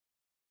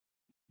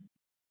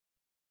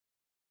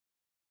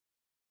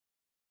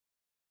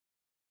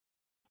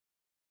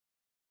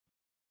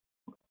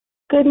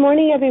Good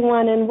morning,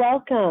 everyone, and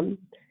welcome.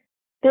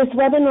 This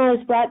webinar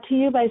is brought to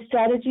you by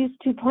Strategies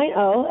 2.0,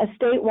 a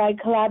statewide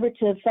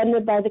collaborative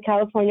funded by the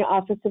California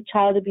Office of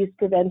Child Abuse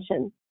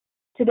Prevention.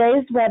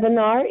 Today's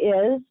webinar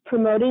is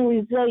Promoting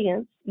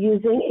Resilience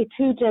Using a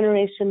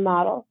Two-Generation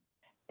Model.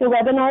 The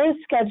webinar is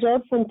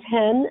scheduled from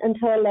 10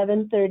 until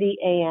 11:30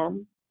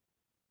 a.m.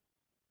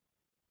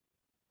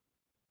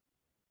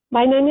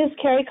 My name is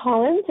Carrie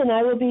Collins, and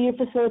I will be your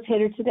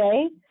facilitator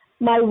today.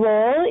 My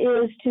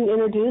role is to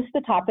introduce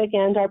the topic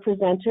and our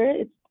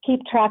presenter, keep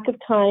track of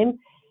time,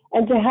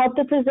 and to help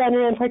the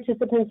presenter and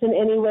participants in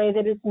any way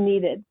that is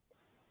needed.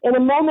 In a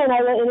moment,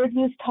 I will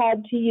introduce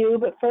Todd to you,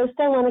 but first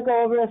I want to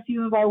go over a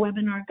few of our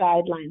webinar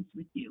guidelines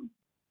with you.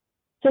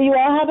 So you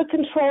all have a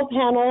control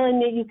panel,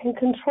 and you can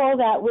control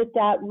that with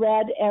that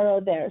red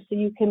arrow there. So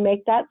you can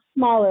make that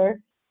smaller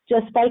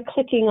just by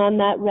clicking on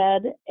that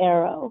red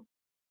arrow.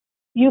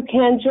 You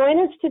can join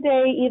us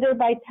today either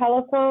by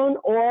telephone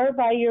or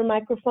by your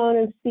microphone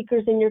and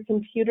speakers in your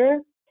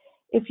computer.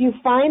 If you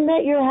find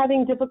that you're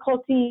having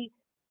difficulty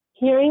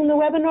hearing the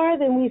webinar,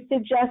 then we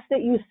suggest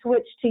that you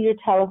switch to your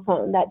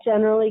telephone. That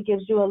generally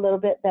gives you a little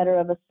bit better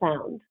of a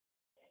sound.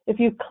 If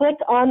you click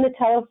on the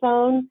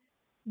telephone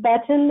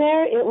button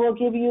there, it will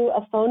give you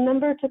a phone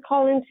number to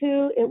call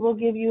into. It will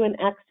give you an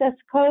access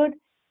code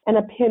and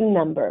a PIN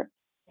number.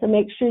 So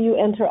make sure you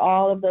enter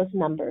all of those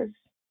numbers.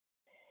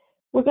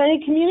 We're going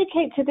to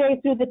communicate today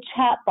through the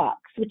chat box,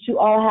 which you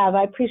all have.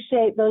 I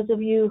appreciate those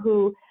of you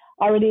who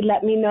already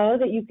let me know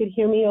that you could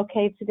hear me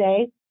okay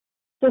today.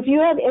 So if you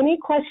have any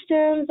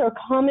questions or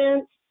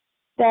comments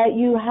that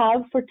you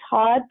have for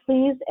Todd,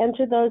 please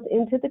enter those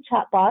into the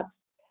chat box.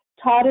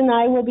 Todd and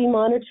I will be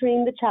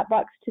monitoring the chat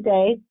box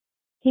today.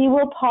 He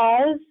will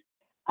pause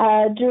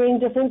during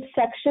different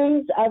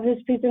sections of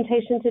his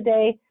presentation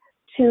today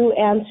to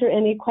answer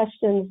any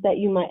questions that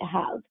you might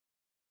have.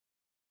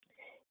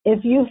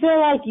 If you feel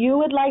like you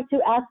would like to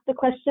ask the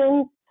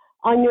question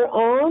on your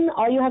own,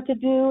 all you have to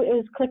do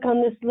is click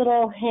on this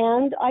little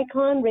hand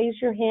icon, raise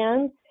your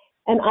hand,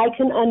 and I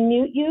can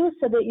unmute you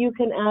so that you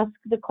can ask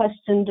the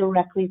question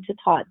directly to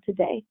Todd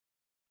today.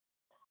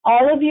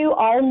 All of you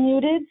are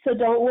muted, so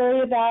don't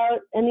worry about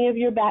any of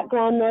your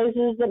background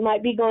noises that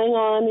might be going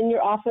on in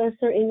your office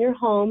or in your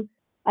home.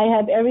 I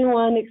have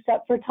everyone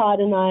except for Todd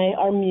and I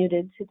are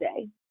muted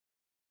today.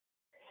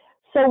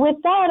 So with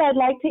that, I'd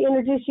like to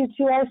introduce you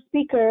to our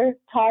speaker,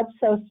 Todd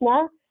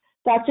Sosna.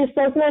 Dr.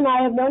 Sosna and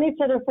I have known each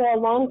other for a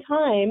long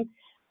time,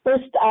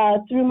 first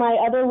through my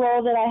other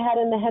role that I had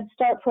in the Head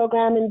Start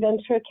program in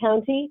Ventura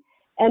County,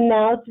 and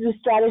now through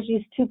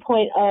Strategies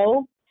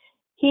 2.0.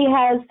 He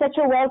has such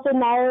a wealth of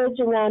knowledge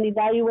around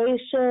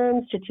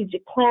evaluation,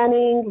 strategic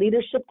planning,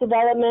 leadership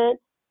development,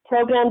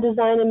 program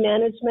design and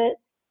management.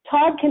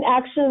 Todd can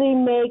actually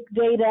make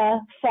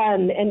data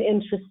fun and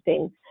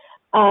interesting.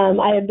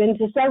 I have been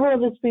to several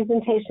of his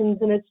presentations,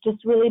 and it's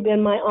just really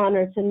been my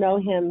honor to know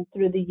him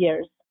through the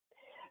years.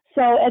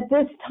 So at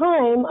this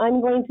time,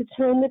 I'm going to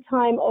turn the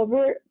time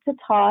over to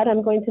Todd.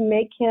 I'm going to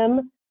make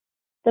him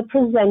the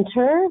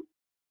presenter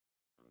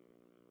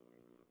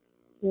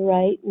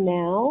right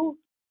now,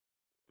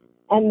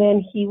 and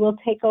then he will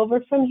take over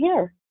from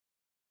here.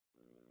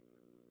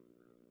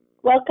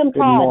 Welcome, Todd.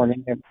 Good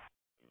morning.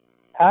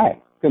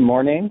 Hi, good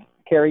morning.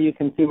 Carrie, you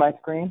can see my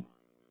screen?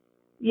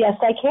 Yes,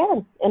 I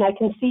can, and I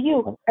can see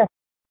you. Okay.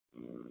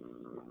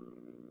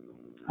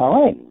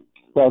 All right.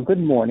 Well, good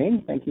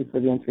morning. Thank you for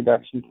the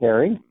introduction,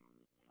 Carrie.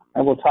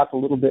 I will talk a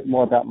little bit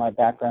more about my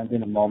background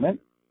in a moment,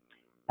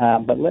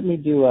 but let me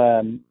do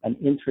an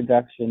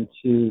introduction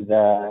to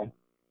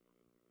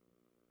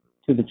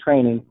the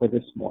training for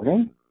this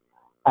morning.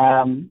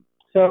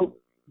 So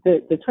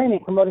the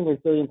training, Promoting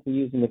Resiliency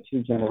Using a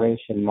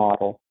Two-Generation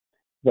Model,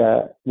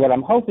 what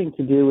I'm hoping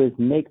to do is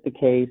make the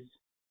case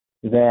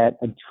that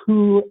a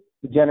dual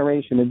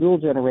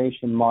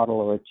generation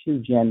model or a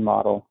two-gen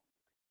model,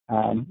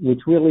 which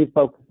really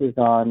focuses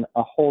on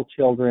a whole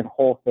children,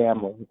 whole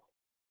families,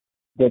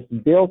 that's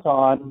built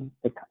on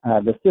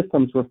the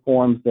systems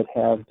reforms that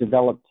have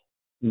developed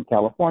in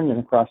California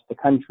and across the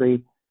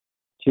country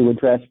to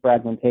address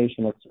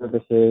fragmentation of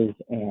services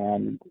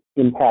and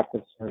impact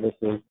of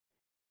services,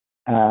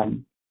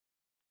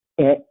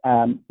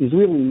 is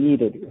really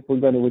needed if we're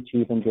going to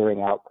achieve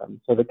enduring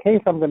outcomes. So the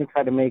case I'm going to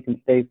try to make in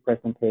today's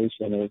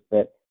presentation is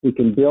that we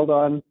can build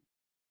on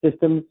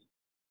systems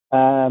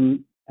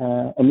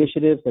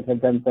initiatives that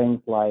have done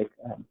things like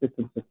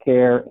systems of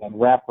care and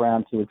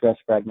wraparound to address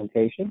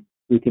fragmentation.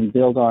 We can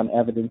build on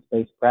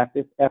evidence-based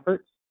practice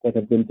efforts that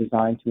have been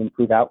designed to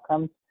improve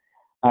outcomes,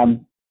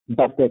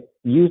 but that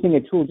using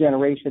a tool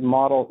generation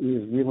model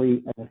is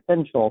really an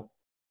essential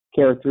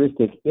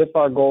characteristic if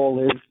our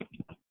goal is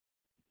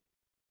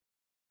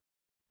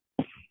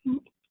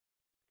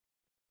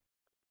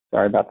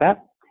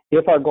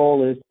if our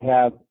goal is to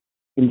have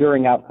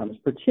enduring outcomes,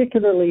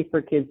 particularly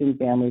for kids and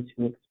families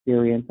who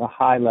experience a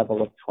high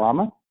level of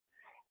trauma,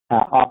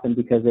 often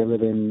because they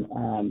live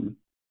in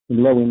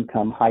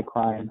low-income,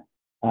 high-crime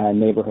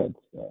neighborhoods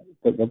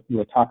that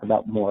we'll talk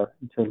about more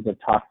in terms of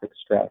toxic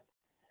stress.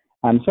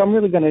 So I'm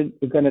really going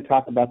to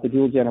talk about the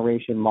dual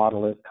generation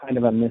model as kind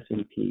of a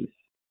missing piece.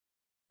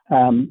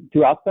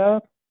 Throughout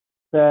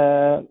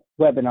the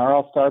webinar,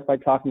 I'll start by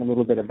talking a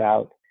little bit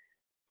about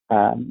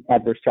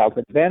adverse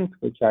childhood events,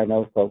 which I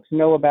know folks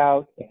know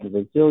about, and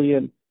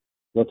resilience.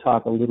 We'll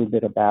talk a little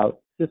bit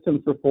about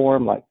systems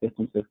reform, like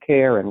systems of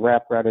care and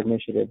wraparound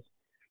initiatives.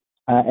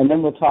 And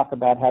then we'll talk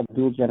about how the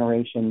dual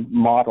generation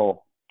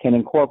model can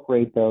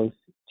incorporate those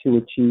to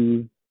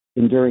achieve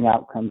enduring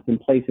outcomes in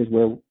places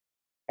where,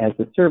 as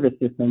a service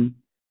system,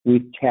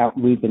 we've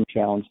been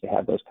challenged to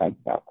have those kinds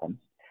of outcomes.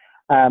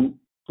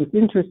 It's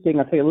interesting,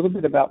 I'll tell you a little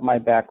bit about my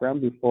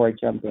background before I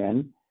jump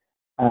in,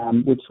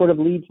 which sort of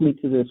leads me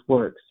to this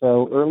work.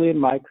 So early in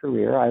my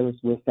career, I was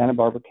with Santa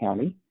Barbara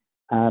County,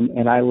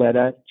 and I led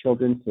a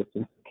children's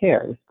systems of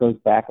care. This goes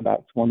back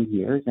about 20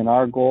 years, and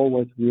our goal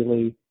was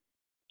really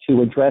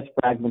to address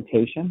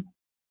fragmentation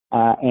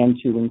and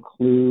to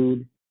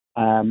include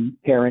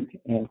parent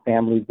and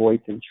family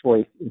voice and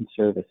choice in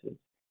services.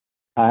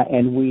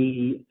 And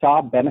we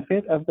saw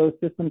benefit of those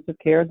systems of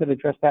care that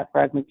address that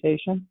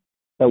fragmentation,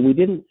 but we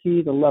didn't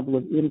see the level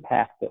of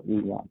impact that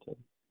we wanted.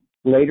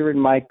 Later in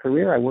my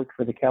career, I worked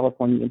for the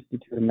California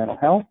Institute of Mental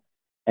Health,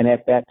 and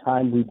at that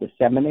time we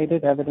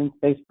disseminated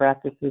evidence-based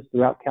practices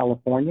throughout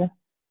California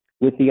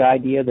with the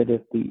idea that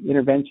if the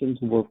interventions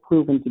were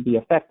proven to be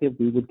effective,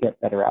 we would get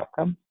better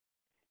outcomes.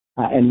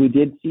 And we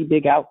did see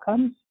big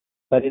outcomes,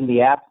 but in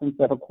the absence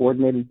of a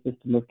coordinated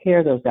system of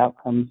care, those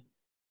outcomes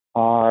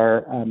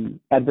are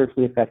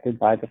adversely affected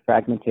by the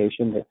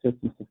fragmentation that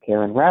systems of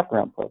care and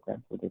wraparound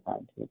programs were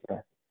designed to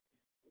address.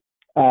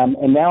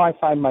 And now I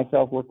find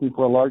myself working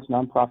for a large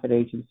nonprofit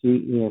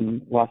agency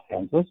in Los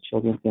Angeles,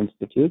 Children's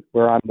Institute,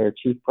 where I'm their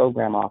chief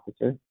program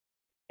officer.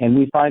 And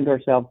we find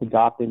ourselves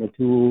adopting a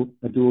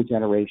dual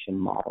generation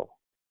model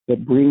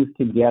that brings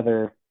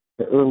together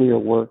the earlier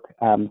work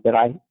that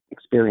I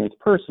experienced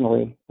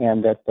personally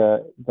and that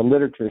the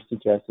literature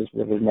suggests is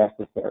really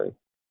necessary.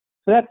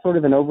 So that's sort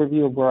of an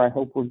overview of where I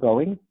hope we're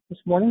going this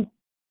morning.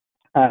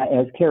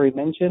 As Carrie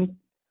mentioned,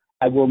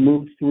 I will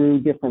move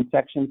through different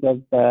sections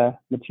of the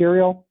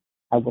material.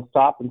 I will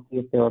stop and see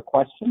if there are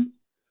questions.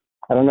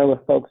 I don't know if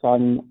folks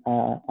on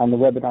the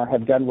webinar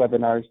have done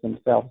webinars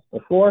themselves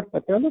before,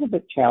 but they're a little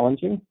bit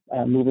challenging,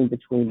 moving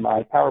between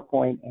my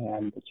PowerPoint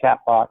and the chat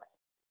box.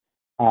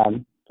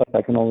 Plus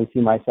I can only see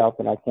myself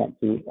and I can't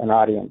see an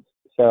audience.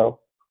 So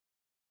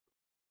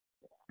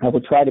I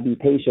will try to be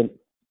patient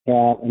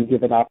and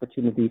give an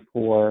opportunity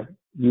for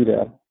you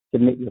to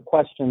submit your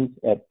questions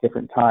at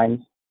different times.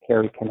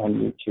 Carrie can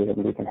unmute you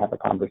and we can have a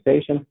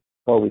conversation,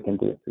 or we can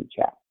do it through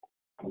chat.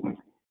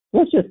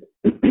 Let's just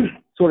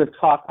sort of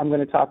talk. I'm going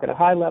to talk at a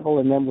high level,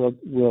 and then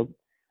we'll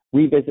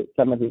revisit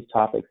some of these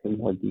topics in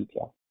more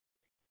detail.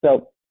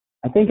 So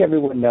I think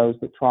everyone knows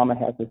that trauma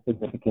has a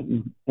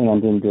significant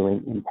and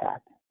enduring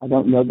impact. I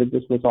don't know that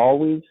this was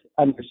always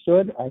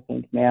understood. I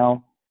think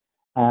now,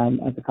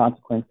 as a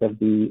consequence of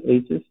the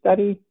ACEs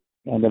study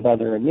and of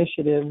other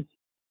initiatives,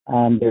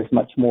 there's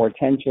much more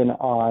attention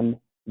on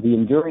the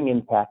enduring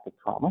impact of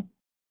trauma.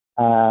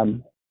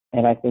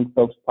 And I think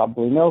folks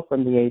probably know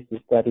from the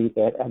ACEs study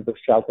that adverse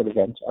childhood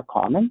events are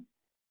common.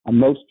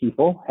 Most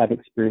people have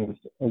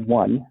experienced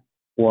one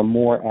or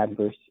more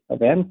adverse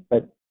events,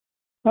 but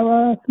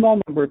a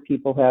small number of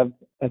people have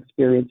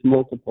experienced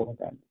multiple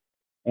events.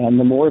 And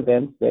the more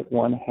events that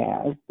one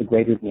has, the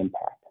greater the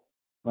impact,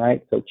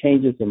 right? So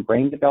changes in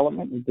brain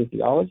development and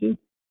physiology,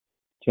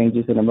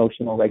 changes in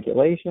emotional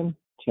regulation,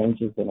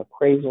 changes in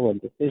appraisal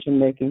and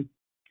decision-making,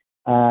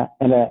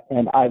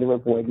 and either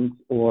avoidance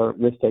or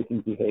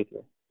risk-taking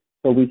behavior.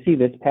 So we see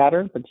this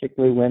pattern,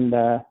 particularly when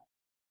the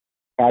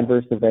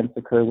adverse events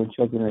occur when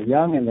children are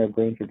young and their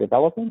brains are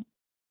developing.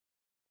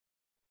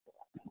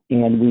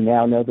 And we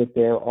now know that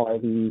there are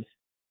these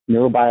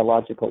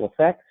neurobiological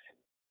effects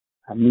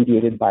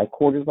mediated by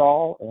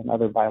cortisol and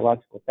other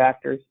biological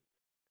factors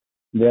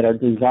that are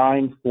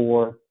designed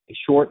for a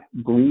short,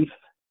 brief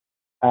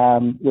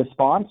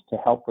response to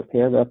help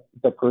prepare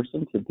the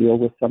person to deal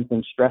with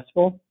something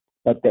stressful,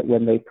 but that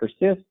when they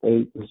persist,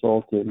 they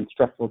result in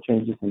structural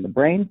changes in the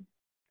brain,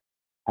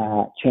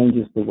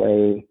 changes the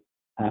way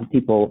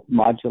people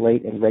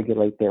modulate and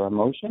regulate their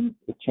emotions.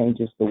 It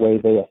changes the way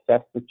they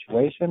assess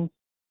situations,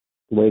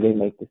 the way they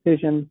make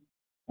decisions.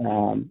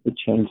 It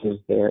changes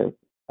their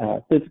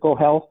physical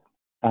health,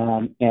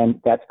 and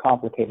that's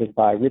complicated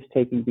by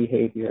risk-taking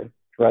behavior,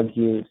 drug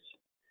use,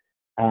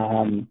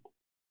 and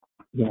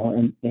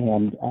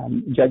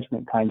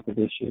judgment kinds of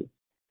issues.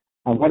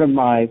 One of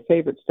my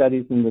favorite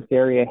studies in this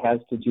area has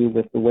to do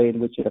with the way in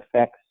which it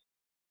affects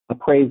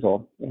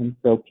appraisal. And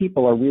so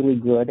people are really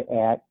good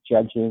at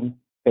judging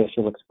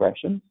facial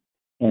expressions.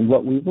 And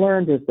what we've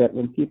learned is that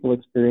when people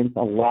experience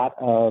a lot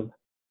of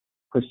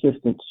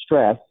persistent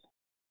stress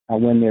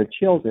when they're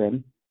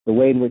children, the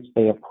way in which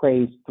they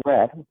appraise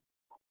threat,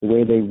 the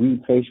way they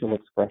read facial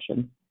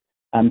expression,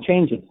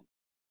 changes.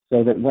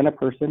 So that when a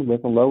person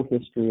with a low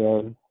history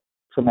of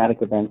traumatic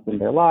events in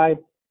their lives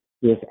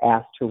is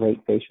asked to rate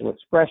facial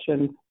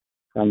expressions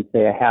from,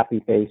 say, a happy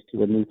face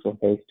to a neutral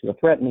face to a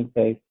threatening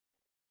face,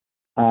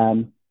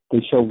 they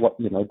show what,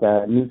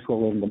 the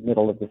neutral in the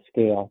middle of the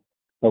scale.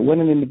 But when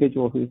an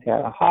individual who's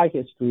had a high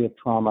history of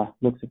trauma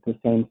looks at the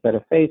same set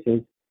of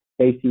faces,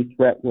 they see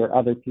threat where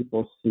other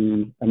people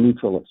see a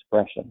neutral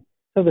expression.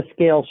 So the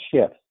scale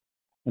shifts,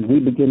 and we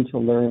begin to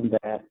learn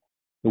that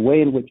the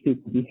way in which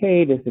people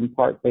behave is in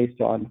part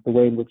based on the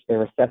way in which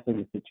they're assessing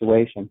the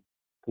situation.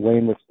 The way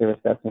in which they're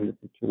assessing the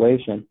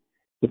situation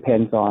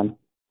depends on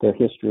their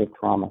history of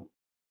trauma.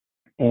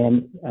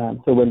 And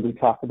so when we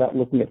talk about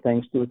looking at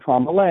things through a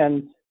trauma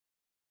lens,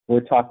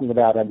 we're talking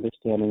about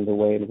understanding the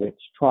way in which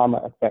trauma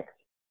affects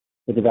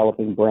the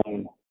developing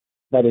brain,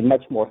 but in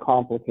much more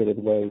complicated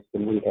ways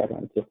than we had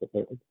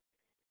anticipated.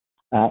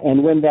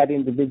 And when that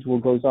individual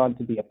goes on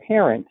to be a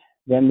parent,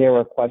 then there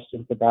are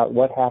questions about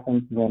what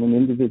happens when an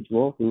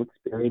individual who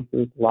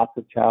experiences lots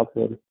of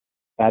childhood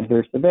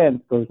adverse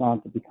events goes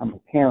on to become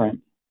a parent.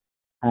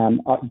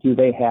 Do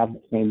they have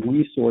the same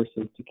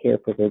resources to care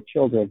for their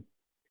children,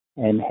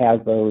 and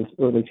have those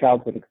early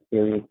childhood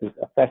experiences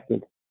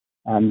affected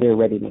their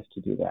readiness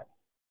to do that?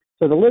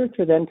 So the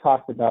literature then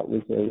talks about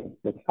resilience.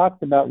 It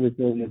talks about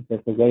resilience as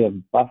a way of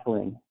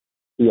buffering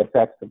the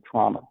effects of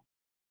trauma.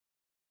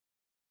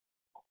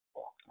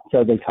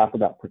 So they talk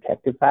about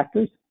protective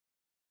factors.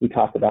 We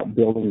talk about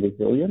building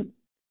resilience,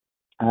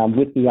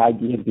 with the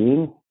idea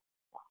being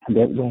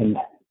that when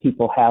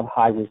people have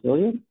high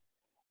resilience,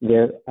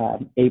 they're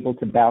able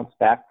to bounce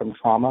back from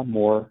trauma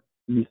more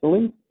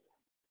easily,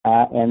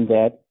 and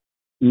that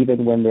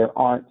even when there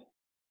aren't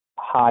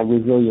high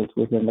resilience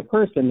within the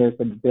person, there's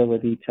an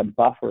ability to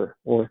buffer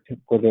or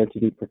for there to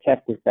be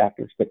protective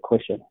factors that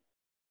cushion.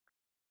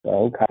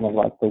 So kind of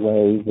like the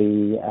way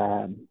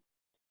the,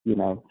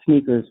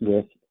 sneakers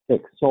with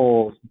thick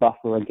soles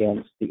buffer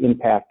against the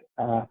impact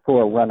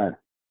for a runner,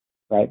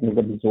 right? And it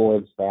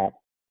absorbs that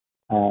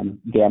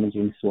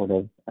damaging sort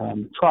of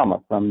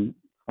trauma from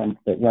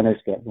that runners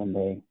get when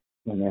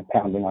they're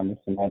pounding on the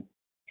cement.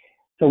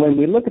 So when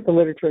we look at the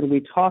literature and we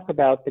talk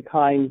about the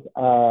kinds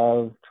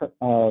of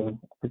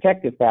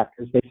protective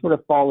factors, they sort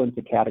of fall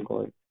into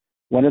categories.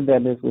 One of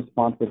them is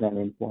responsive and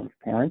informed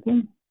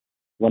parenting.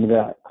 One of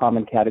the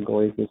common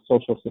categories is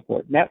social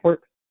support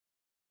networks.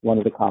 One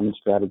of the common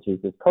strategies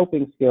is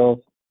coping skills.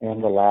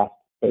 And the last,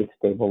 safe,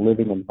 stable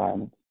living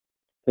environment.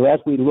 So as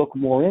we look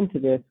more into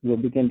this, we'll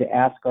begin to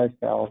ask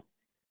ourselves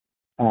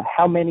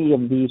how many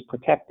of these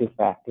protective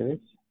factors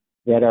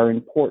that are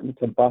important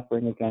to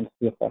buffering against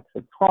the effects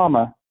of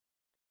trauma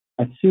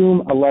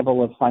assume a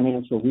level of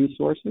financial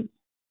resources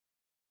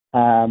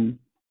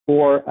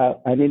for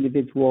an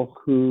individual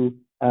who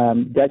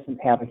doesn't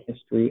have a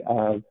history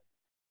of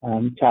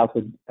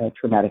childhood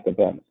traumatic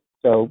events.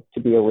 So to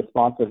be a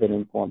responsive and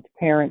informed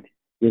parent,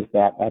 is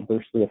that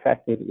adversely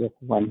affected if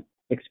one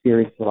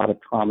experienced a lot of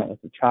trauma as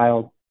a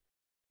child?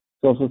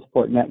 Social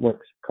support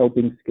networks,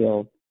 coping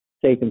skills,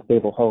 safe and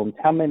stable homes.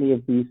 How many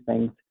of these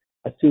things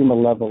assume a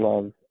level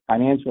of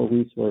financial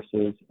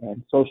resources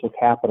and social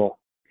capital,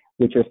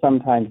 which are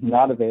sometimes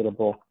not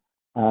available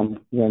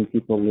when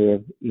people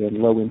live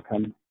in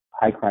low-income,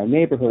 high-crime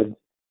neighborhoods,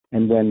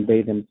 and when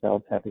they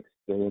themselves have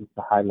experienced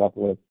a high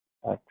level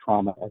of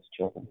trauma as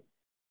children?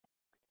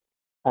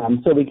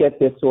 So we get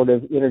this sort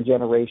of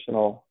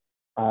intergenerational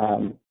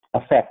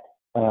effect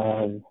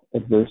of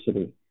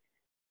adversity.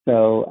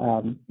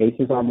 So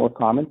cases are more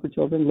common for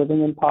children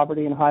living in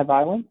poverty and high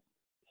violence.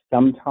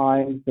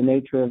 Sometimes the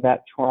nature of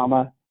that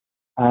trauma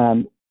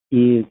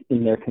is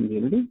in their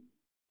community.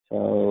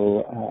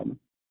 So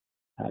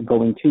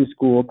going to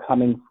school,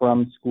 coming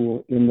from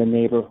school in the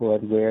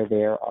neighborhood where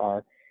there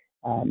are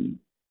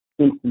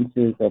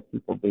instances of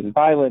people being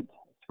violent,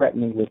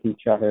 threatening with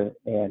each other,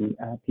 and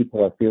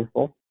people are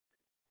fearful.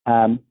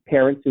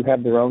 Parents who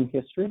have their own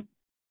history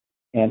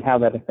and how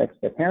that affects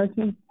their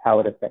parenting, how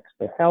it affects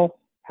their health,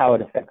 how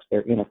it affects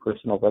their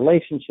interpersonal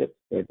relationships,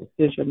 their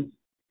decisions.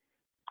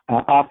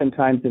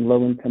 Oftentimes in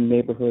low-income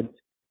neighborhoods,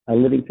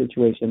 living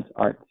situations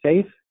aren't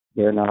safe.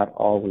 They're not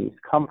always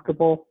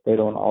comfortable. They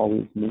don't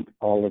always meet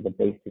all of the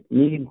basic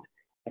needs,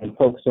 and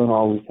folks don't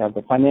always have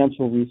the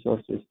financial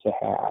resources to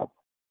have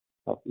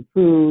healthy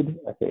food,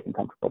 a safe and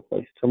comfortable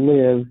place to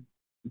live,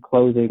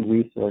 clothing,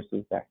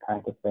 resources, that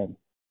kind of thing.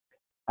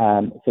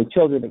 So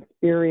children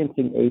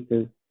experiencing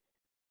ACEs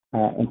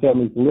and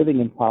families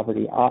living in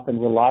poverty often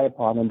rely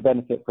upon and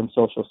benefit from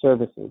social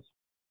services.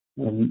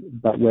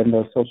 But when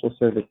those social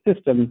service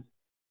systems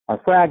are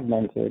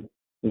fragmented,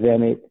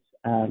 then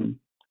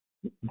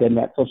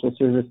that social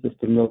service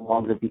system no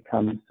longer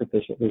becomes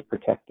sufficiently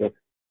protective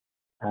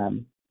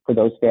for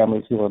those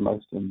families who are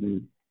most in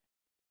need.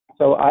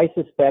 So I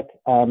suspect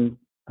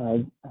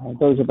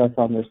those of us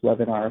on this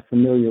webinar are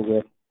familiar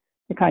with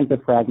the kinds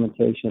of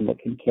fragmentation that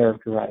can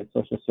characterize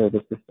social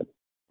service systems.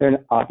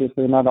 They're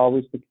obviously not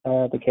always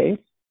the case.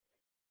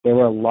 There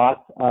are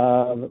lots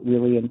of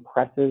really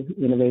impressive,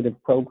 innovative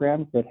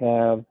programs that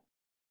have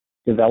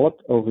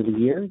developed over the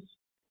years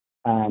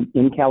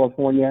in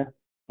California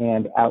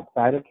and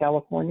outside of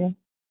California.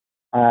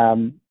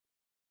 But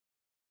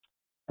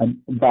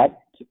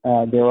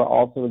there are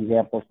also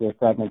examples where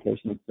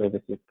fragmentation of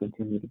services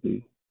continue to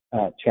be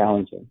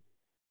challenging.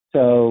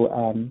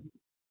 So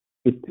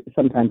it's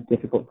sometimes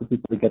difficult for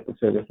people to get the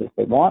services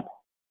they want.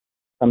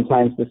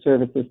 Sometimes the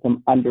service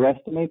system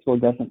underestimates or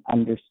doesn't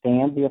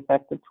understand the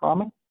effect of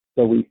trauma.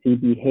 So we see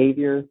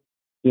behavior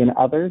in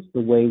others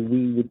the way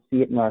we would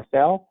see it in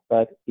ourselves,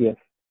 but if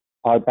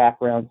our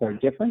backgrounds are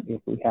different,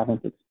 if we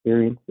haven't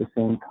experienced the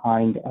same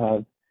kind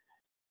of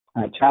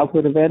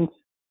childhood events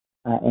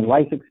and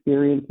life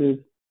experiences,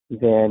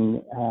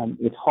 then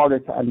it's harder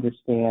to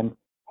understand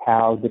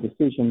how the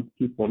decisions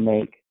people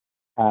make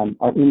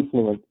are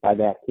influenced by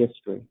that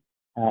history.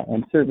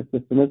 And service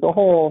system as a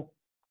whole,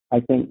 I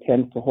think,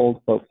 tends to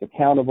hold folks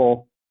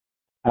accountable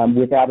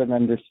without an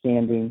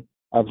understanding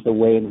of the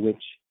way in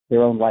which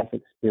their own life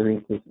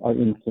experiences are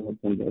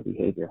influencing their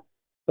behavior.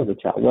 So the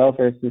child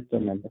welfare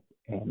system and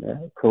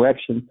the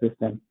correction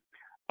system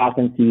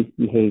often sees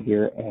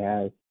behavior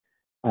as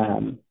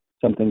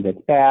something that's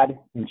bad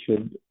and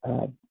should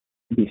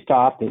be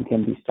stopped and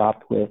can be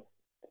stopped with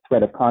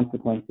threat of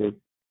consequences,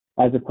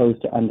 as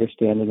opposed to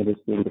understanding it as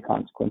being the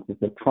consequences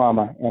of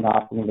trauma and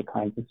offering the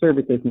kinds of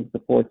services and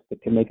supports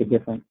that can make a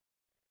difference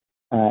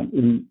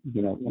in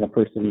a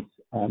person's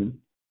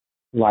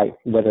life,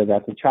 whether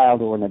that's a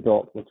child or an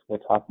adult, which we'll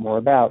talk more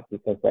about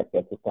because that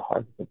gets at the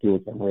heart of the dual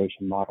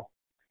generation model.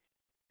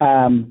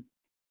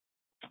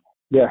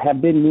 There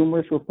have been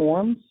numerous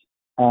reforms,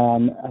 a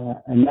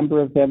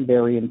number of them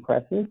very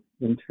impressive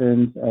in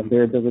terms of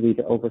their ability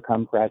to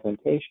overcome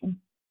fragmentation,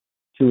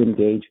 to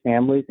engage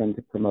families, and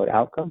to promote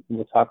outcomes. And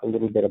we'll talk a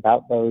little bit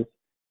about those,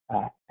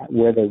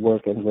 where they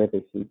work and where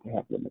they seem to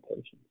have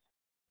limitations.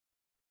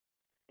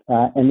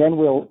 And then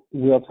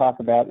we'll talk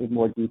about in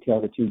more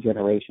detail the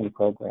two-generation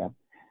program,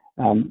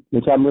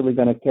 which I'm really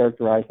going to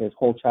characterize as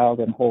whole child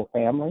and whole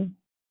family,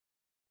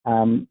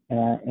 and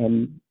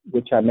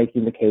which I'm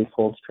making the case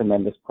holds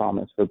tremendous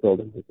promise for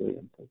building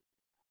resiliency.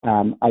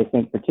 I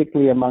think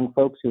particularly among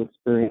folks who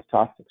experience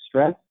toxic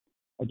stress,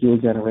 a dual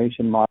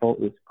generation model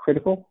is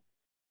critical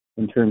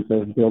in terms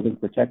of building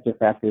protective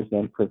factors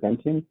and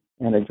preventing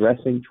and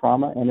addressing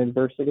trauma and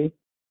adversity.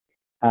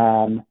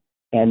 And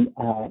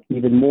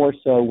even more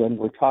so when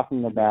we're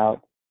talking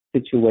about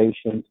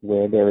situations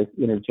where there is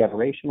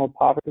intergenerational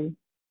poverty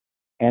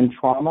and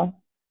trauma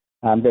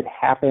that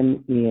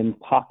happen in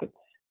pockets,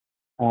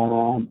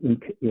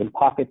 in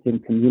pockets in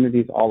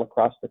communities all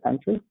across the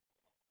country.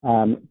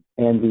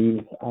 And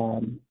these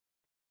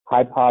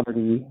high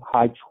poverty,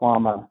 high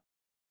trauma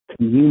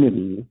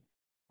communities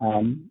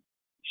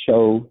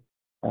show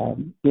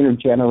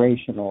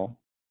intergenerational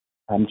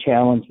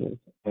challenges.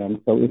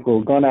 And so if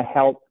we're going to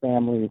help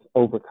families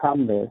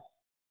overcome this,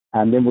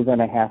 then we're going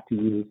to have to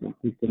use, at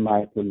least in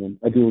my opinion,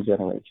 a dual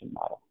generation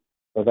model.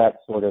 So that's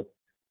sort of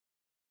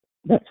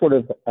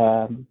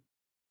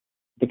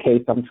the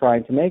case I'm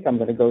trying to make. I'm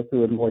going to go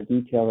through in more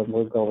detail, and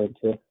we're going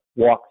to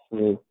walk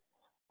through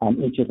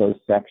each of those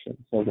sections.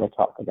 So we'll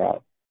talk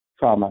about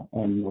trauma,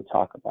 and we'll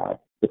talk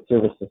about the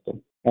service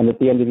system. And at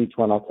the end of each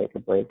one, I'll take a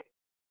break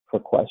for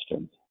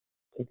questions.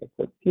 Take a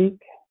quick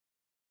peek.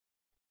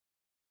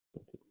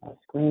 Look at my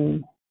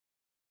screen.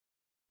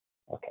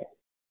 Okay.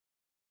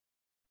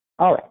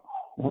 All right.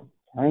 Oh,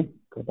 sorry.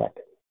 Go back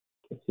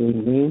to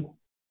seeing me.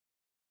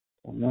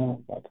 I don't know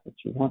if that's what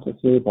you want to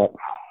see, but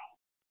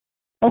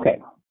okay.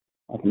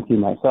 I can see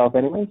myself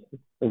anyways.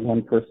 It's the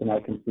one person I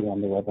can see on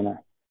the webinar.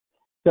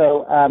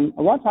 So I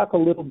want to talk a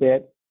little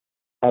bit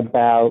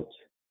about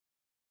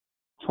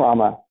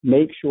trauma.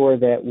 Make sure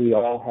that we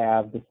all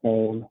have the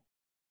same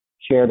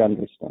shared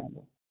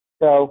understanding.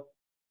 So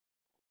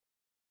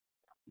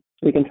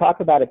we can talk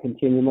about a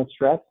continuum of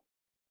stress.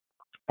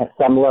 At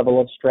some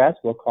level of stress,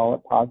 we'll call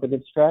it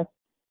positive stress,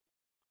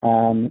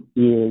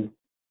 is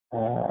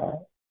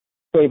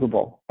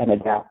favorable and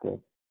adaptive.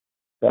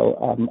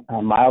 So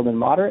mild and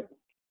moderate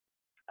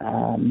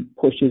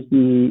pushes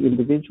the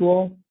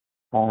individual.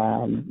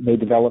 They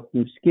develop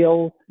new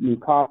skills, new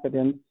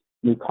confidence,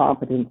 new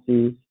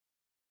competencies,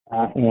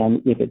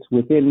 and if it's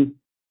within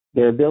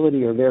their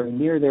ability or very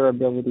near their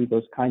ability,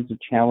 those kinds of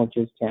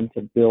challenges tend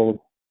to build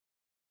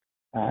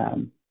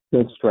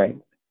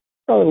strength.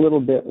 So a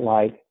little bit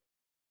like,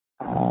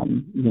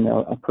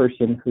 a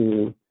person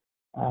who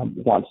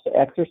wants to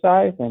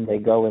exercise and they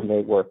go and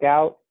they work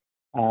out,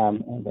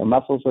 and their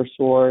muscles are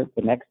sore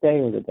the next day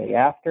or the day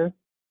after,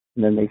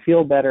 and then they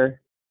feel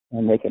better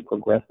and they can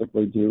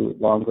progressively do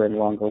longer and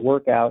longer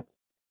workouts,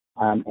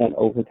 and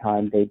over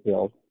time they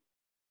build,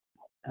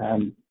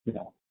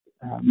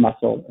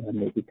 muscle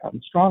and they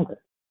become stronger.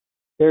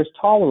 There's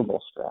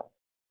tolerable stress.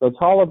 So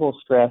tolerable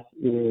stress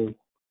is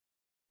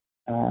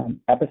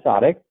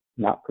episodic,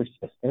 not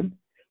persistent.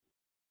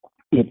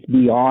 It's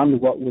beyond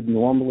what would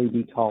normally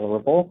be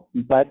tolerable,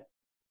 but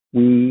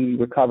we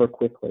recover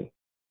quickly.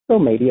 So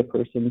maybe a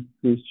person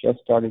who's just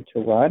started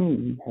to run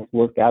and has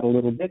worked out a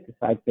little bit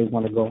decides they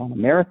want to go on a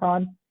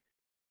marathon.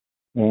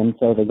 And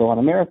so they go on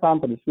a marathon,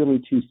 but it's really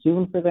too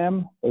soon for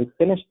them. They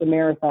finish the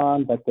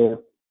marathon, but they're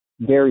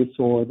very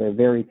sore, they're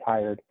very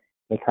tired.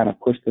 They kind of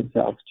push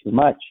themselves too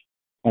much,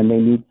 and they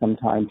need some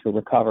time to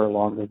recover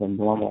longer than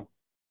normal.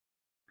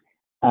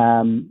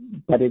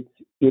 But it's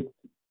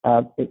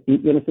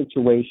in a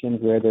situation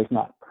where there's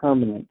not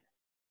permanent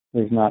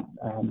There's not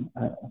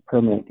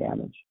permanent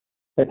damage.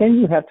 But then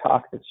you have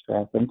toxic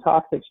stress, and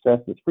toxic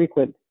stress is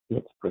frequent,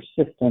 it's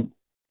persistent,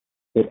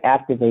 it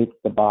activates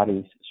the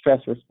body's stress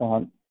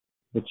response,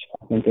 which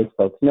I think, as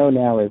folks know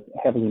now, is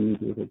heavily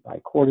mediated by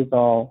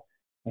cortisol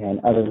and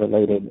other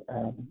related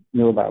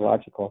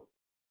neurobiological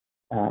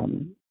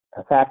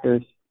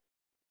factors.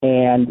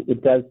 And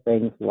it does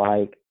things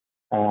like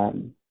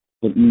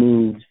it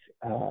moves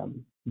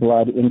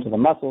blood into the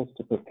muscles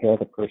to prepare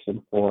the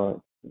person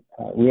for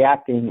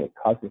reacting. It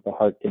causes the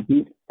heart to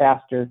beat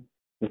faster,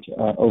 which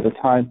over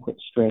time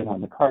puts strain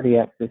on the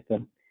cardiac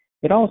system.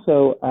 It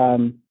also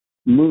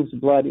moves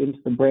blood into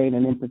the brain,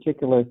 and in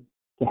particular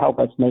to help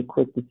us make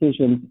quick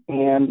decisions,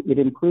 and it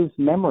improves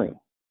memory,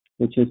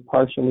 which is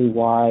partially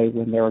why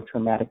when there are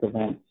traumatic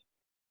events,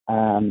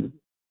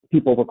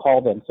 people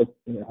recall them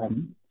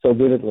so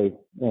vividly,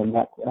 and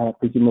that's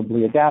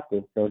presumably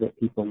adaptive so that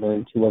people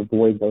learn to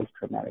avoid those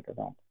traumatic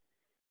events.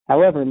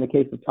 However, in the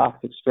case of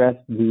toxic stress,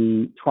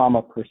 the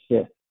trauma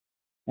persists,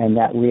 and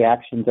that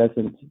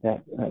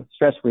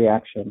stress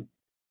reaction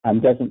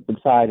doesn't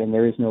subside, and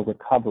there is no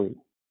recovery.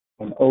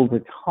 And over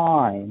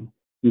time,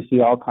 you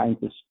see all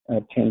kinds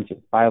of changes,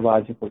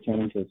 biological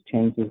changes,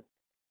 changes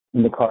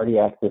in the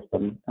cardiac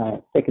system,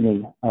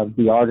 thickening of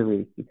the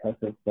arteries because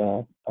of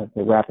the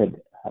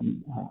rapid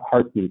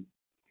heartbeat.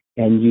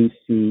 And you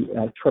see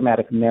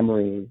traumatic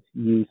memories,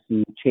 you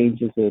see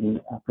changes in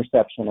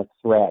perception of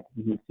threat,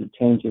 you see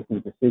changes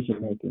in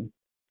decision making,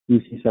 you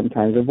see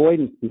sometimes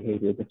avoidance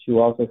behavior, but you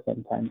also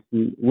sometimes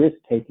see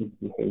risk-taking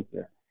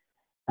behavior.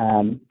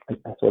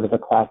 A sort of a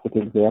classic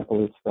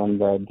example is from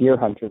the Deer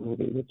Hunter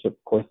movie, which of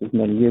course is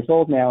many years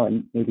old now,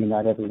 and maybe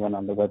not everyone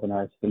on the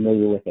webinar is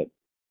familiar with it.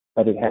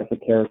 But it has a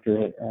character,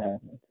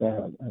 it's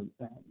a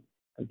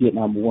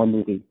Vietnam War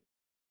movie,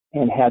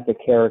 and has a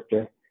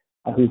character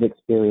who's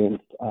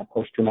experienced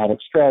post-traumatic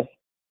stress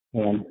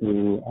and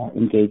who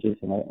engages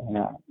in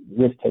a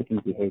risk-taking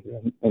behavior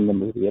in the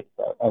movie. It's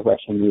a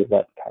Russian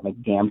roulette kind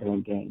of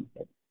gambling game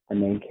that the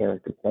main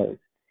character plays.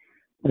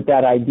 But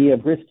that idea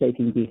of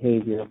risk-taking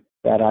behavior,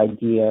 that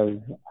idea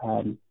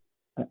of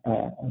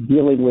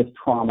dealing with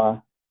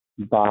trauma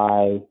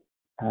by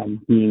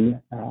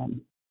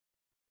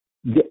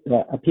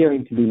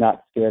appearing to be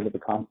not scared of the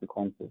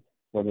consequences,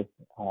 sort of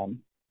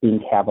being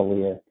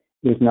cavalier,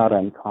 is not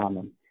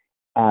uncommon.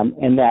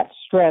 And that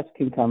stress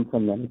can come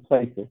from many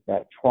places,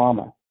 that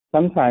trauma.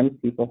 Sometimes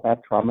people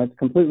have trauma that's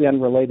completely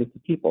unrelated to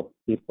people,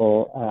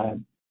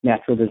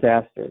 natural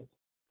disasters.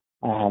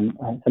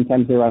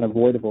 Sometimes they're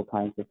unavoidable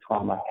kinds of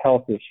trauma,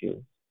 health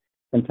issues.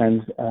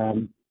 Sometimes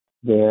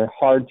they're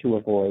hard to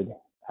avoid,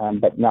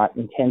 but not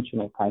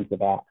intentional kinds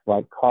of acts,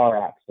 like car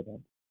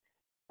accidents.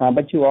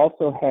 But you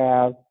also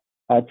have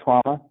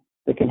trauma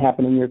that can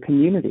happen in your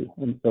community.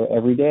 And so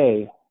every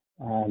day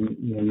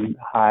in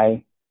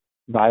high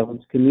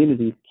violence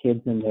communities,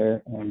 kids and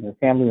their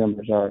family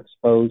members are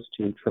exposed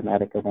to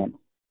traumatic events.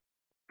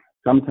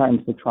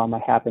 Sometimes the trauma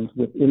happens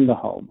within the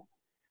home.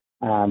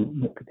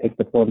 It could take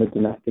the form of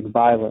domestic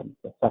violence,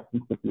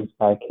 substance abuse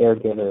by a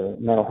caregiver,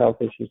 mental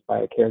health issues by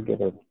a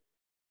caregiver.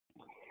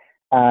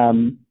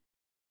 And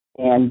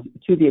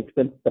to the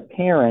extent the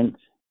parent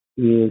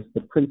is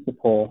the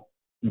principal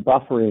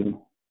buffering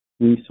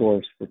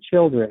resource for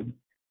children,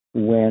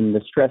 when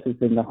the stress is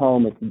in the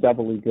home, it's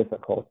doubly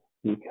difficult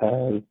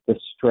because the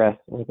stress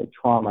or the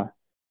trauma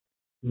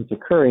is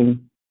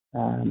occurring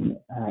in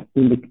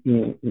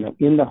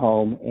the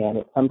home, and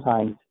it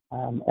sometimes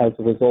as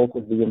a result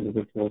of the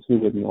individuals who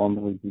would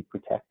normally be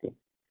protected.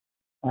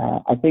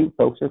 I think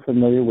folks are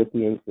familiar with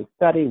the ACEs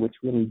study, which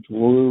really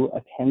drew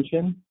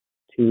attention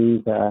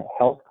to the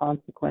health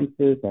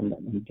consequences and the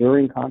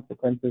enduring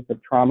consequences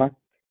of trauma.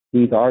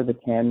 These are the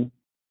 10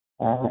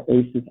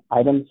 ACEs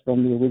items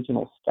from the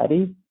original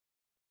study.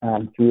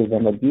 3 of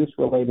them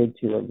abuse-related,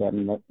 2 of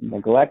them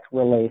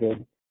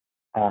neglect-related,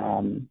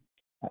 and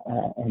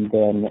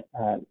then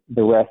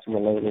the rest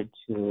related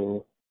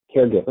to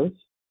caregivers.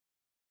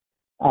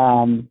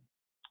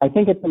 I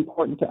think it's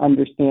important to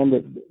understand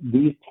that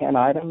these 10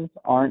 items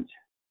aren't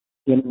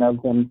in and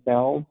of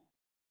themselves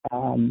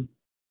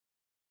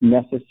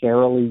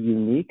necessarily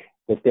unique,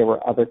 that there were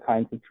other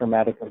kinds of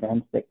traumatic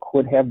events that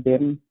could have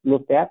been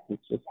looked at. It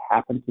just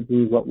happened to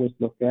be what was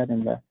looked at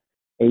in the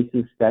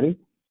ACEs study.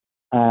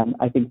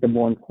 I think the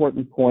more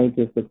important point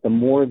is that the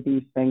more of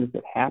these things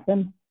that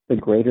happen, the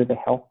greater the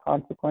health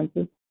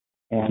consequences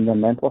and the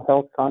mental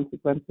health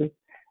consequences.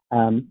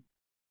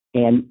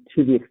 And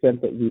to the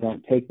extent that we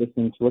don't take this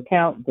into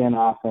account, then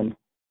often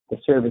the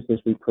services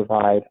we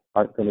provide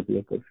aren't going to be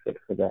a good fit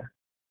for the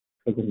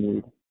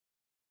need.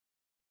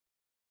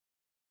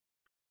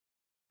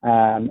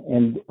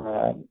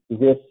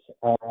 This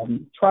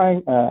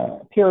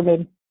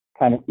pyramid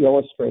kind of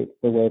illustrates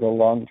the way the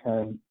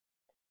long-term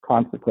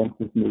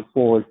consequences move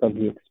forward from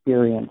the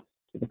experience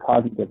to the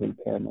cognitive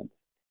impairment,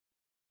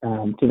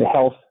 to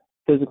the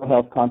physical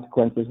health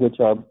consequences, which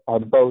are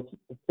both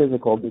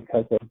physical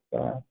because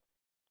of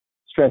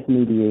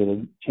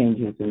stress-mediated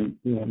changes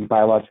in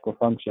biological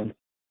function,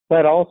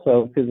 but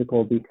also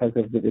physical because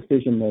of the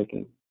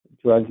decision-making,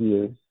 drug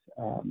use,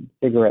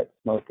 cigarette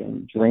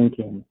smoking,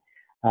 drinking,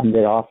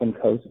 that often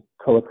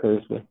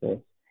co-occurs with this.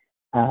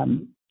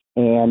 And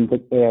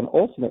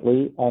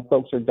ultimately,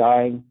 folks are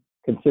dying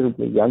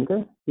considerably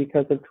younger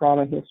because of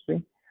trauma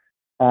history.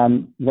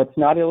 What's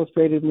not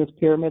illustrated in this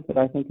pyramid that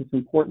I think is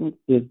important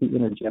is the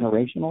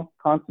intergenerational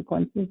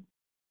consequences,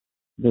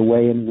 the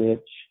way in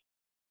which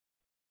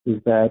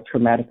these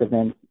traumatic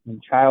events in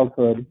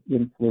childhood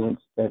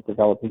influence the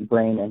developing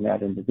brain and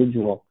that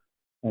individual.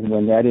 And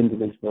when that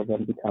individual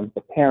then becomes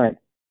a parent,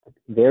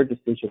 their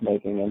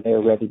decision-making and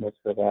their readiness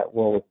for that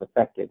role is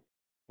affected.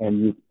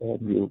 And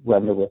you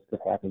run the risk of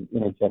having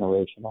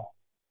intergenerational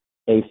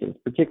ACEs,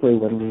 particularly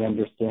when we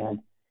understand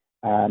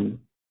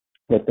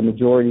that the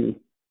majority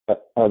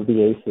of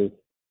the ACEs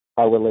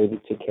are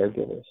related to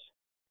caregivers.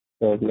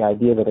 So the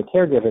idea that a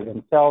caregiver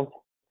themselves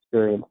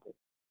experienced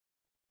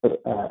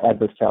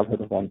adverse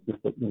childhood events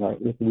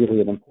is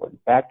really an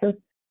important factor,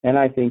 and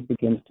I think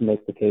begins to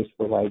make the case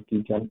for why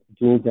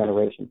dual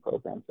generation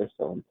programs are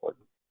so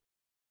important.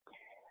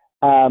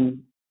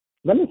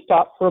 Let me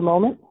stop for a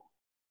moment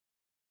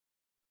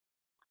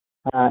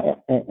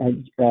at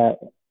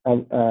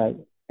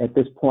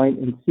this point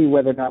and see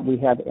whether or not we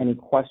have any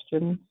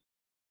questions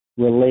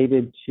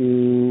related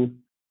to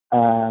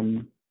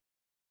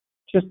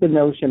just the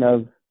notion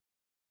of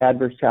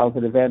adverse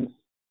childhood events,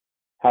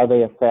 how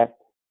they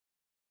affect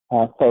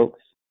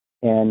folks,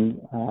 and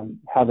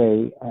how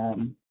they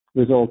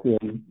result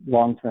in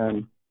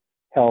long-term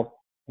health,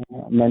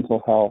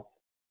 mental health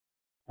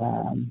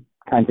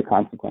kinds of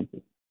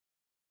consequences.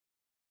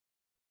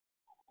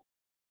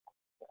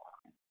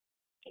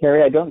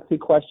 Carrie, I don't see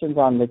questions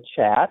on the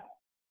chat,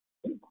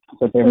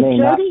 so there may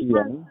not be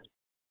any.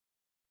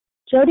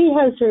 Jody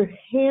has her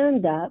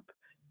hand up.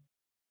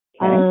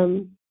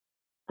 Okay.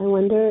 I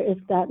wonder if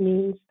that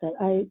means that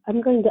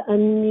I'm going to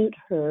unmute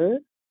her.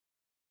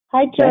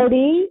 Hi,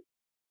 Jody.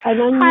 I've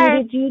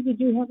unmuted you. Did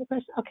you have a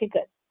question? Okay,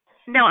 good.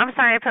 No, I'm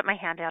sorry. I put my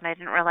hand down. I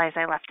didn't realize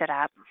I left it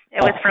up.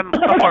 It was from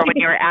before when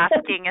you were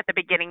asking at the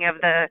beginning of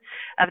the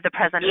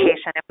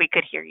presentation if we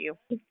could hear you.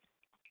 Okay,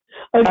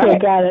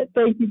 right. Got it.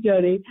 Thank you,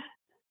 Jody.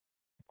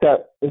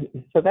 So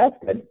that's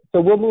good.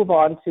 So we'll move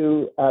on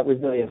to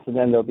resilience, and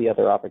then there'll be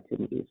other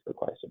opportunities for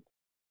questions.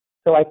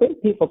 So I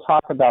think people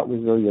talk about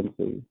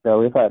resiliency.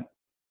 So if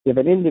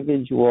an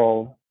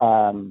individual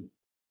has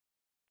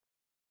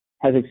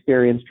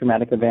experienced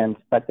traumatic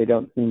events, but they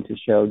don't seem to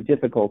show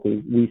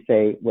difficulty, we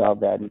say, well,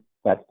 then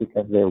that's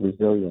because they're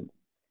resilient.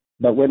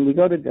 But when we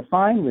go to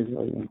define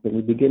resilience and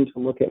we begin to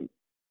look at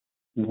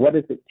what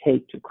does it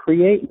take to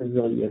create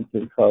resilience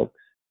in folks,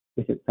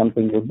 is it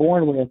something you're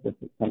born with? Is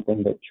it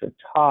something that you're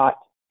taught?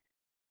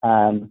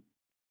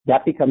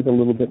 That becomes a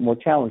little bit more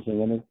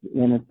challenging, and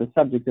it's the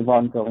subject of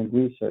ongoing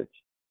research.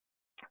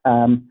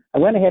 I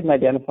went ahead and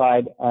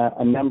identified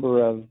a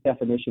number of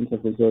definitions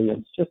of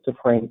resilience just to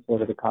frame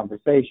sort of the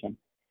conversation.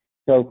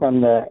 So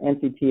from the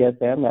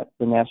NCTSM, that's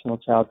the National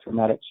Child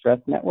Traumatic Stress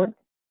Network,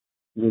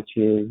 which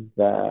is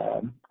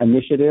an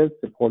initiative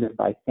supported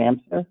by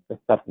SAMHSA, the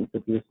Substance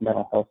Abuse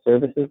Mental Health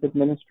Services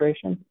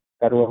Administration,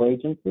 federal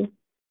agency,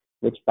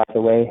 which, by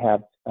the way,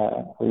 have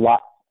a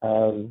lot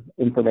of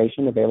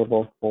information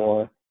available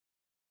for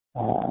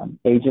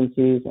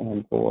agencies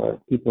and for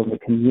people in the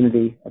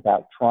community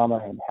about trauma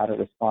and how to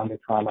respond to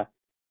trauma.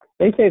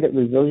 They say that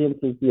resilience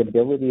is the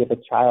ability of a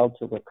child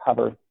to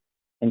recover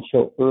and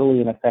show early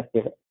and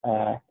effective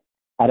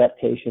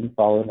adaptation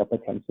following a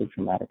potentially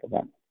traumatic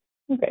event.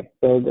 Okay,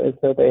 so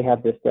they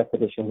have this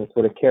definition that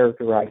sort of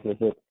characterizes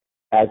it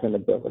as an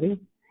ability.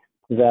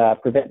 The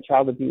Prevent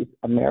Child Abuse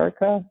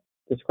America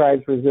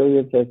describes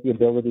resilience as the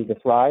ability to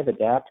thrive,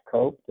 adapt,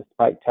 cope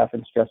despite tough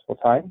and stressful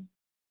times.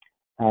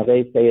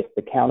 They say it's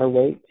the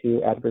counterweight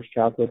to adverse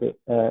childhood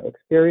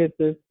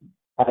experiences.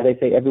 They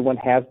say everyone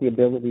has the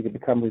ability to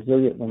become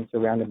resilient when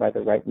surrounded by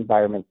the right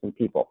environments and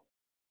people.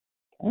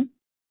 Okay?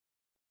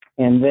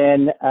 And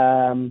then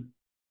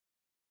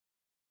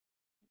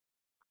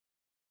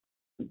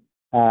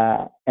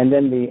the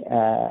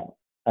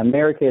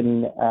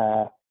American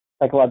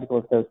Psychological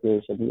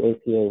Association, the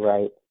APA,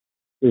 writes,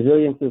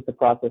 resilience is the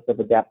process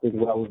of adapting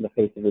well in the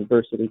face of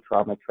adversity,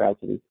 trauma,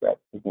 tragedy, threat,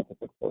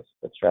 significant sources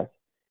of stress.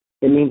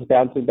 It means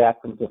bouncing back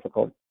from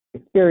difficult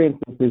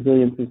experiences.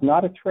 Resilience is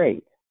not a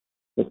trait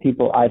that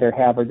people either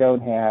have or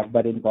don't have,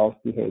 but involves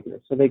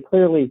behavior. So they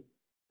clearly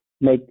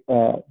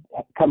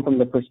come from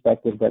the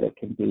perspective that it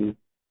can be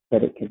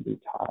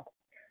taught.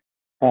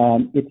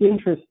 It's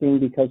interesting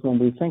because when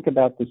we think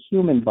about the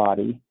human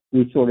body,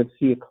 we sort of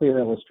see a clear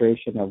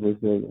illustration of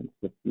resilience.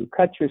 If you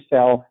cut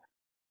yourself,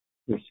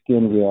 your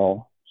skin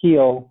will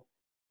heal,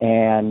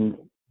 and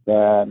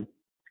the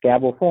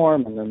scab will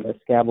form, and then the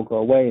scab will go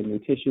away, and new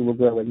tissue will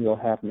grow, and you'll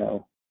have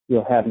no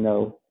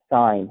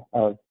sign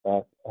of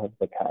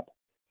the cut.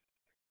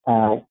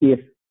 If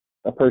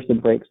a person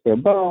breaks their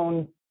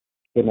bone,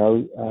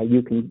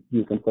 you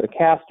can put a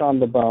cast on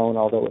the bone,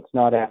 although it's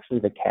not actually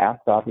the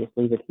cast,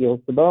 obviously, that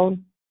heals the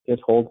bone. It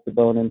holds the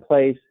bone in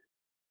place.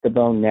 The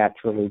bone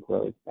naturally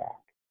grows back.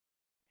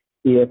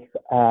 If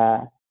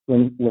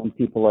when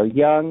people are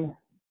young,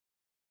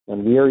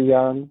 when we are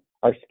young,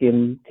 Our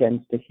skin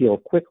tends to heal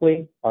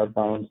quickly. Our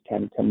bones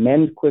tend to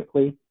mend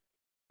quickly.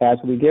 As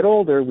we get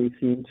older, we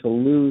seem to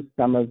lose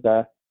some of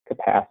the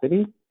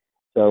capacity.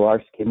 So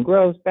our skin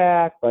grows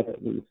back, but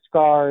it leaves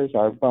scars.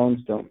 Our bones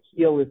don't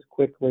heal as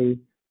quickly.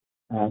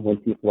 When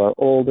people are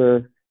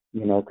older,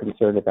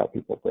 concerned about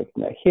people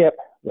breaking a hip,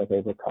 where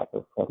they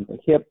recover from the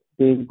hip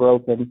being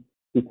broken,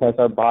 because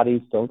our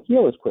bodies don't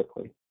heal as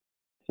quickly.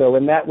 So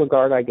in that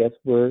regard, I guess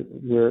we're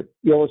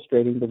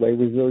illustrating the way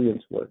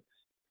resilience works.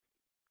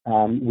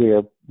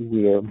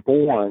 We're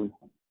born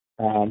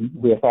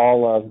with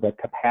all of the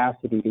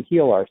capacity to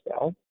heal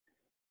ourselves.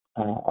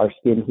 Our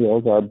skin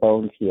heals, our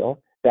bones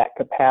heal. That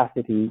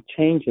capacity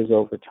changes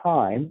over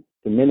time,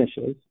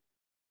 diminishes.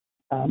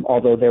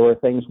 Although there are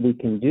things we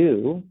can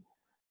do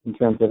in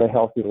terms of a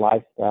healthy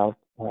lifestyle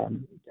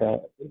to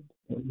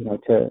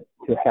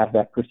have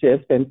that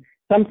persist. And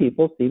some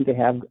people seem to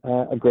have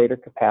a greater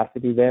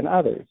capacity than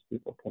others.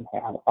 People can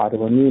have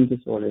autoimmune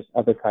disorders,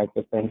 other kinds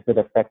of things that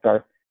affect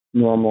our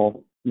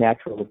normal,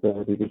 natural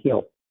ability to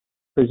heal.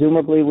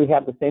 Presumably, we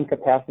have the same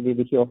capacity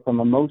to heal from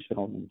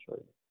emotional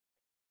injuries.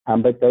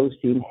 But those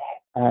seem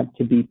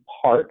to be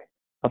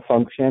a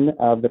function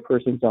of the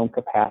person's own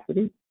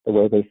capacity, the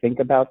way they think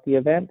about the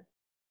event,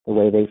 the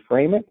way they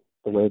frame it,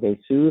 the way they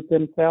soothe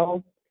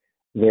themselves,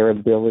 their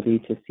ability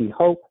to see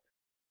hope,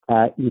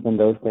 even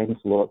though things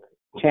look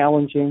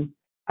challenging,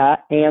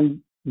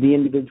 and the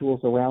individuals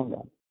around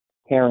them.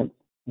 Parents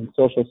and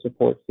social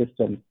support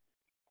systems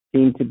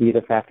seem to be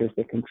the factors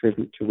that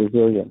contribute to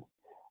resilience.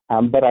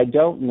 But I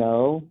don't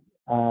know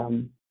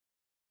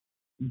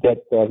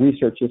that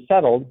research is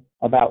settled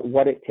about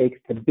what it takes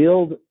to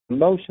build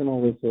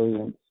emotional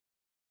resilience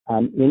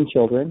in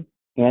children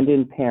and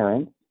in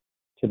parents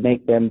to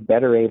make them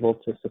better able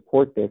to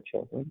support their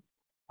children,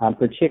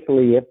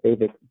 particularly if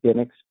they've been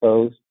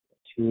exposed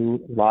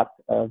to lots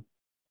of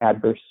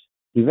adverse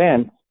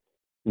events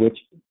which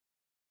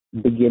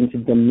begin to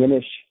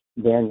diminish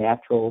their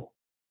natural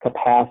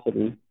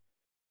capacity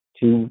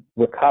to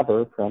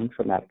recover from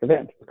traumatic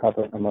events,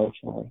 recover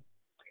emotionally.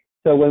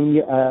 So when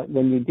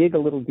you dig a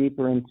little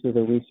deeper into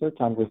the research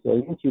on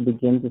resilience, you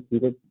begin to see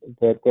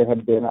that there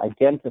have been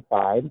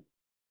identified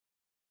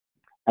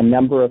a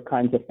number of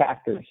kinds of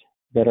factors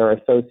that are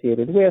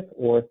associated with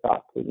or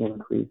thought to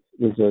increase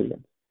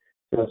resilience.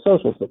 So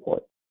social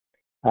support,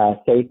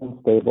 safe and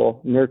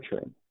stable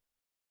nurturing,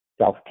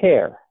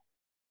 self-care,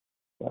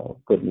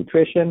 so good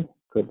nutrition,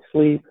 good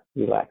sleep,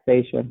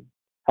 relaxation,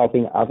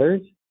 helping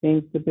others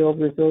seems to build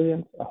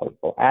resilience, a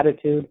hopeful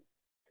attitude,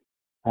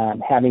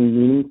 having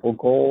meaningful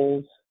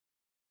goals,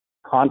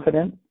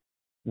 confidence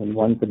in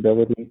one's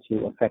ability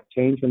to affect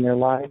change in their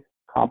life,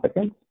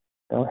 competence,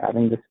 so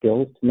having the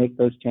skills to make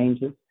those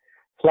changes,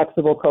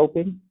 flexible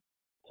coping,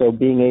 so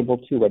being able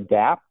to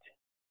adapt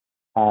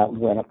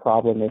when a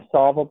problem is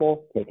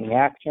solvable, taking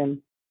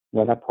action,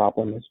 when a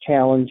problem is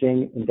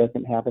challenging and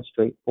doesn't have a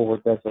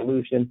straightforward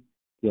resolution,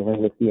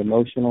 dealing with the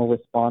emotional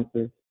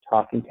responses,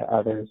 talking to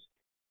others,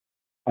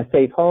 a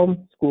safe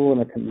home, school,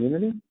 and a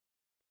community,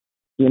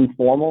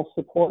 informal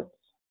supports,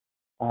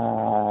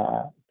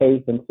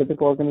 faith and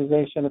civic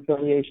organization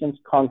affiliations,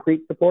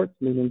 concrete supports,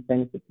 meaning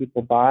things that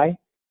people buy,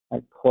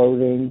 like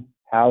clothing,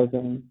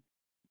 housing,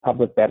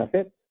 public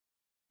benefits,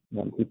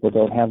 when people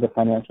don't have the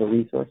financial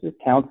resources,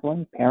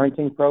 counseling,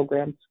 parenting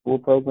programs, school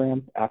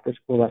programs,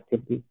 after-school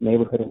activities,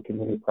 neighborhood and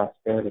community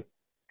prosperity.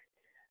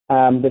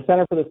 The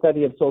Center for the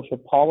Study of Social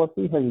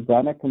Policy has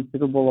done a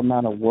considerable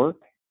amount of work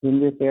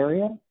in this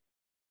area,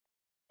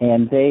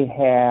 and they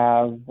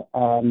have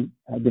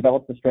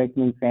developed the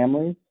Strengthening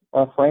Families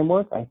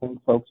framework. I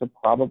think folks are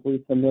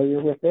probably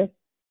familiar with this,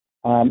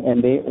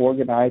 and they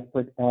organize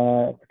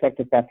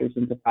protective factors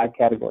into 5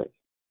 categories.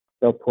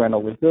 So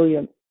parental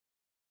resilience,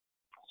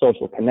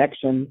 social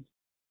connections,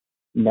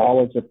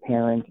 knowledge of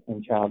parent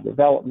and child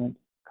development,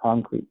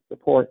 concrete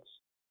supports,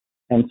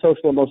 and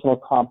social emotional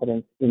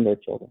competence in their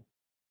children.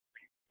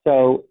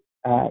 So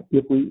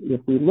if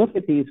we look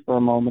at these for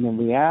a moment and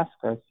we ask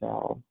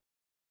ourselves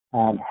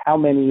how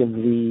many of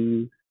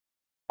these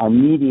are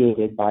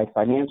mediated by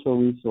financial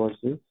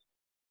resources,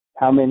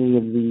 how many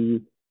of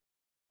these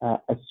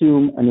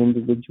assume an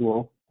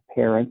individual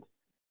parent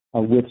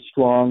with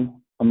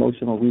strong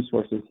emotional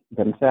resources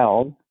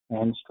themselves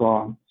and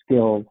strong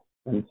skills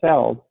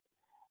themselves,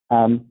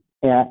 and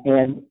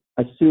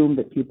assume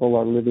that people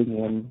are living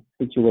in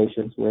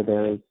situations where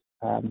there is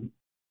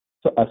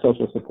a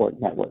social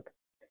support network.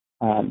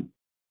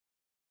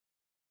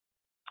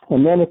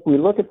 And then if we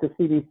look at the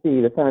CDC,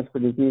 the Centers for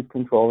Disease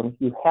Control, and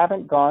if you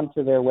haven't gone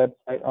to their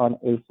website on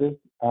ACEs,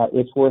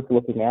 it's worth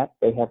looking at.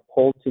 They have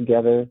pulled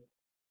together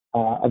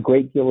a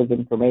great deal of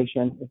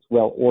information. It's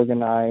well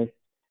organized.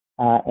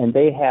 And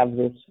they have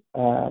this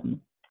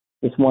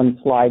one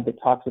slide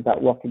that talks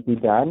about what can be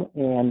done.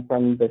 And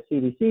from the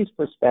CDC's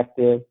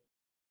perspective,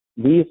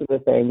 these are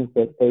the things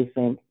that they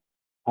think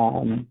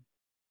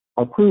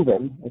are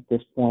proven at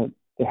this point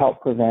to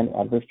help prevent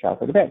adverse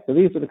childhood events. So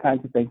these are the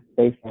kinds of things that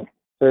they think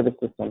service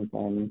systems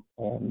and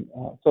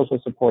social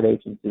support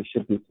agencies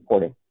should be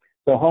supporting.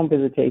 So home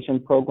visitation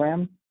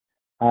programs,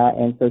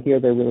 And so here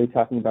they're really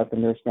talking about the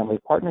Nurse Family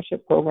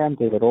Partnership Program,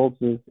 David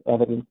Olds'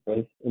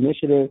 evidence-based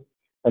initiative,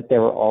 but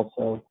there are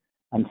also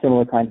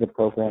similar kinds of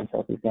programs,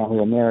 Healthy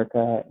Family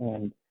America,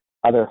 and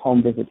other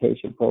home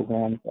visitation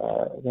programs.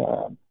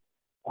 The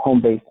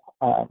home-based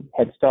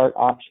Head Start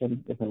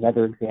option is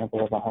another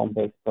example of a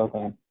home-based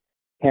program.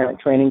 Parent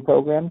training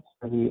programs,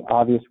 for the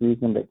obvious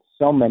reason that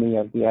so many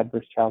of the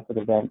adverse childhood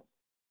events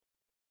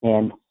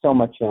and so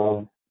much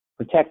of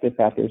protective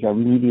factors are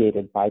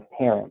mediated by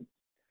parents.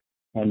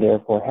 And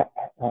therefore,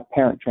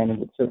 parent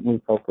training would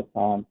certainly focus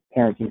on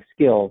parenting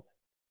skills.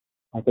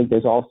 I think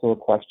there's also a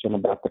question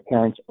about the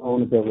parent's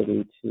own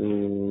ability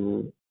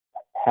to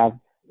have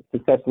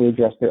successfully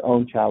address their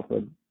own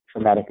childhood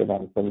traumatic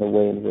events and the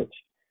way in which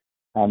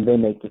they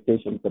make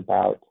decisions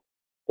about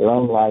their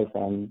own life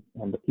and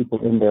the people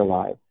in their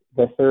lives.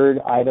 The third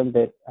item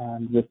that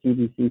the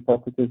CDC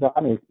focuses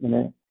on is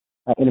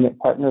intimate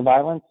partner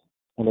violence.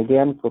 And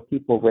again, for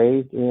people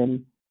raised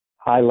in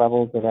high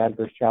levels of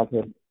adverse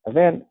childhood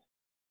events,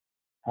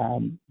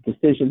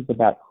 decisions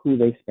about who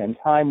they spend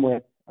time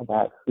with,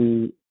 about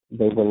who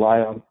they rely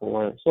on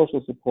for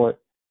social support,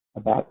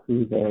 about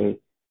who they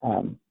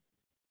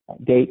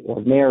date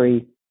or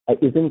marry,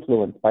 is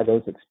influenced by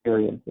those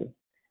experiences.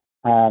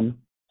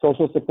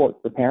 Social support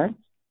for parents,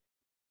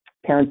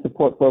 parent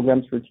support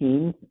programs for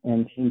teens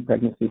and teen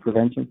pregnancy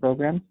prevention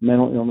programs,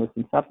 mental illness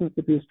and substance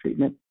abuse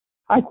treatment,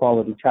 high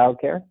quality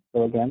childcare,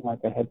 so again, like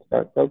a Head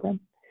Start program,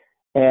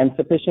 and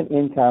sufficient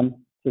income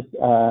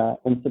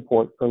and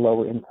support for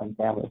lower income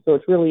families. So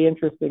it's really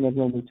interesting, and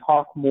when we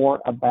talk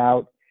more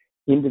about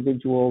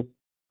individuals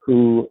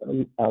who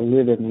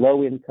live in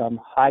low income,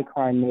 high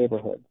crime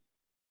neighborhoods,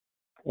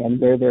 and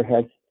where there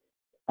has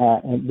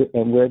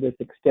and where this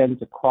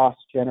extends across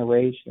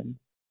generations,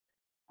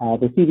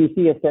 the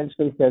CDC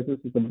essentially says this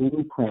is a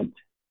blueprint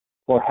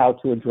for how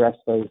to address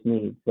those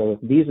needs. So if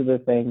these are the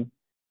things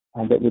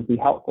that would be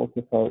helpful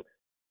to folks,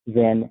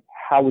 then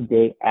how would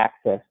they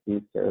access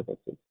these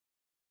services?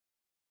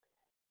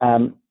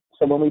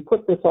 So when we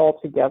put this all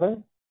together,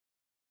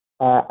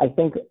 I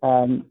think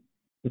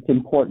it's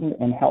important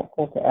and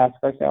helpful to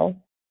ask ourselves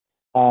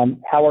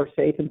how are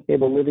safe and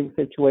stable living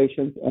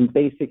situations and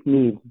basic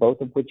needs,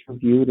 both of which are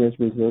viewed as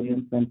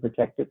resilience and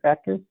protective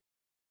factors,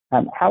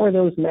 how are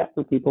those met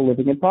for people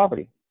living in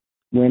poverty?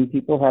 When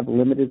people have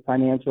limited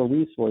financial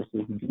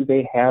resources, do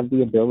they have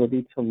the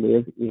ability to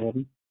live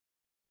in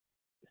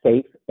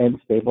safe and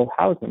stable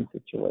housing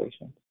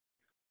situations?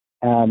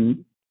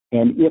 And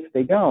if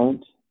they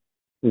don't,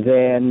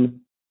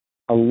 then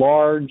a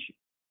large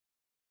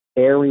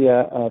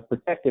area of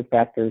protective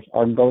factors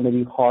are going to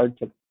be hard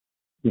to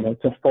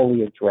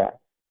fully address.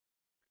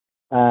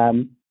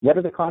 What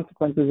are the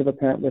consequences of a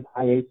parent with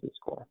high ACEs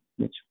score,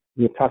 which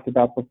we have talked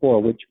about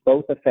before, which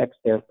both affects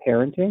their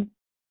parenting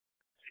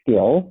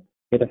skill,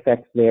 it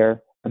affects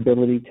their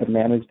ability to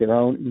manage their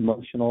own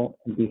emotional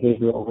and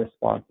behavioral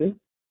responses,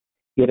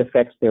 it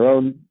affects their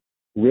own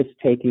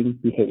risk-taking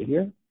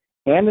behavior,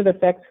 and it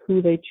affects who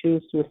they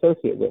choose to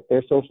associate with,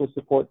 their social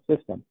support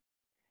system.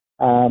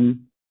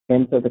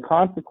 And so the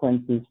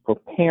consequences for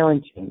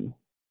parenting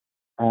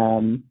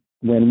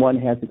when one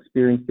has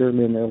experienced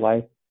early in their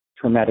life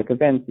traumatic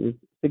events is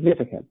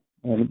significant.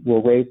 And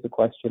we'll raise the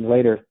question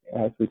later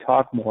as we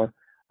talk more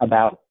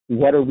about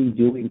what are we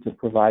doing to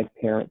provide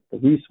parents the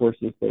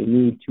resources they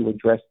need to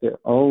address their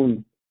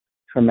own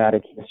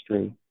traumatic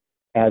history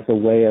as a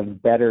way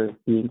of better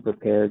being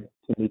prepared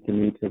to meet the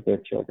needs of their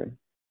children.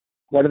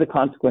 What are the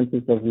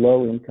consequences of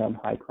low-income,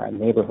 high-crime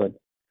neighborhoods?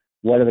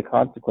 What are the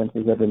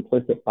consequences of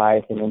implicit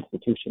bias and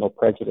institutional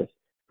prejudice,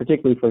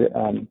 particularly for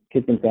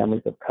kids and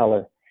families of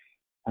color?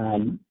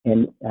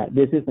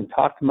 This isn't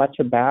talked much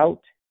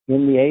about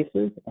in the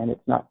ACEs, and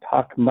it's not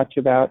talked much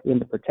about in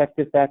the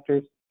protective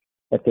factors,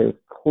 but there's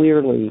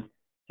clearly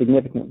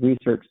significant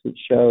research that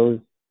shows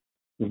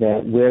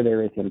that where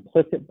there is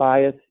implicit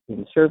bias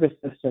in service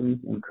systems,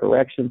 in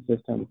correction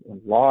systems,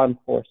 in law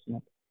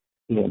enforcement,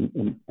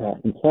 in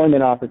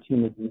employment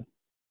opportunities,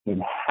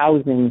 in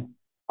housing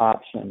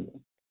options,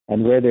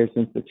 and where there's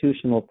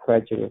institutional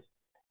prejudice,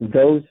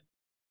 those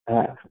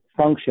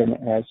function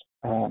as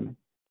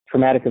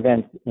traumatic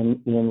events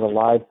in the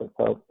lives of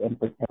folks. And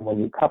when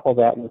you couple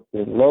that with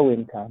the low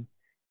income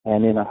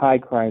and in a high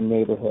crime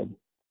neighborhood,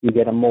 you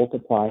get a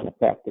multiplying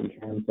effect in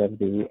terms of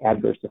the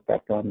adverse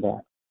effect on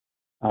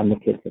the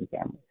kids and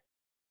families.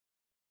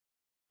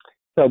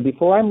 So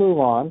before I move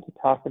on to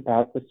talk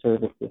about the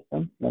service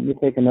system, let me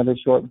take another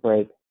short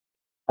break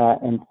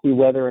and see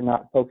whether or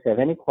not folks have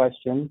any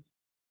questions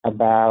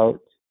about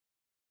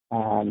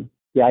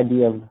the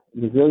idea of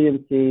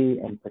resiliency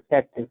and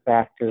protective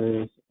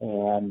factors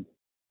and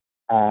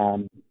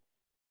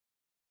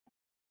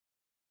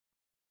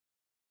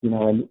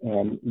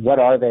and what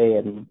are they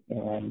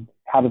and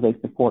how do they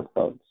support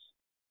folks?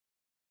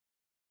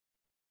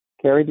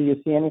 Carrie, do you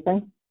see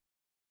anything?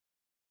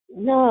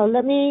 No,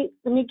 let me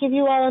give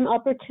you all an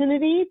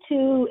opportunity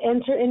to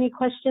enter any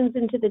questions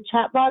into the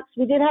chat box.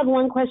 We did have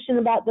one question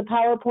about the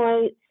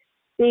PowerPoint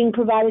being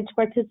provided to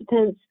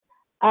participants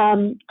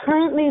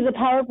Currently, the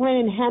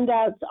PowerPoint and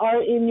handouts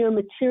are in your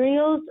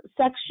materials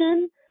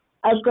section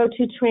of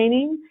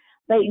GoToTraining,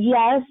 but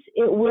yes,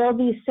 it will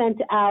be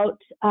sent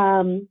out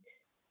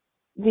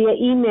via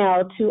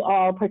email to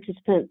all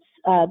participants,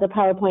 the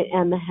PowerPoint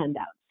and the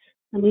handouts.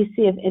 Let me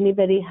see if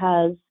anybody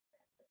has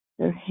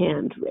their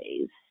hand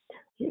raised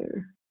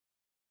here.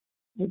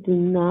 I do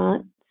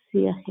not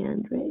see a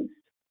hand raised.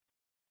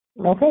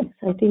 Okay.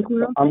 So I think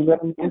we're okay. I'm going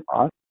to move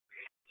on.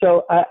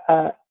 So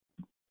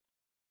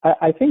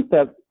I think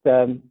that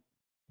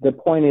the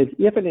point is,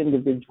 if an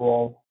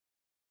individual,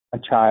 a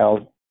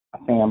child,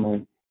 a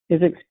family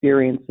is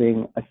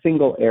experiencing a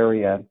single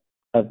area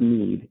of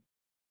need,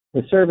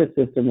 the service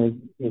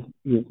system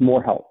is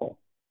more helpful.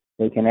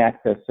 They can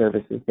access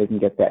services, they can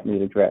get that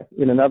need addressed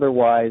in an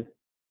otherwise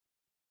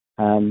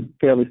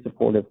fairly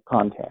supportive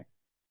context.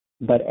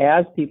 But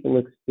as people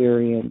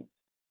experience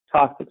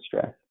toxic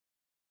stress,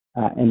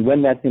 and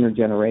when that's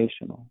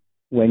intergenerational,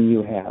 when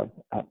you have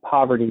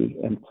poverty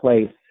and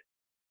place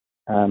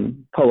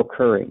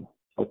co-occurring,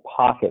 so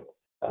pockets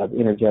of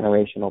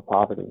intergenerational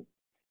poverty,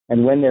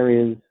 and when there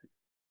is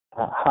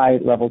high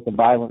levels of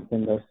violence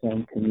in those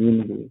same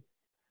communities,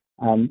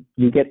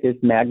 you get this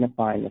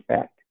magnifying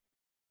effect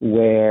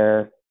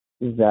where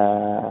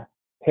the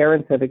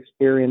parents have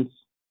experienced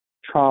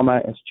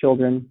trauma as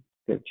children,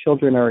 their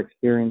children are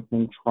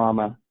experiencing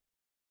trauma,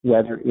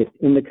 whether it's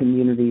in the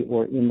community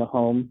or in the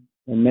home,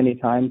 and many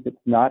times it's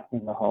not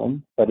in the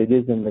home, but it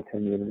is in the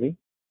community,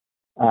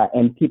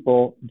 and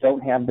people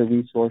don't have the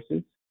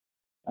resources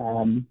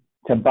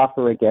to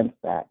buffer against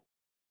that.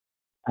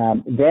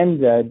 Then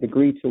the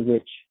degree to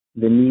which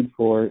the need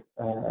for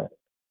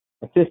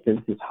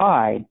assistance is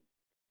high,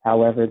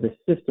 however, the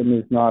system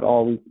is not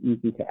always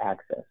easy to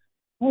access.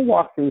 I'll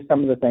walk through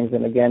some of the things,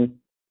 and again,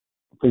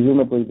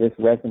 presumably this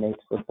resonates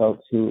for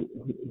folks who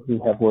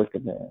have worked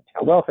in the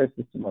child welfare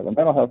system or the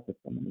mental health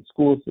system, in the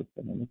school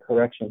system, in the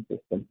correction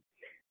system.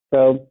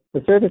 So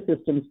the service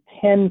systems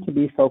tend to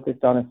be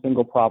focused on a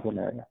single problem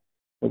area.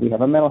 So we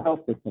have a mental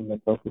health system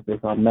that focuses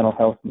on mental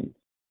health needs.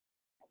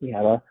 We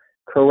have a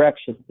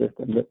correction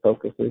system that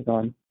focuses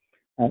on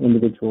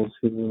individuals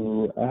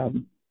who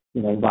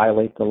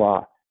violate the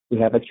law. We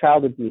have a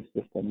child abuse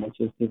system, which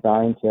is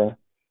designed to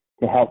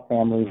help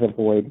families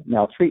avoid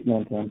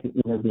maltreatment and to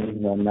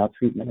intervene when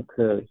maltreatment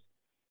occurs.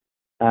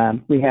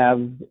 We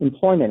have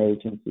employment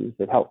agencies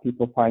that help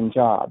people find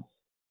jobs.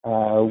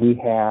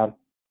 We have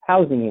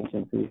housing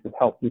agencies that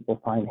help people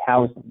find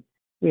housing.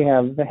 We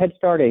have the Head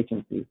Start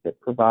agencies that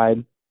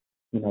provide,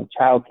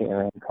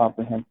 childcare and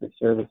comprehensive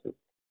services.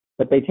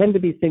 But they tend to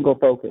be single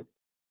focused.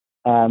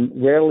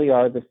 Rarely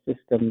are the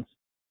systems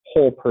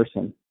whole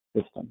person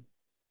systems.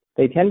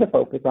 They tend to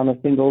focus on a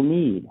single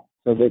need,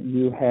 so that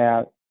you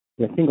have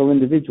a single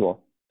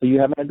individual. So you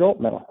have an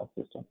adult mental health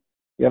system.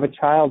 You have a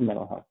child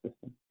mental health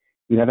system.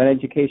 You have an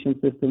education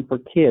system for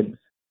kids,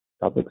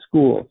 public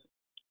schools.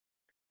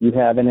 You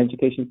have an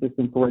education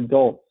system for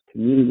adults,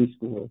 community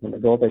schools, and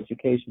adult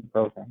education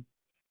programs.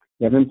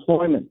 You have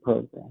employment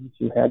programs.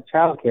 You have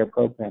child care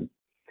programs.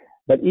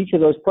 But each of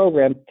those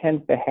programs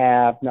tends to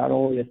have not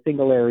only a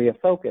single area of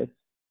focus,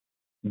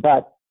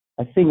 but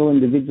a single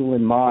individual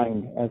in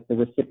mind as the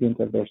recipient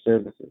of their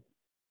services.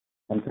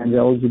 Sometimes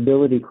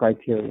eligibility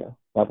criteria,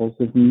 levels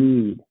of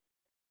need.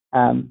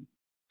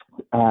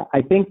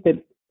 I think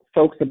that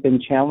folks have been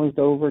challenged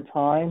over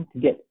time to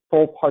get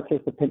full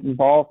participant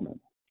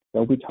involvement.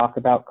 So we talk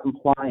about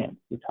compliance.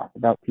 We talk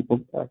about people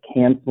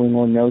canceling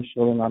or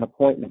no-showing on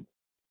appointments.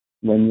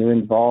 When you're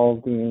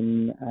involved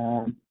in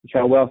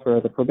child welfare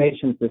or the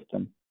probation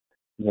system,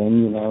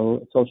 then,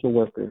 social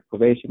workers,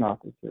 probation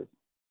officers,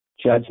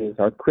 judges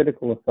are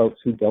critical of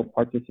folks who don't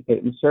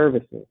participate in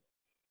services,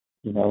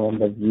 and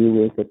the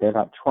view is that they're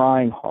not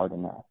trying hard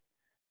enough.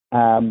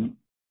 And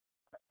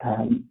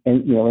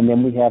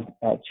then we have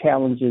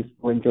challenges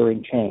for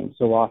enduring change.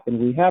 So often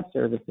we have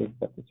services,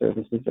 but the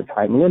services are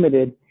time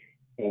limited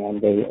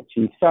and they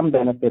achieve some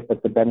benefit,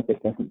 but the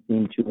benefit doesn't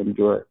seem to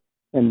endure.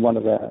 And one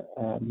of the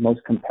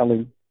most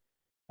compelling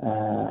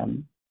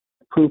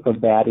proof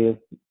of that is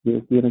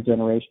the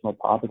intergenerational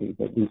poverty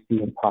that we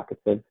see in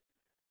pockets of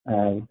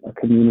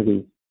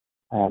communities,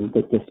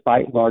 that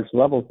despite large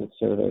levels of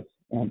service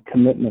and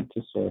commitment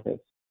to service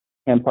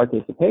and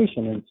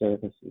participation in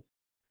services,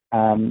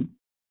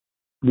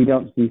 we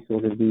don't see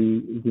sort of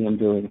the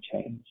enduring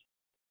change.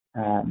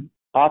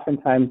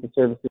 Oftentimes the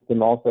service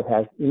system also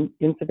has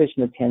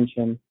insufficient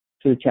attention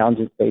to the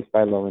challenges faced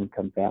by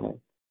low-income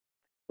families.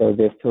 So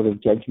this sort of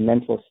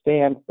judgmental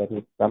stance that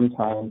is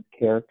sometimes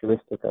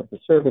characteristic of the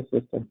service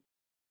system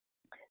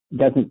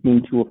doesn't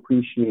seem to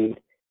appreciate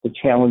the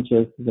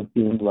challenges of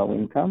being low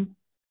income,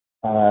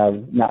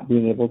 of not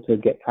being able to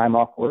get time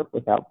off work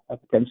without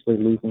potentially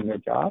losing their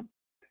job,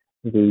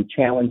 the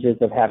challenges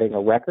of having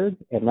a record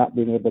and not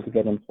being able to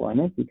get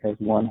employment because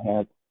one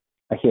has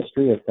a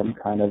history of some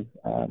kind of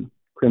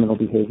criminal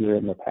behavior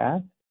in the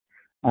past,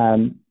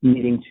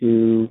 needing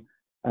to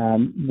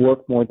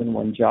work more than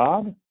one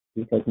job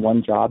because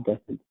one job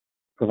doesn't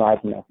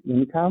provide enough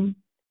income,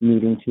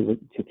 needing to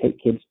take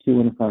kids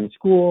to and from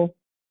school,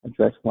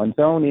 address one's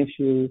own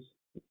issues,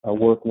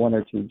 work one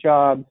or two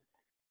jobs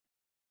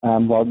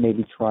while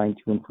maybe trying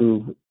to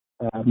improve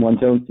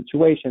one's own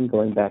situation,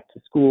 going back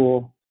to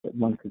school, that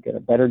one could get a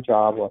better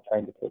job while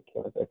trying to take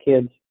care of their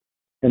kids.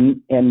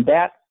 And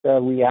that's the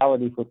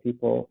reality for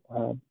people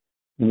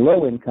in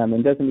low income,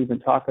 and doesn't even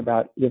talk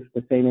about if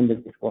the same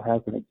individual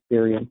has an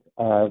experience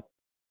of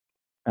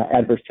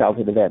adverse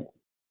childhood events,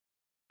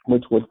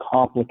 which would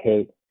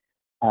complicate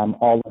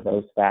all of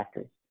those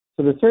factors.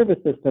 So the service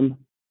system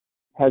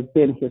has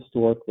been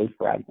historically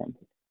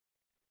fragmented.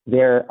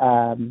 There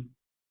have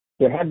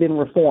been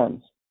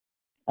reforms.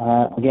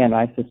 Again,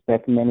 I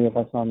suspect many of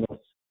us on this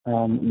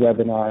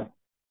webinar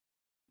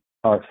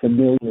are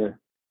familiar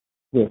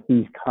with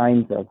these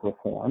kinds of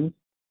reforms,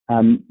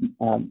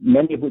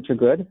 many of which are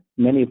good,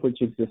 many of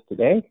which exist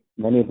today,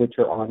 many of which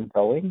are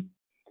ongoing,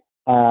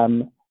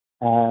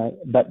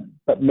 but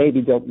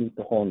maybe don't meet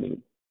the whole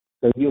need.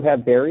 So you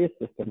have various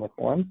system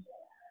reforms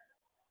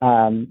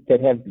that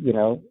have,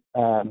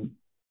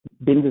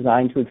 been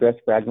designed to address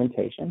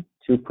fragmentation,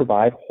 to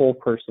provide whole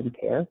person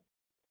care.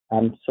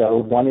 So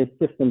one is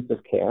systems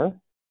of care.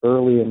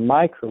 Early in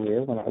my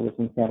career, when I was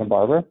in Santa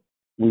Barbara,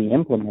 we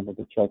implemented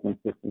the Children's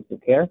Systems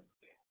of Care,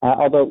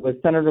 although it was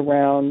centered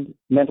around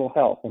mental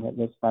health, and it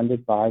was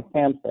funded by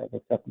SAMHSA,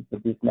 the Substance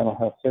Abuse Mental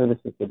Health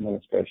Services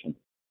Administration.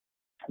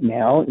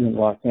 Now, in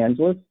Los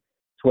Angeles,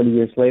 20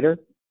 years later,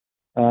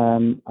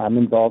 I'm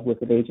involved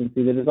with an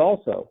agency that is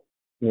also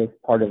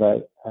part of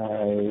a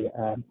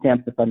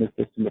SAMHSA-funded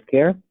system of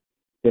care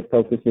that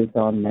focuses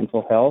on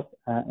mental health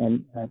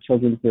and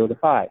children 0 to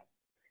 5.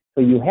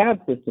 So you have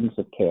systems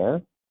of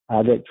care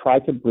that try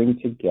to bring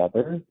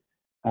together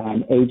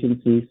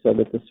agencies so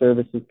that the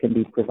services can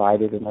be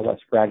provided in a less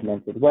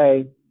fragmented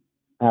way.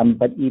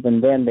 But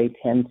even then, they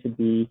tend to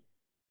be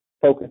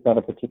focused on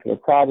a particular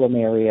problem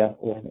area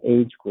or an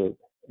age group,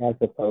 as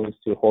opposed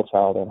to a whole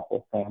child and a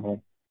whole family.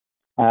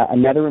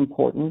 Another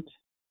important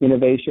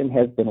innovation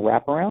has been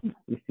wraparound.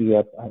 You see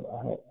a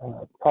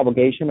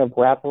propagation of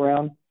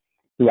wraparound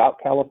throughout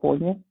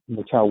California, in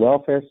the child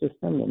welfare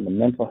system and the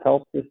mental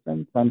health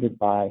system, funded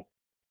by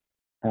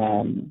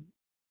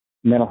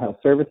Mental Health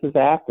Services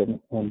Act,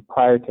 and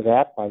prior to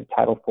that by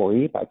Title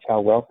IV-E, by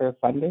child welfare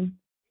funding.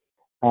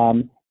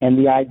 And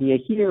the idea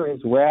here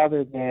is,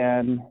 rather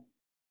than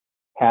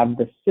have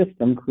the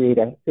system create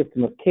a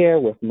system of care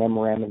with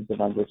memorandums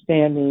of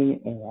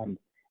understanding and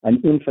an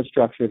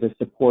infrastructure to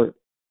support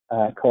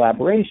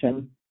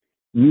collaboration,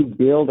 you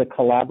build a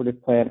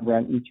collaborative plan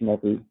around each and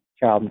every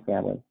child and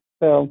family.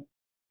 So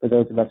for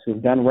those of us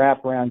who've done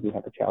wraparound, you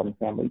have a child and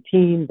family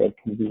team. They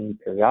convene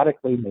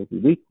periodically, maybe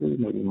weekly,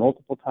 maybe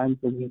multiple times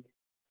a week.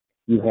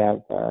 You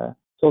have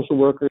social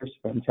workers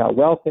from child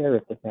welfare,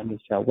 if the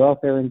family's child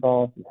welfare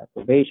involved. You have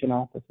probation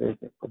officers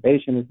if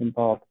probation is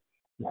involved.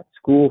 You have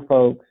school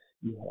folks.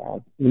 You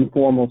have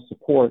informal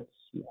supports.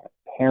 You have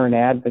parent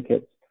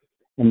advocates.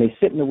 And they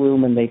sit in the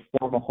room and they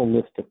form a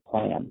holistic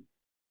plan,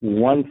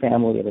 one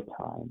family at a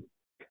time.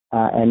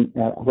 And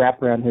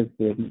wraparound has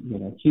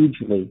been,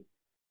 hugely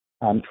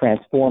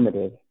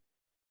transformative.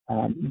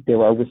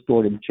 There are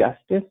restorative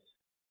justice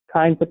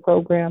kinds of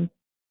programs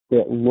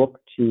that look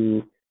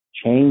to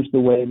change the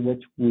way in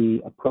which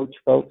we approach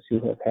folks who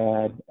have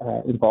had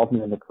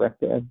involvement in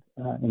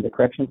the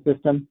correction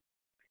system.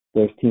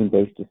 There's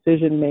team-based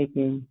decision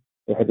making.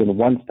 There have been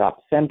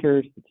one-stop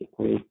centers,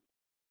 particularly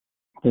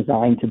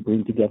designed to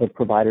bring together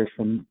providers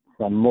from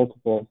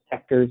multiple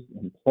sectors: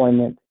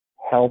 employment,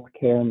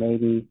 healthcare,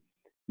 maybe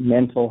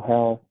mental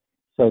health,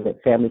 so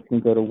that families can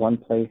go to one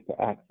place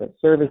to access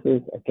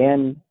services.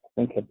 Again, I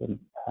think have been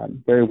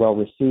very well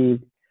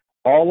received.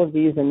 All of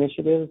these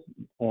initiatives,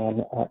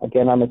 and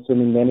again, I'm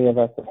assuming many of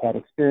us have had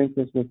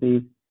experiences with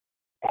these,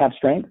 have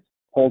strengths,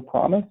 hold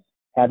promise,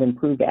 have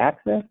improved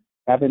access,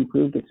 have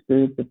improved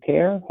experience of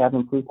care, have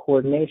improved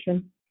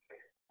coordination,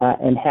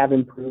 and have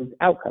improved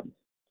outcomes.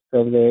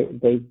 So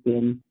they've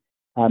been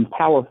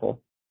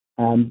powerful,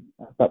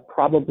 but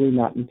probably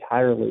not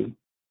entirely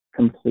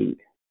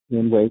complete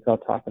in ways I'll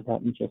talk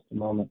about in just a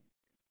moment.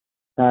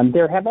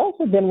 There have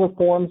also been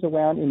reforms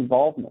around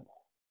involvement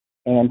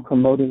and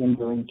promoting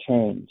enduring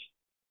change.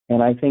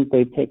 And I think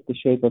they take the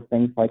shape of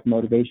things like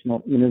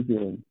motivational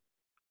interviewing,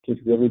 which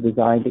is really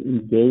designed to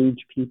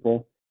engage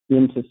people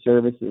into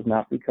services,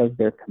 not because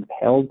they're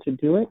compelled to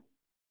do it,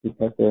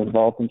 because they're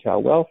involved in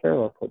child welfare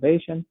or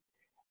probation,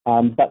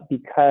 but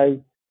because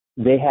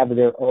they have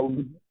their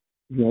own,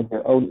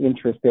 their own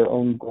interests, their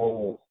own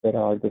goals that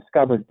are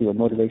discovered through a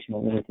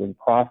motivational interviewing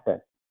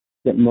process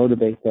that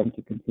motivates them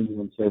to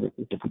continue in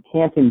services. If we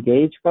can't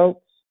engage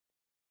folks,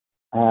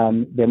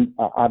 then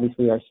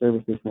obviously our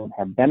services won't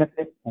have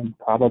benefit, and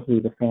probably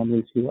the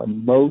families who are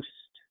most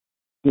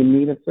in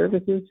need of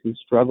services, who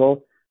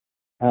struggle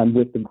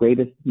with the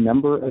greatest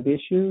number of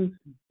issues,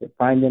 that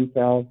find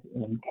themselves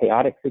in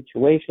chaotic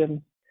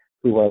situations,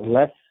 who are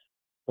less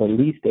or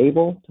least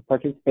able to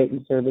participate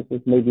in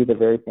services, may be the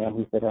very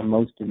families that are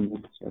most in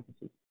need of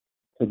services.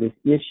 So this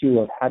issue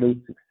of how to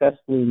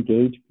successfully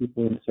engage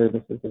people in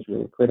services is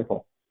really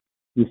critical.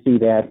 You see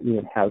that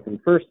in Housing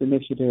First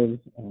initiatives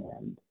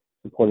and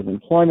supportive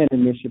employment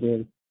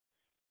initiatives.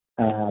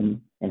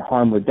 and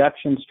harm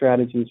reduction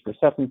strategies for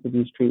substance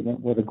abuse treatment,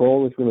 where the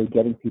goal is really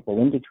getting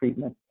people into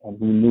treatment and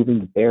removing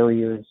the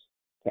barriers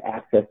to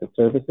access the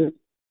services,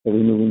 and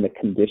removing the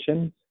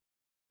conditions.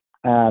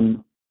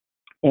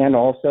 And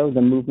also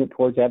the movement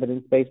towards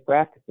evidence-based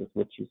practices,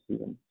 which you see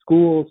in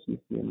schools, you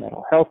see in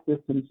mental health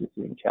systems, you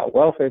see in child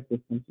welfare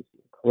systems, you see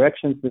in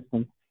correction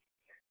systems.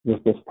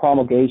 There's this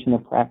promulgation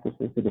of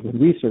practices that have been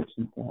researched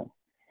and so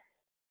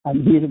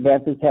on. These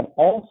advances have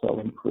also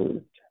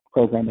improved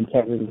program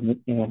integrity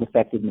and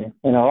effectiveness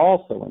and are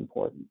also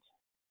important.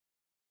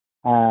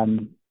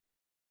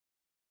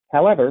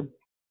 However,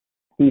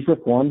 these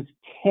reforms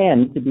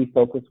tend to be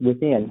focused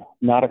within,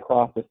 not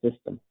across the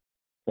system.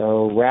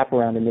 So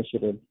wraparound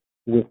initiatives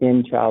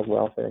within child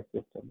welfare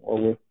system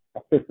or with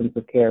systems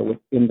of care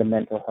within the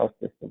mental health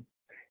system.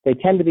 They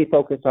tend to be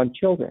focused on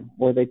children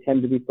or they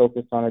tend to be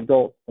focused on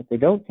adults, but they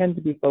don't tend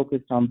to be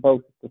focused on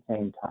both at the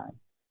same time.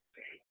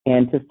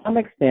 And to some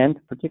extent,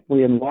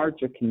 particularly in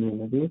larger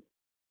communities,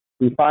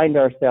 we find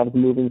ourselves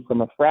moving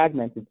from a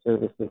fragmented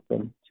service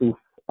system to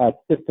a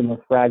system of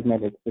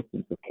fragmented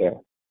systems of care.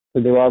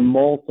 So there are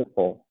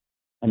multiple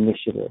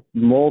initiatives,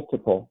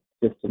 multiple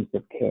systems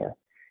of care.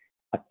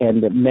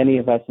 And that many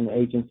of us in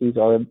agencies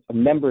are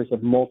members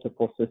of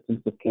multiple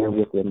systems of care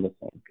within the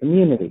same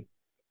community.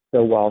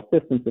 So while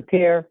systems of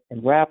care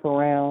and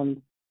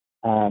wraparound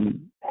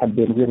have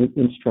been really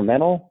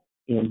instrumental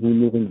in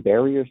removing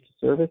barriers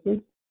to services,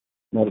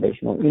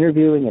 motivational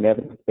interviewing and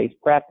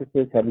evidence-based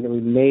practices have really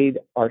made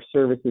our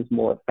services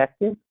more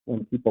effective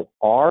when people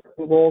are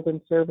enrolled in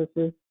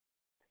services.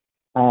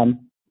 The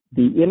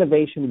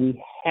innovation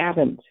we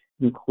haven't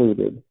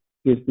included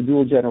is the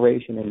dual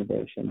generation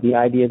innovation, the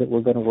idea that we're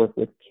going to work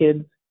with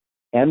kids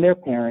and their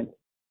parents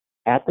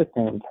at the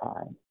same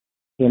time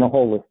in a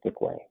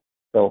holistic way.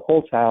 So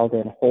whole child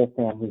and whole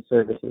family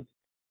services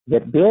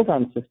that build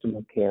on system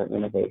of care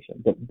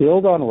innovation, that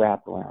build on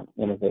wraparound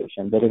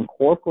innovation, that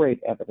incorporate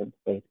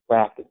evidence-based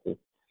practices,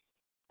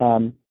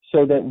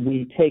 so that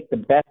we take the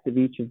best of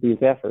each of these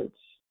efforts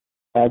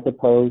as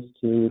opposed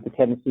to the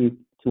tendency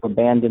to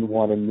abandon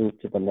one and move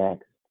to the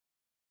next.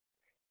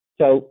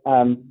 So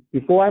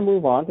before I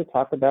move on to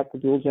talk about the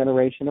dual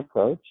generation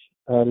approach,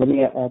 let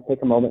me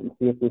take a moment and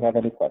see if we have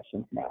any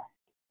questions now.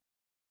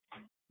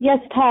 Yes,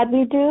 Todd,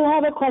 we do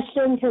have a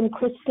question from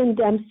Kristen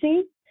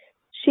Dempsey.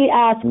 She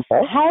asks,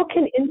 how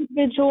can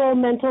individual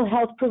mental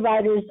health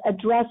providers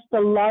address the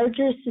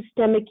larger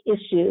systemic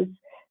issues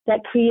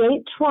that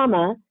create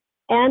trauma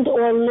and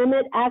or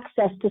limit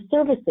access to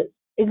services?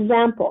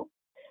 Example,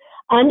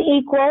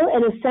 unequal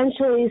and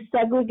essentially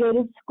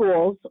segregated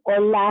schools or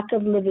lack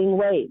of living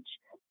wage.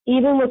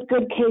 Even with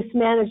good case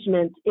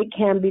management, it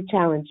can be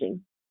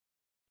challenging.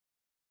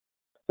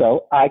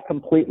 So I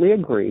completely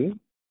agree.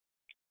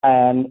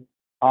 And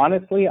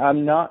honestly,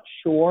 I'm not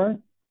sure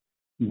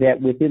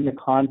that within the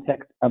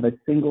context of a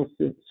single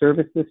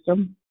service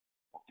system,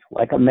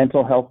 like a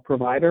mental health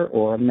provider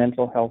or a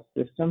mental health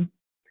system,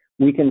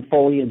 we can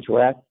fully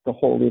address the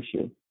whole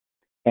issue.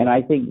 And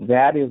I think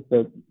that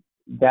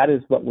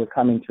is what we're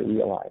coming to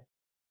realize,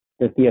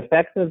 that the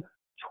effects of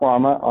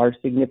trauma are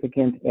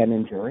significant and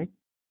enduring,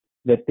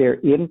 that their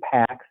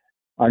impacts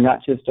are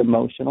not just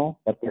emotional,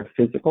 but they're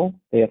physical.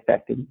 They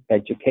affect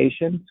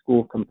education,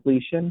 school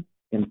completion,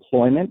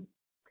 employment,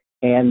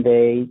 and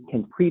they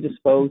can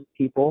predispose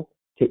people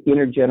to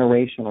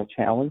intergenerational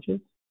challenges.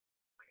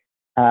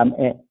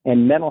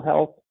 And mental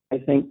health, I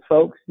think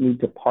folks need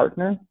to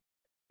partner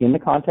in the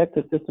context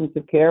of systems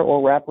of care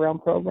or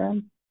wraparound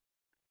programs.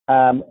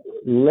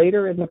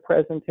 Later in the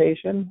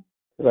presentation,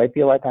 because I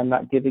feel like I'm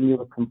not giving you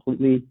a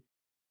completely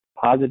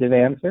positive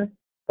answer,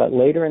 but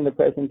later in the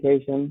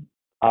presentation,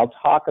 I'll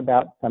talk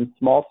about some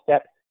small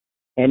steps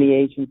any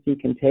agency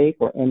can take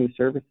or any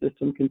service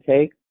system can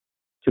take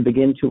to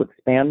begin to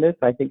expand this.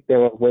 I think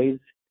there are ways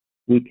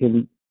we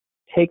can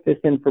take this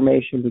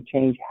information to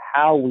change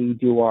how we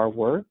do our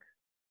work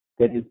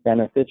that is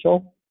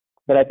beneficial.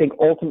 But I think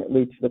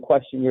ultimately, to the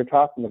question you're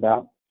talking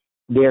about,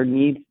 there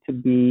needs to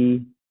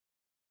be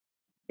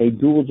a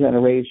dual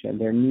generation.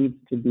 There needs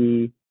to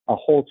be a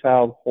whole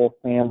child, whole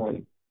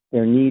family.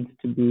 There needs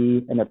to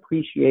be an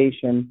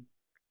appreciation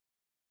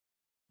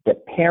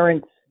that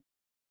parents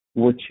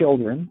were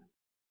children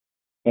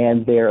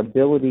and their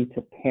ability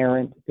to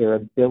parent, their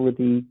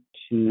ability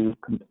to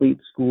complete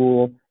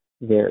school,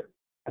 their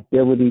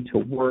ability to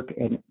work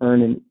and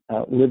earn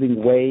a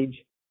living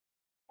wage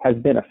has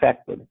been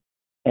affected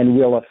and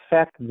will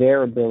affect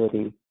their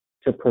ability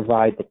to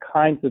provide the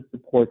kinds of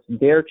supports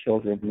their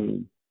children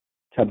need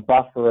to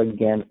buffer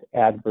against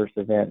adverse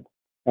events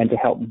and to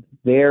help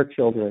their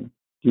children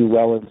do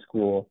well in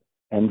school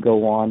and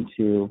go on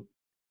to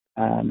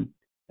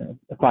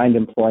find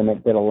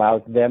employment that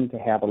allows them to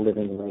have a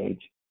living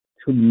wage,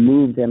 to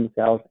move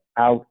themselves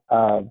out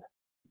of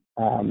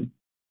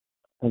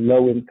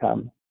low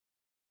income,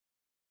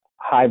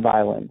 high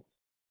violence,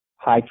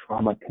 high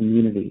trauma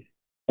communities.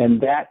 And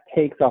that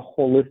takes a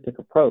holistic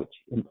approach,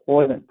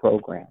 employment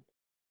programs,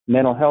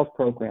 mental health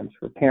programs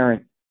for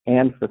parents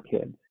and for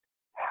kids,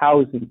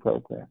 housing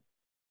programs,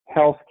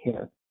 health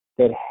care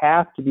that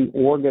have to be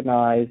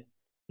organized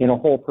in a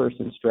whole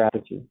person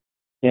strategy.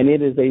 And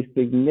it is a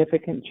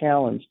significant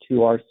challenge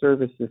to our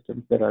service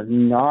systems that are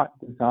not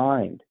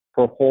designed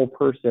for whole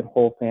person,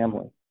 whole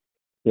family.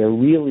 They're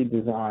really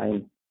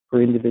designed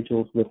for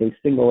individuals with a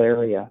single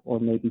area or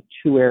maybe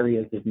two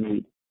areas of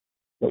need.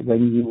 But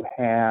when you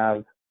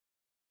have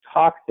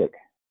toxic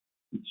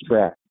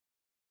stress,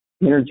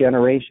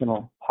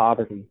 intergenerational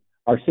poverty,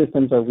 our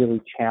systems are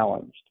really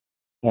challenged.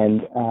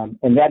 And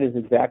that is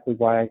exactly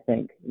why I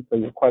think, and so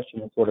your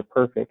question is sort of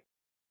perfect,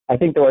 I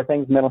think there are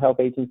things mental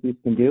health agencies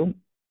can do,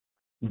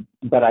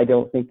 but I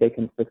don't think they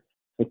can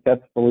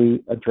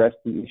successfully address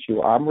the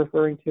issue I'm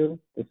referring to,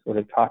 this sort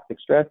of toxic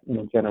stress,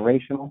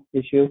 intergenerational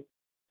issue,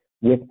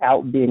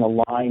 without being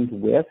aligned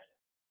with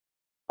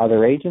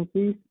other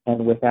agencies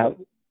and without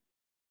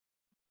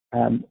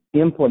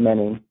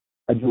implementing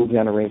a dual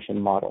generation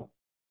model.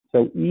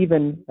 So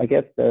even, I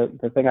guess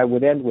the thing I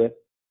would end with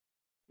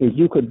is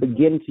you could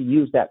begin to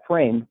use that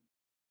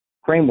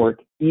framework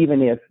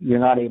even if you're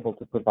not able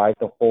to provide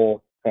the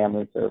whole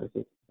family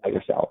services by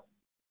yourself.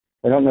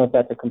 I don't know if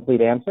that's a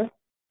complete answer.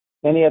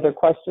 Any other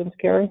questions,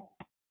 Carrie?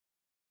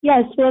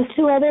 Yes, we have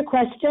two other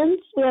questions.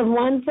 We have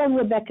one from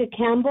Rebecca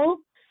Campbell.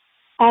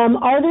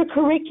 Are there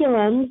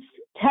curriculums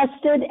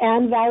tested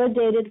and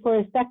validated for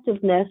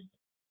effectiveness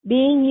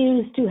being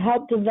used to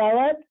help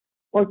develop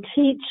or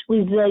teach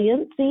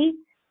resiliency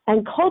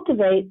and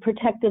cultivate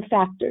protective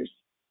factors?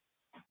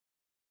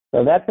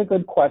 So that's a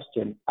good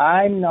question.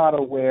 I'm not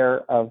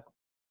aware of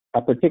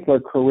a particular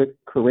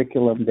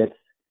curriculum that's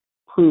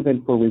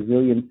proven for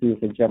resiliency as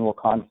a general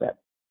concept.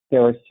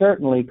 There are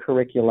certainly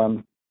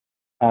curriculum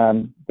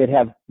that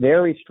have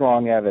very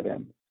strong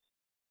evidence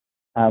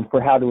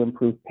for how to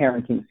improve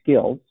parenting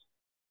skills.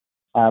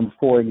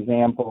 For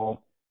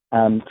example,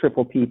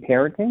 Triple P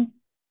parenting,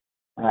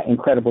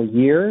 Incredible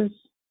Years,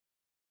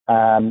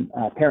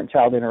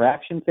 parent-child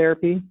interaction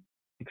therapy,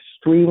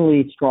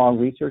 extremely strong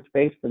research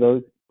base for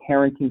those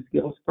parenting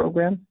skills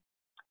programs.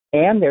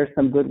 And there's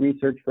some good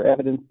research for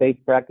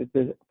evidence-based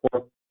practices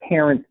for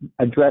parents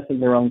addressing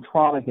their own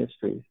trauma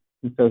histories.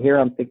 And so here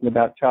I'm thinking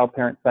about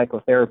child-parent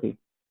psychotherapy,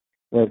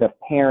 where the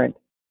parent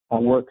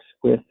works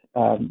with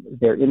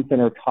their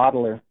infant or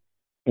toddler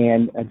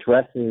and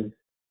addresses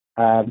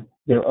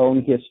their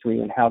own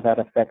history and how that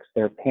affects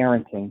their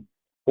parenting,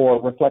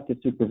 or reflective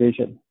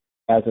supervision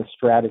as a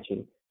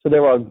strategy. So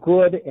there are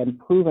good and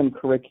proven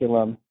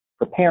curriculum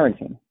for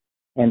parenting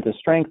and to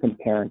strengthen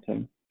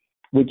parenting,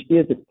 which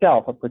is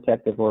itself a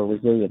protective or a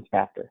resilience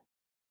factor,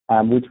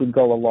 which would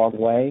go a long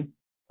way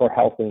for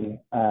helping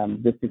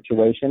this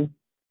situation.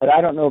 But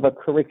I don't know of a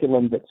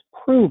curriculum that's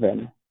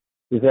proven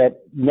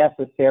that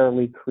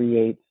necessarily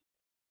creates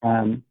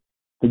the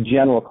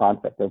general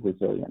concept of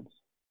resilience.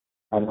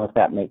 I don't know if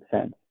that makes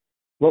sense.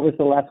 What was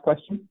the last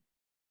question?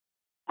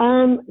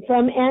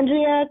 From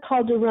Andrea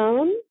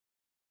Calderon.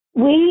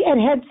 We at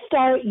Head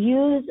Start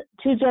use a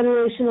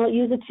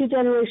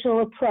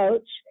two-generational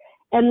approach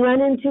and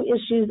run into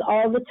issues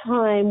all the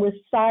time with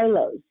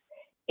silos.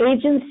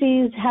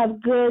 Agencies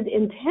have good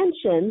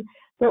intention,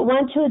 but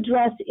want to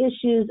address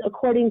issues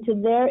according to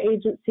their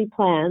agency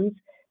plans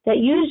that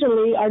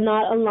usually are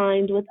not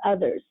aligned with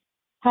others.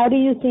 How do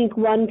you think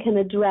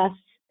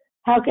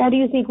how do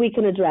you think we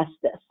can address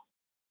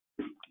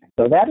this?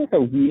 So that is a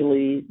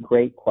really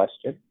great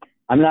question.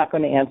 I'm not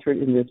going to answer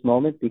it in this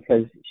moment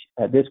because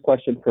this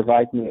question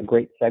provides me a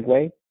great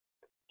segue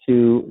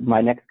to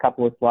my next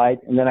couple of slides,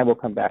 and then I will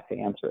come back to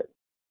answer it.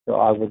 So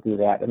I will do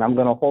that. And I'm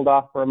going to hold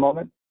off for a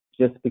moment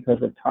just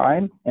because of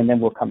time, and then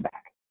we'll come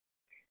back.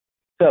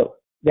 So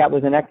that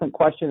was an excellent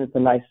question. It's a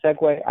nice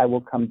segue. I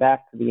will come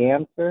back to the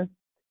answer.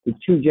 The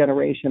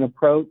two-generation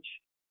approach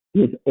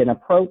is an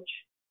approach,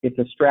 it's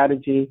a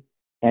strategy,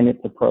 and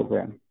it's a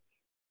program.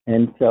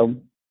 And so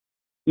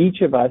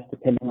each of us,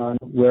 depending on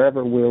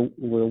wherever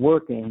we're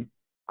working,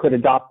 could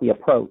adopt the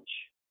approach.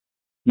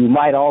 You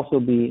might also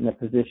be in a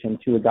position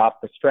to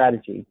adopt a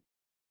strategy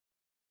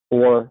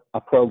or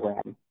a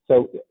program.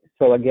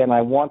 So again,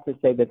 I want to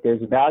say that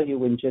there's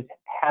value in just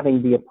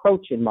having the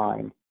approach in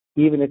mind,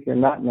 even if you're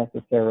not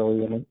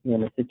necessarily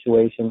in a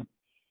situation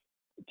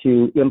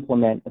to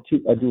implement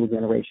a dual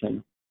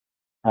generation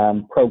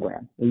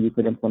program. You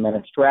could implement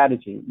a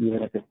strategy,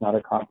 even if it's not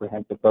a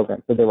comprehensive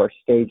program. So there are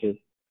stages.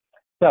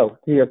 So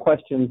to your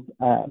questions,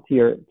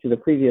 to the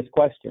previous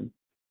question,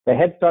 the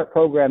Head Start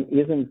program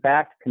is in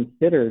fact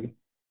considered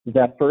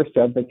the first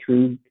of the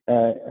true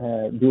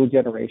dual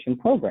generation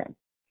programs,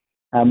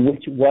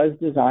 which was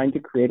designed to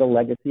create a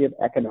legacy of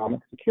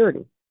economic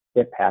security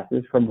that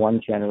passes from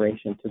one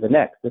generation to the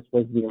next. This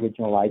was the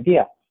original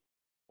idea.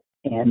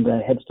 And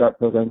the Head Start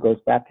program goes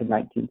back to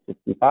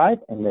 1965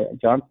 and the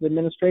Johnson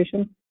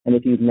administration. And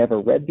if you've never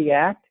read the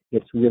act,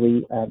 it's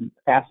really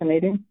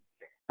fascinating.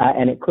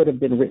 And it could have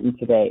been written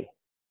today.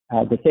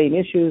 The same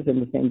issues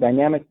and the same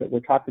dynamics that were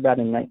talked about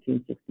in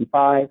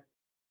 1965,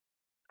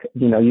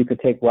 you could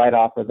take right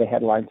off of the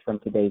headlines from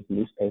today's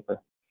newspaper.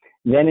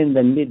 Then in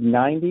the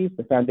mid-90s,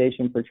 the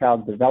Foundation for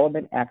Child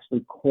Development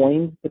actually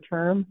coined the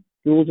term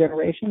dual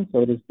generation,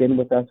 so it has been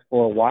with us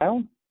for a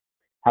while.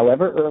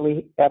 However,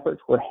 early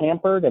efforts were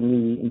hampered and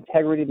the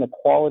integrity and the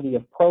quality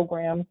of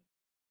programs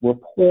were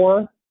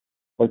poor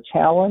or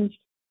challenged.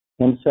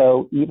 And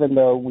so even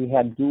though we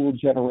had dual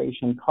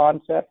generation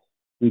concepts,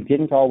 we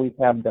didn't always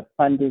have the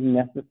funding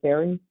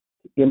necessary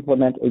to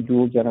implement a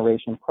dual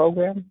generation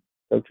program.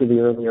 So to the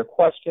earlier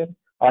question,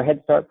 our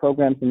Head Start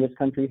programs in this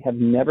country have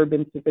never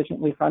been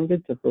sufficiently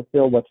funded to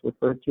fulfill what's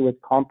referred to as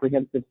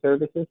comprehensive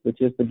services,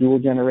 which is the dual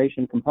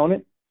generation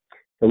component.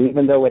 So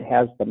even though it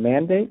has the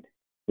mandate,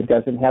 it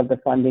doesn't have the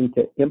funding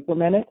to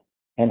implement it,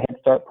 and Head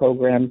Start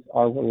programs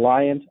are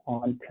reliant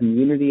on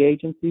community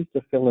agencies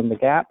to fill in the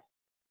gaps,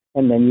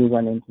 and then you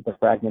run into the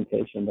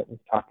fragmentation that was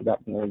talked about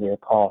in the earlier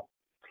call.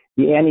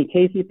 The Annie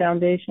Casey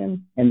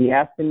Foundation and the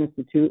Aspen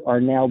Institute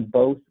are now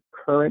both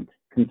current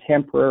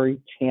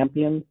contemporary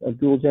champions of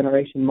dual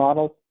generation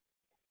models,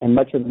 and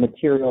much of the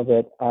material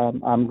that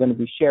I'm going to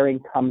be sharing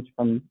comes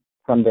from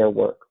their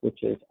work,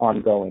 which is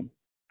ongoing.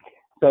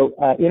 So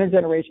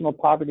intergenerational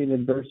poverty and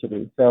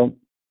adversity. So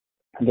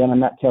again, I'm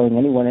not telling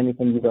anyone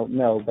anything you don't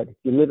know, but if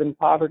you live in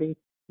poverty,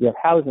 you have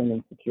housing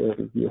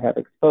insecurity, you have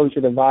exposure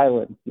to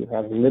violence, you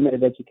have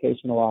limited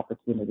educational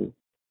opportunities,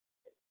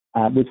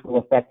 which will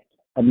affect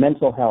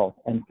mental health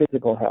and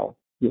physical health.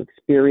 You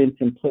experience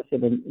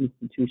implicit and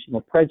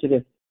institutional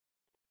prejudice,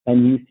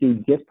 and you see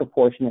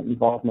disproportionate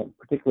involvement,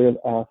 particularly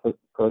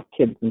for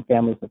kids and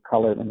families of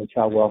color in the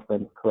child welfare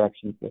and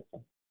correction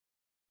system.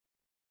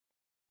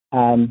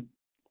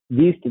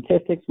 These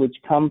statistics, which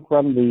come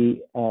from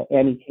the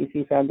Annie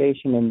Casey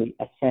Foundation and the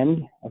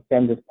Ascend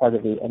is part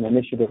of an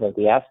initiative of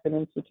the Aspen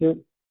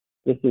Institute.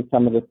 This is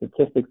some of the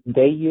statistics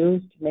they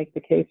use to make the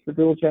case for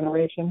dual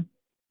generation.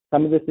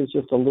 Some of this is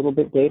just a little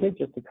bit dated,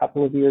 just a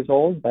couple of years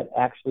old, but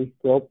actually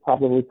still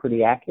probably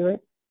pretty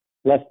accurate.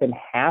 Less than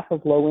half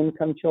of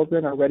low-income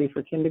children are ready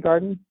for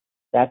kindergarten.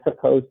 That's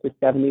opposed to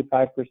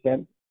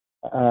 75%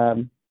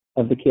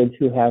 of the kids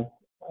who have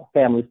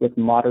families with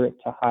moderate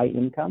to high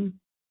income.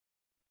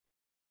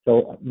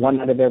 So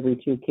 1 out of every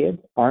 2 kids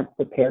aren't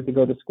prepared to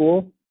go to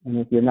school. And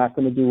if you're not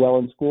going to do well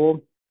in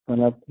school,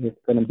 it's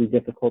going to be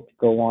difficult to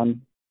go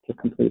on to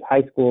complete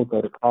high school,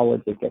 go to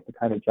college, and get the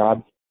kind of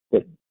jobs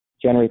that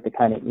generate the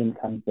kind of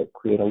incomes that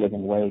create a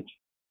living wage.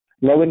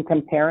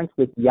 Low-income parents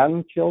with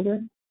young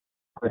children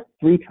are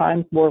 3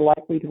 times more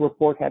likely to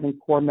report having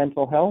poor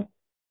mental health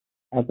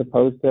as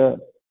opposed to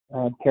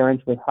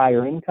parents with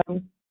higher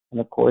incomes.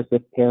 And of course,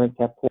 if parents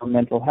have poor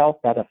mental health,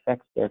 that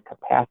affects their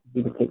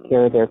capacity to take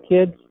care of their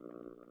kids.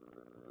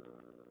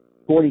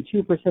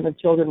 42% of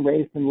children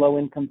raised in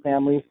low-income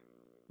families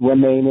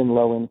remain in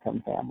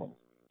low-income families.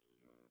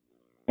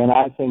 And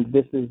I think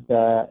this is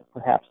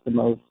perhaps the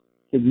most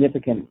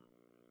significant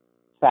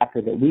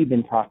factor that we've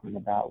been talking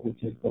about,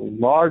 which is the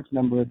large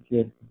number of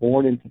kids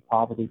born into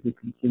poverty who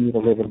continue to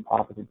live in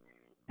poverty.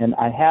 And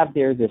I have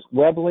there this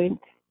web link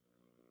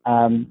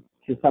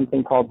to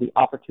something called the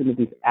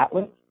Opportunities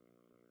Atlas.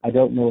 I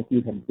don't know if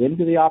you have been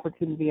to the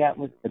Opportunity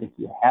Atlas, but if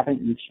you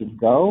haven't, you should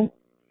go.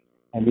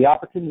 And the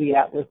Opportunity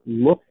Atlas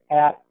looks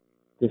at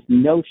this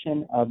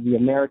notion of the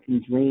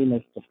American dream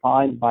as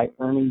defined by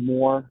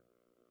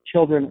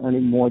children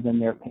earning more than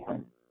their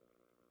parents.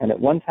 And at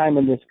one time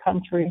in this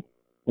country,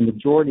 the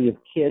majority of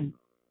kids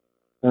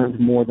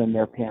earned more than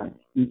their parents,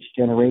 each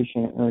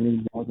generation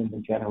earning more than the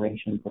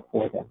generation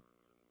before them.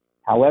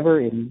 However,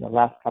 in the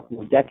last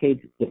couple of decades,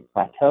 it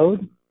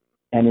plateaued,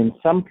 and in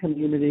some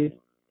communities,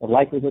 the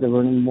likelihood of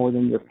earning more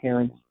than your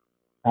parents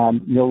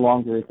no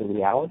longer is a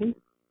reality.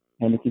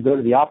 And if you go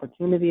to the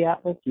Opportunity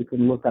Atlas, you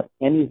can look up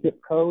any zip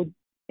code,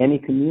 any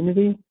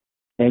community,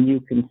 and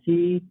you can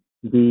see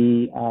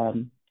the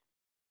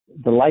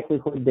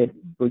likelihood that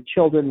your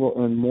children will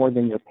earn more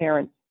than your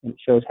parents, and it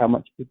shows how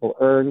much people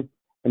earn.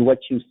 And what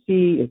you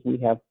see is we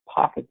have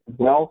pockets of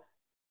wealth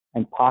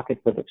and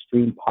pockets of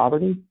extreme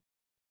poverty,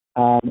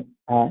 and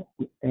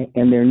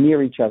they're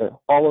near each other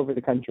all over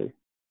the country.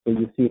 So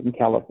you see it in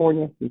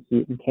California, you see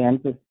it in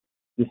Kansas,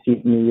 you see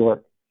it in New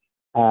York,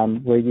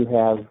 where you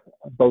have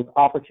both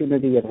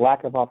opportunity and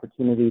lack of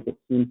opportunity that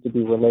seems to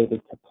be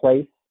related to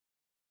place.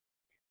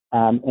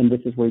 And this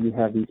is where you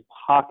have these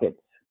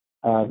pockets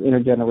of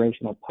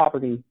intergenerational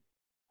poverty,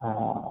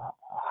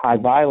 high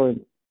violence,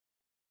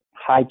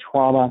 high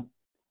trauma,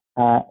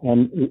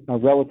 and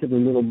relatively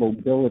little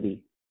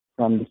mobility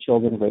from the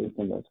children raised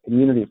in those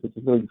communities, which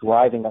is really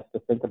driving us to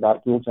think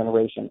about dual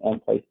generation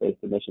and place-based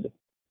initiatives.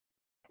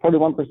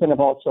 41% of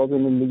all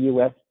children in the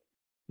U.S.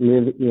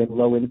 live in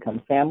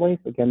low-income families.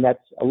 Again,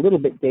 that's a little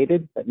bit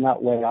dated, but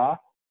not way off.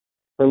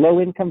 For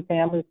low-income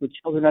families with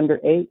children under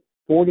 8,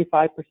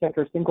 45%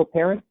 are single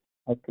parents,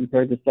 as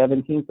compared to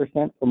 17%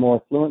 for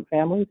more affluent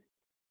families.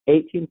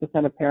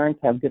 18% of parents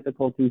have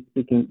difficulty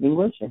speaking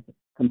English, as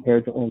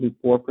compared to only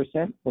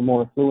 4% for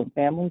more affluent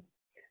families.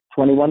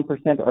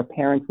 21% are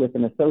parents with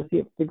an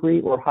associate's degree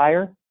or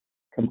higher,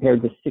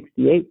 compared to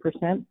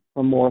 68%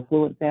 for more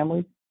affluent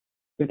families.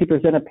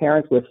 50% of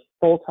parents with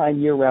full-time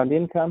year-round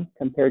income,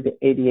 compared to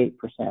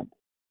 88%.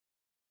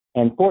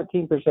 And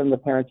 14% of the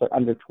parents are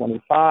under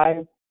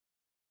 25,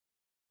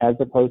 as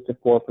opposed to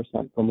 4%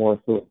 for more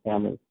affluent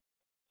families.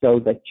 So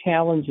the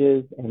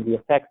challenges and the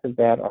effects of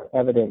that are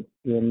evident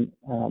in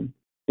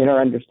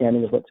our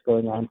understanding of what's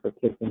going on for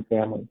kids and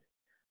families.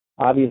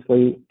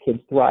 Obviously, kids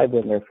thrive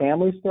when their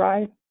families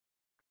thrive.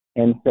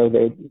 And so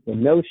the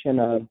notion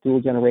of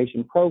dual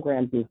generation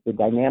programs is the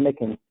dynamic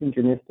and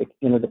synergistic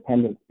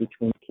interdependence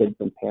between kids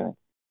and parents.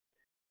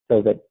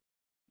 So that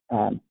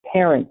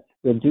parents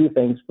will do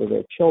things for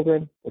their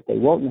children that they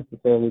won't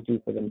necessarily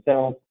do for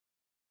themselves,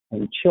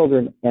 and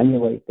children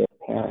emulate their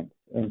parents.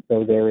 And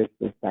so there is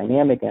this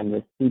dynamic and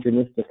this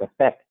synergistic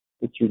effect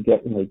that you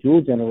get in a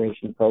dual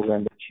generation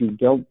program that you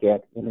don't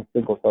get in a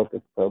single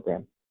focus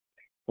program.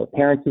 So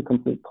parents who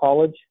complete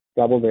college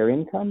double their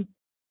income.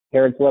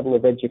 Parents' level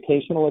of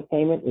educational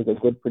attainment is a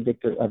good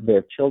predictor of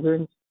their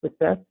children's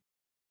success.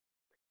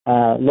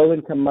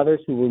 Low-income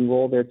mothers who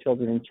enroll their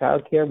children in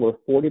childcare were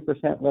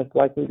 40% less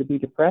likely to be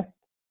depressed.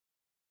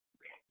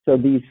 So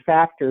these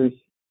factors,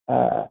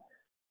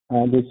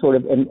 they sort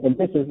of, and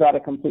this is not a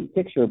complete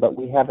picture, but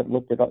we haven't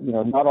looked at,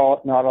 not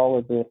all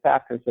of the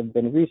factors have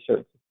been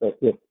researched, but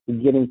it's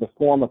beginning to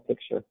form a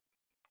picture.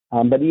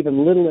 But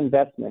even little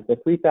investment, the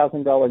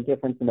 $3,000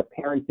 difference in a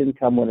parent's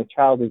income when a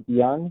child is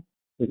young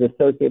is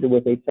associated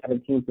with a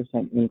 17%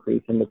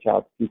 increase in the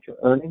child's future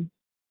earnings.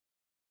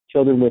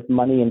 Children with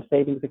money in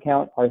savings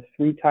account are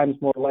 3 times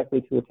more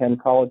likely to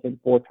attend college and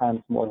 4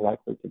 times more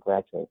likely to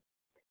graduate.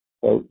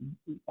 So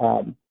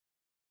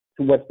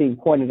what's being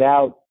pointed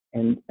out,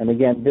 and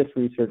again, this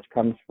research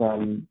comes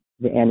from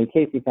the Annie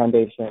Casey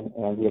Foundation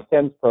and the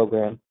Ascend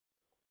program,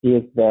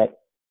 is that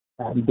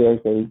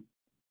there's a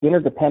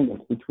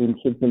interdependence between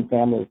kids and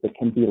families that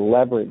can be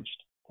leveraged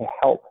to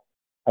help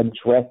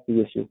address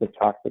the issues of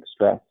toxic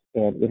stress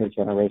and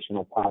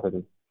intergenerational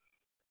poverty.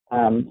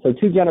 So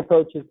 2Gen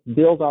approaches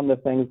build on the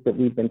things that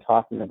we've been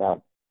talking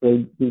about.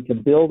 They need to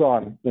build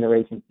on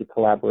interagency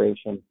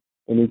collaboration.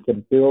 They need to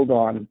build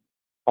on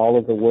all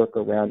of the work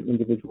around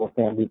individual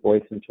family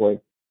voice and choice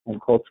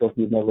and cultural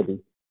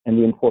humility and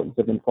the importance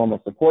of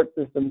informal support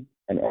systems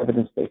and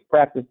evidence-based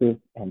practices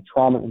and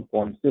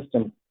trauma-informed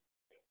systems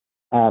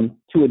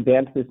to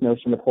advance this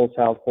notion of whole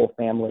child, whole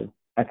family,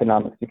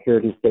 economic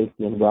security,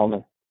 safety, and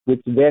wellness,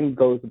 which then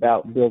goes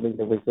about building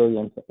the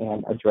resilience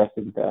and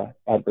addressing the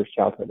adverse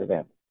childhood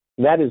events.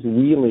 That is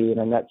really, in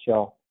a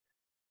nutshell,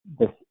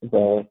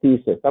 the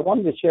thesis. I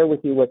wanted to share with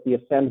you what the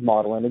Ascend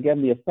model, and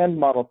again, the Ascend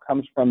model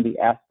comes from the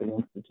Aspen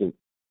Institute,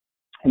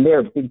 and they're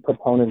a big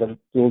proponent of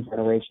dual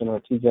generation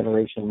or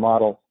 2-generation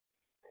models.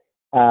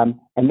 And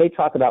they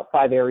talk about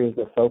 5 areas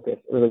of focus: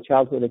 early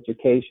childhood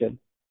education,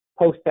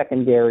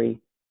 post-secondary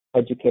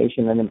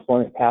education and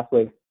employment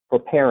pathways for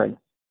parents,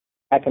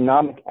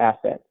 economic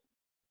assets,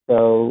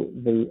 so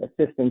the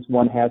assistance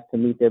one has to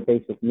meet their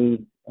basic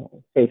needs,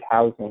 safe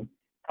housing,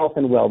 health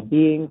and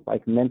well-being,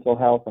 like mental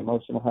health,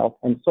 emotional health,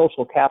 and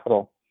social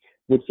capital,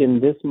 which in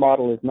this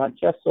model is not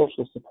just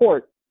social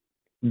support,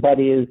 but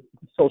is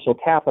social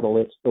capital.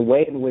 It's the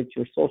way in which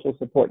your social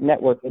support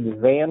network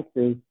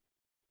advances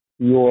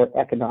your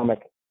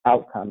economic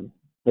outcomes,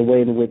 the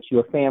way in which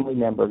your family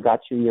member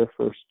got you your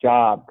first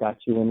job, got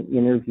you an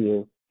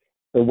interview,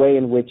 the way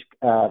in which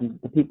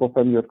the people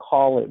from your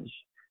college,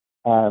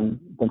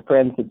 the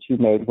friends that you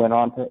made went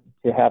on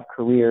to have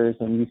careers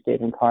and you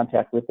stayed in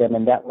contact with them,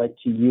 and that led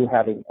to you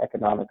having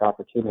economic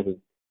opportunity.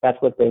 That's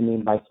what they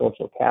mean by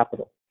social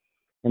capital.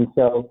 And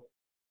so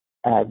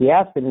the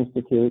Aspen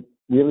Institute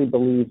really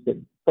believes that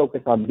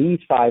focus on these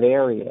 5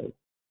 areas,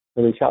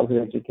 early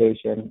childhood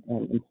education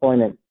and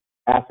employment,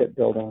 asset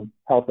building,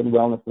 health and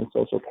wellness, and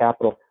social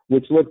capital,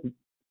 which looks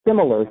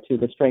similar to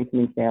the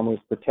strengthening families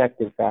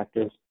protective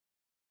factors.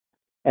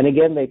 And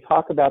again, they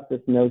talk about this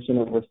notion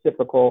of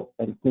reciprocal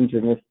and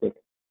synergistic,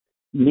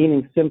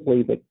 meaning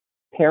simply that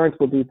parents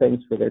will do things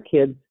for their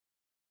kids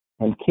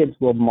and kids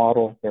will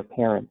model their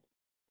parents.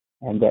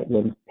 And that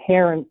when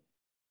parents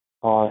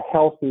are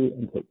healthy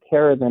and take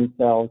care of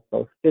themselves,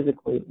 both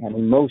physically and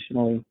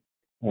emotionally,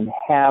 and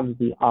have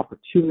the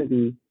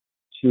opportunity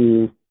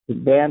to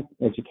advance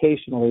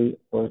educationally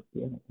or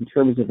in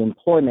terms of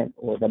employment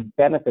or the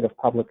benefit of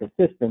public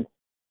assistance,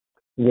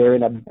 they're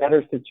in a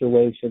better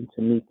situation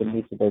to meet the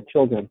needs of their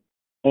children.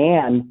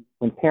 And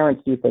when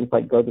parents do things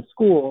like go to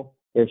school,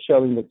 they're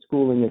showing that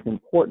schooling is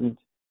important.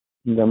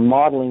 And they're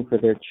modeling for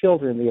their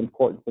children the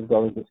importance of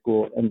going to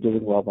school and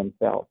doing well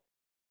themselves.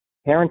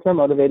 Parents are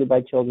motivated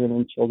by children,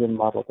 and children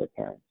model their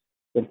parents,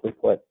 simply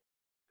put.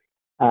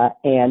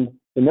 And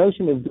the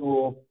notion of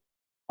dual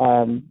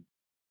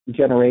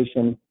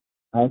generation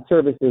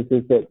services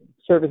is that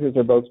services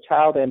are both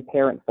child and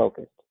parent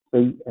focused.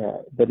 So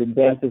that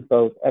advances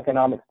both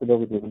economic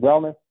stability and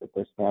wellness, that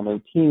there's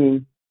family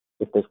teaming,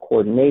 that there's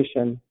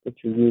coordination, that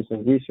you're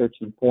using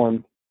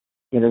research-informed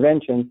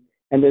interventions.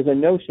 And there's a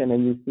notion,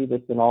 and you see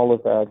this in all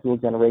of dual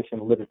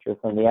generation literature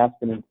from the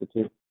Aspen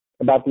Institute,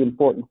 about the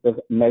importance of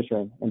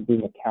measuring and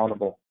being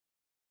accountable.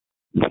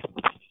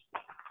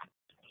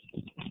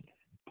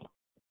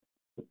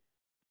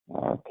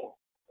 Okay.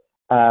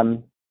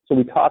 So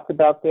we talked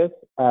about this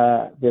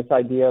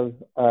idea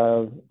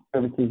of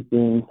services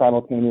being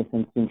simultaneous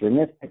and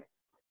synergistic.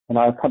 And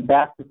I'll come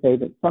back to say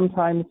that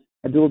sometimes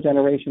A dual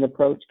generation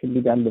approach can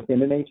be done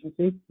within an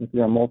agency if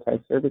you're a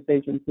multi-service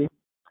agency.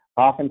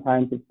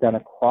 Oftentimes it's done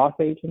across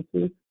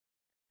agencies,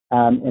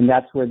 and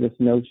that's where this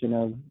notion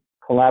of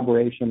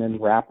collaboration and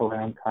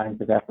wraparound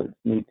kinds of efforts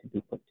need to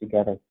be put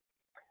together.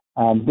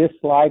 This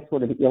slide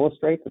sort of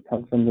illustrates, it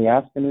comes from the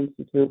Aspen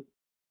Institute,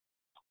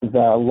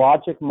 the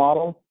logic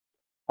model,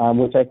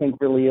 which I think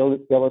really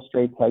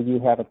illustrates how you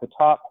have at the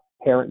top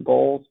parent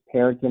goals,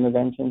 parent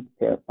interventions,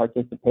 parent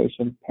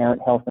participation,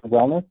 parent health and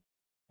wellness.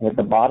 And at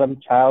the bottom,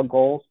 child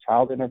goals,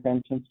 child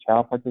interventions,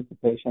 child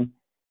participation,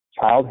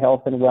 child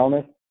health and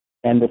wellness,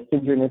 and the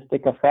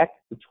synergistic effect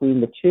between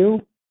the two,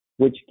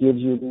 which gives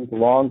you these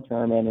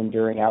long-term and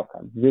enduring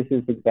outcomes. This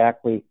is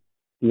exactly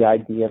the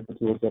idea of the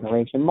dual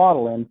generation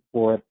model. And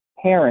for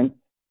parents,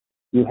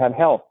 you have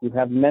health, you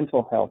have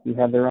mental health, you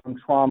have their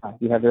own trauma,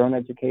 you have their own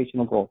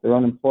educational goals, their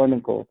own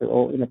employment goals, their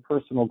own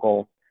interpersonal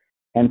goals.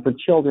 And for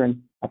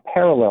children, a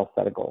parallel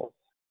set of goals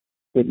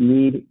that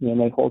need, in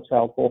a whole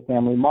child, whole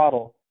family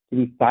model, to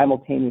be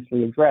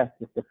simultaneously addressed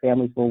if the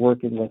families we're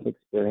working with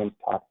experience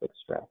toxic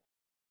stress.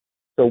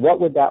 So what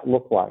would that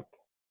look like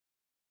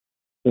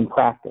in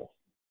practice?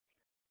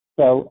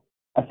 So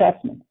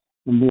assessments,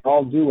 and we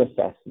all do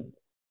assessments.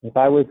 If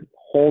I was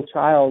whole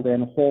child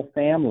and whole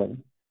family,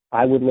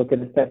 I would look at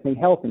assessing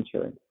health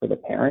insurance for the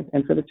parent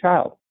and for the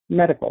child,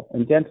 medical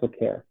and dental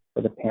care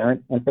for the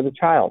parent and for the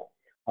child.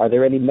 Are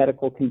there any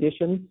medical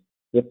conditions?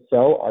 If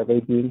so, are they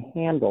being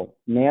handled,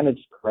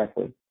 managed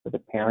correctly for the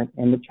parent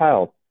and the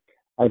child?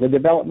 Are there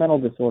developmental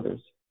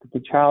disorders that the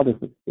child is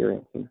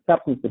experiencing,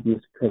 substance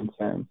abuse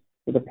concerns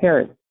for the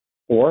parent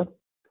or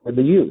for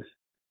the youth?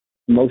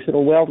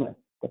 Emotional wellness,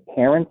 the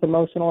parent's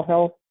emotional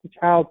health, the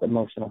child's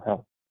emotional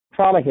health.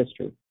 Trauma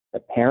history, the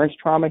parent's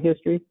trauma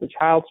history, the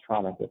child's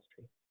trauma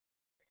history.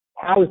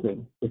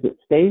 Housing, is it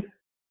safe?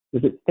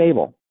 Is it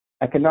stable?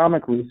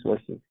 Economic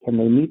resources, can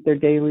they meet their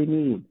daily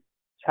needs?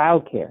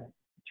 Childcare,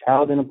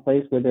 child in a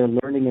place where they're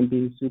learning and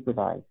being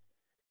supervised.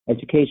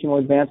 Educational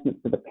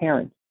advancement for the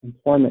parent,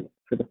 employment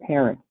for the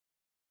parent.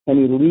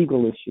 Any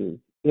legal issues,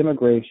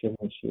 immigration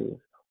issues,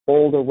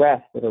 old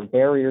arrests that are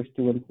barriers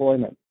to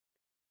employment.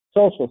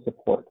 Social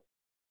support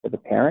for the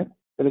parent,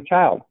 for the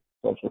child.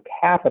 Social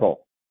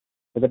capital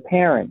for the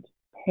parent.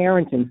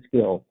 Parenting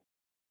skills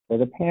for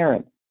the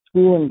parent.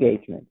 School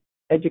engagement,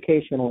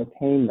 educational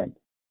attainment,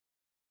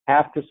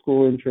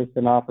 after-school interests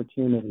and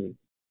opportunities.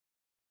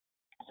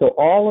 So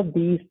all of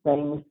these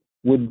things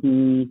would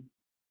be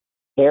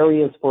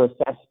areas for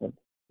assessment.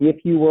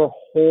 If you were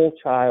whole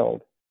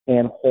child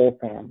and whole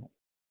family,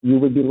 you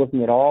would be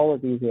looking at all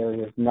of these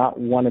areas, not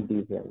one of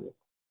these areas.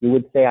 You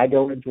would say, I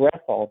don't address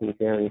all these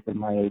areas in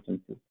my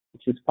agency,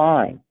 which is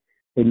fine.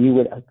 Then you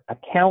would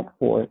account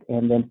for it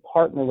and then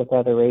partner with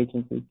other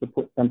agencies to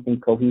put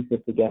something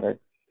cohesive together,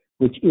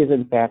 which is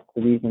in fact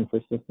the reason for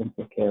systems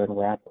of care and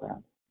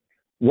wraparound.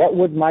 What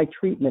would my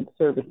treatment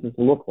services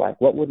look like?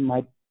 What would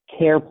my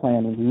care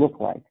planning look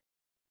like?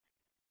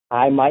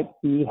 I might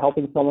be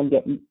helping someone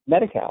get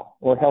Medi-Cal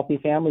or Healthy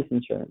Families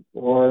Insurance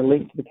or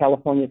linked to the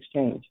California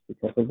Exchange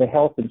because of the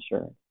health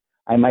insurance.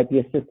 I might be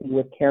assisting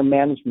with care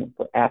management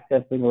for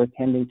accessing or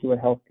attending to a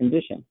health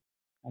condition.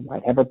 I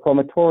might have a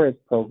promotorious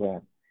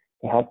program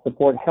to help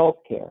support health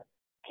care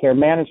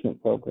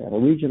management program, a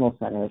regional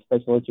center, a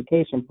special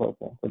education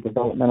program for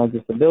developmental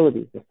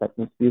disabilities, a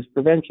substance abuse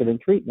prevention and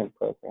treatment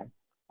program.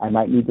 I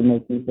might need to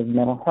make use of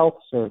mental health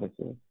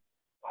services,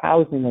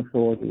 housing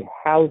authority,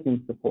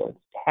 housing supports,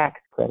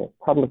 tax credit,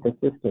 public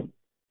assistance,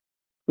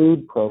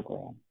 food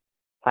programs,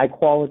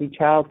 high-quality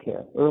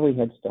childcare, early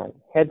Head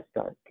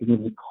Start,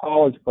 community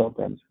college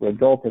programs for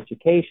adult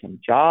education,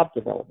 job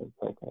development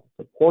programs,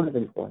 supportive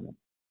employment,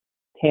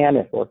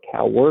 TANF or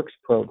CalWorks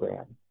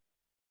programs.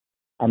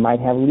 I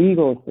might have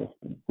legal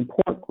assistance,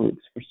 support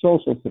groups for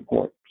social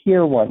support,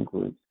 Peer 1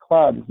 groups,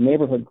 clubs,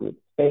 neighborhood groups,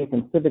 faith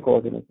and civic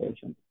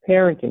organizations,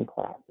 parenting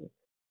classes,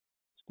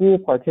 school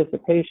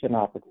participation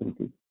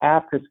opportunities,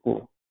 after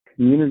school,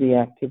 community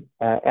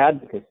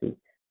advocacy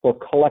for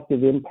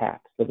collective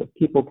impact so that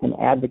people can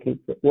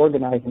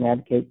organize and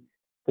advocate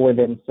for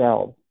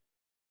themselves.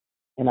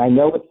 And I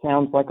know it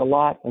sounds like a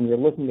lot, and you're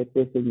looking at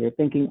this and you're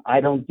thinking,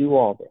 I don't do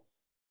all this.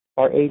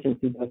 Our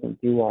agency doesn't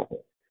do all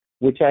this,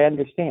 which I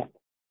understand.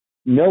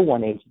 No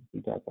one agency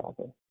does all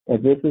this.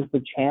 And this is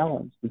the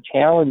challenge. The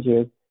challenge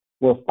is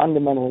we're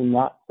fundamentally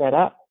not set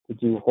up to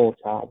do whole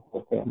child,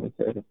 whole family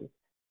services.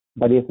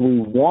 But if we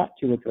want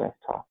to address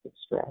toxic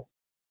stress,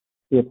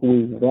 if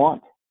we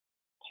want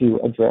to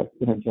address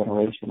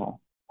intergenerational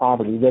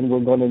poverty, then we're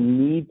going to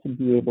need to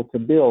be able to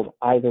build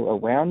either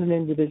around an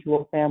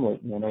individual family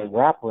in a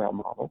wraparound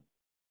model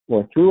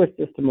or through a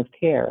system of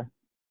care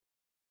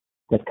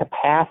the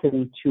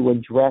capacity to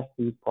address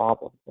these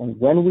problems. And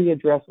when we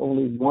address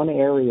only one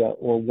area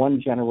or one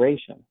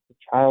generation, the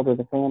child or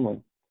the family,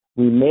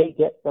 we may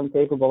get some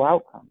favorable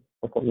outcomes,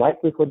 but the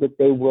likelihood that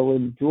they will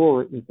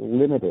endure is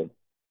limited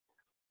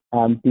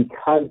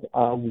because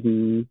of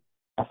the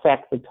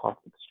effects of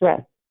toxic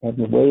stress and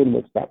the way in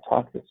which that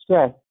toxic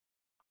stress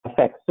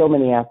affects so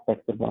many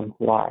aspects of one's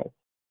life,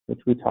 which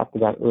we talked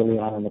about early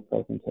on in the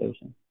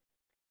presentation.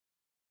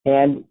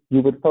 And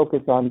you would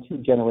focus on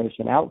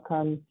two-generation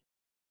outcomes,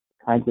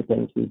 kinds of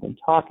things we've been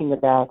talking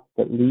about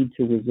that lead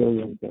to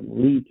resilience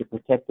and lead to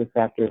protective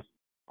factors.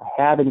 I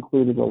have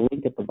included a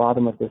link at the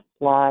bottom of this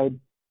slide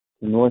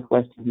to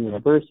Northwestern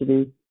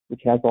University,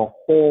 which has a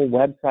whole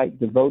website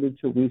devoted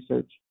to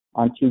research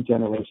on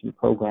two-generation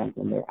programs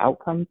and their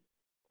outcomes.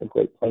 It's a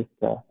great place,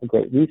 a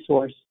great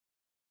resource.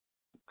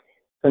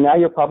 So now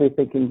you're probably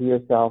thinking to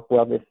yourself,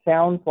 well, this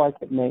sounds like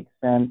it makes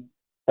sense,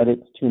 but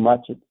it's too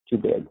much, it's too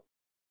big.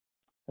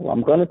 Well,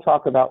 I'm going to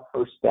talk about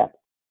first steps.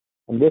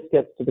 And this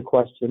gets to the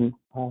question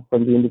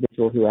from the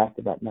individual who asked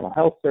about mental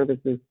health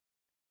services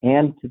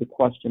and to the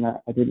question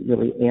I didn't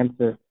really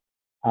answer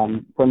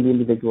from the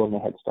individual in the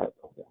Head Start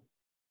program,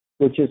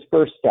 which is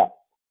first step.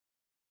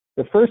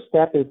 The first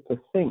step is to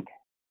think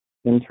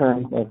in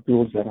terms of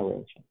dual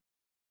generation,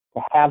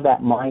 to have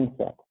that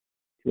mindset,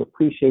 to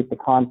appreciate the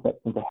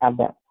concepts and to have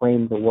that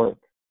frame to work.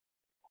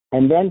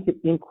 And then to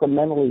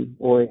incrementally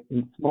or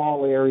in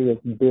small areas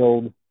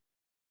build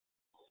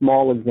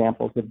small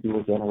examples of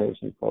dual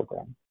generation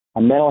programs.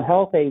 A mental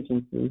health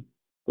agency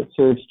that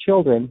serves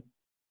children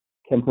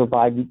can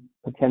provide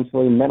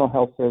potentially mental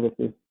health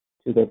services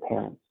to their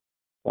parents.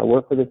 I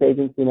work for this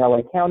agency in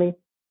LA County.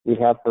 We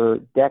have for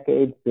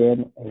decades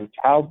been a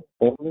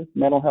child-only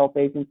mental health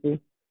agency.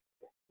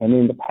 And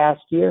in the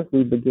past year,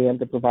 we began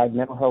to provide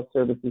mental health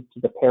services to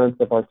the parents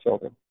of our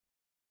children,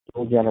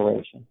 dual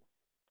generation.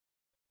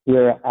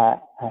 We're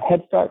a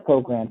Head Start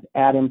programs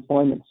add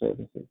employment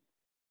services,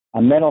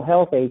 a mental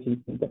health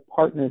agency that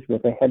partners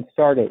with a Head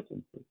Start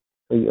agency.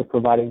 So you're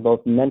providing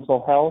both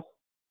mental health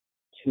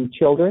to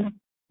children,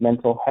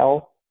 mental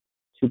health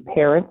to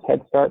parents,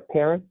 Head Start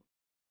parents,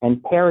 and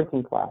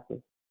parenting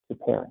classes to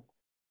parents.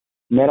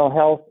 Mental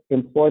health,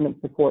 employment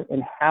support,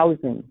 and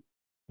housing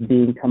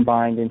being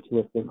combined into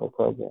a single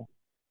program.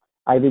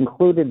 I've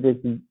included this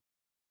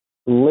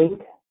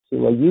link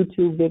to a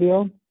YouTube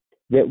video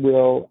that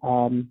will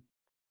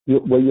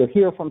where you'll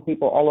hear from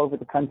people all over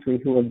the country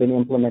who have been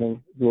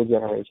implementing dual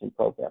generation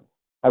programs.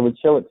 I would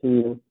show it to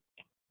you,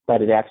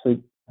 but it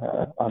actually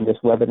on this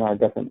webinar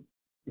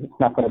it's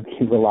not going to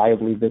be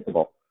reliably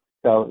visible.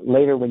 So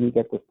later when you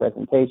get this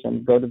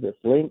presentation, go to this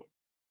link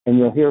and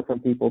you'll hear from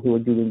people who are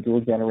doing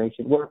dual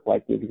generation work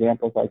like the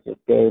examples I just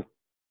gave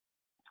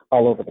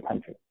all over the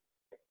country.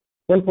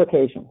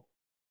 Implications.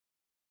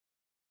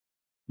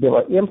 There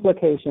are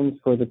implications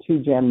for the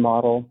two-gen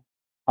model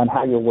on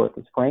how your work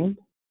is framed,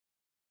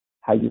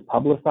 how you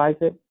publicize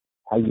it,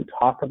 how you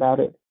talk about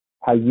it,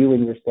 how you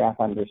and your staff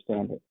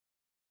understand it.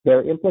 There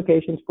are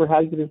implications for how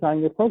you design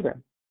your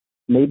program.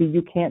 Maybe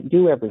you can't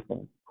do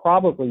everything.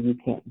 Probably you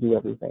can't do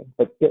everything,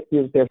 but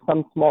there's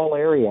some small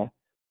area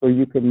where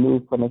you can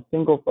move from a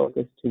single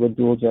focus to a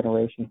dual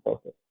generation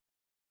focus.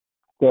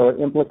 There are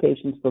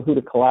implications for who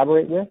to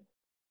collaborate with.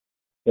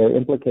 There are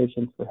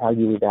implications for how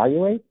you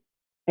evaluate,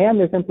 and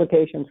there's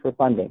implications for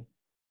funding.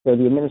 So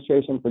the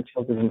Administration for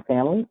Children and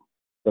Families,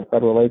 the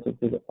federal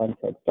agency that funds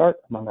Head Start,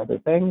 among other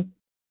things,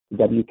 the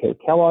W.K.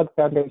 Kellogg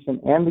Foundation,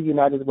 and the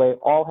United Way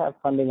all have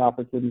funding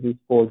opportunities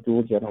for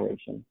dual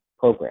generation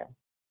programs.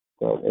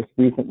 So as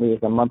recently as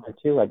a month or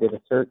two, I did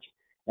a search,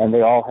 and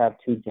they all have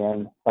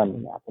two-gen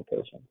funding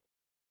applications.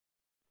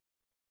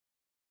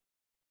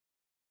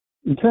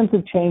 In terms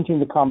of changing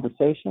the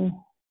conversation,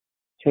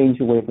 change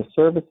the way the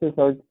services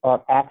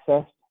are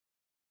accessed,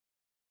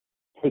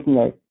 taking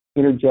an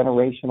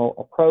intergenerational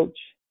approach,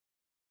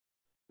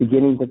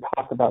 beginning to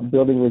talk about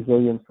building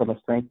resilience from a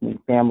strengthening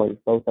family,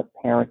 both a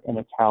parent and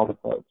a child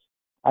approach.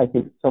 I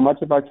think so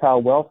much of our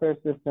child welfare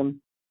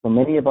system, so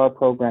many of our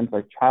programs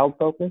are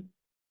child-focused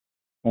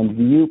and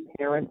view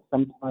parents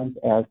sometimes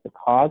as the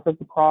cause of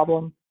the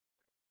problem.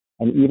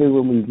 And even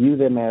when we view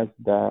them as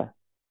the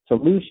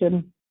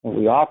solution and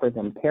we offer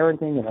them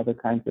parenting and other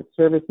kinds of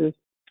services,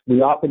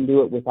 we often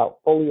do it without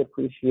fully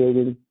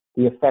appreciating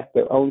the effect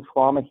their own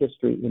trauma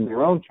history in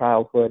their own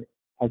childhood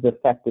has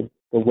affected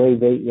the way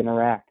they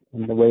interact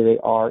and the way they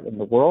are in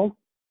the world,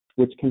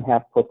 which can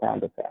have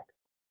profound effects.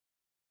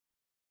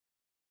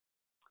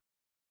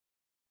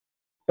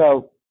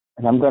 So,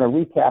 and I'm going to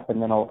recap and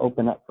then I'll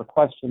open up for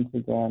questions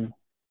again.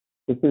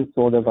 This is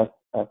sort of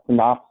a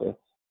synopsis,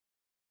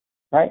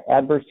 right?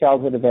 Adverse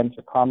childhood events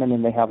are common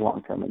and they have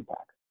long-term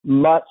impacts,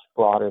 much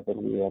broader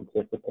than we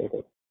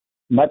anticipated,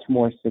 much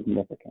more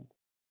significant.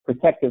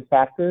 Protective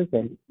factors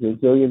and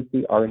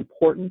resiliency are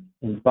important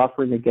in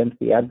buffering against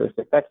the adverse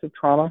effects of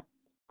trauma.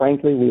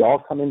 Frankly, we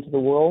all come into the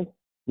world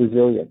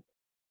resilient.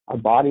 Our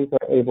bodies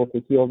are able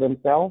to heal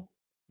themselves,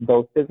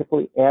 both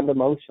physically and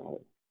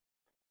emotionally.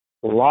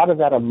 A lot of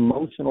that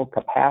emotional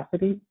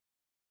capacity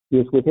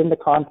is within the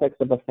context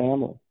of a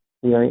family.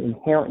 We are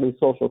inherently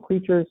social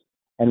creatures,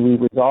 and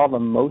we resolve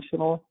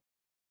emotional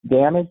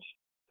damage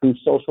through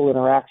social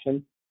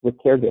interaction with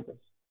caregivers.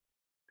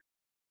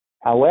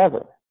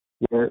 However,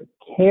 where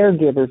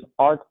caregivers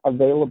aren't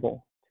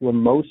available to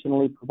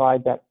emotionally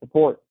provide that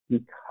support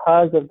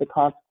because of the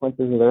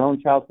consequences of their own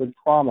childhood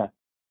trauma,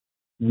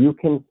 you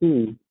can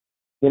see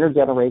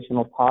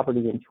intergenerational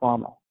poverty and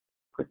trauma,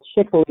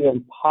 particularly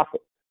in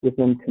pockets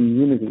within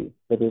communities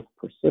that is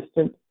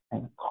persistent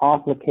and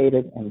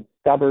complicated and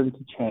stubborn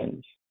to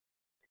change,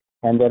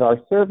 and that our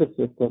service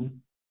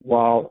system,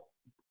 while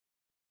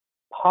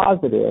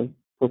positive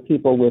for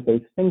people with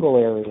a single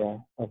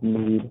area of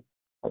need,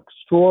 are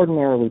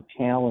extraordinarily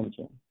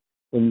challenging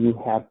when you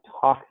have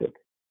toxic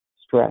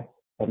stress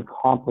and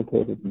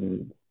complicated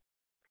needs.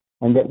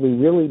 And that we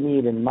really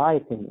need, in my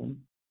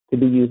opinion, to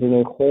be using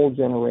a whole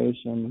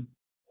generation,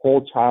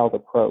 whole child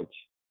approach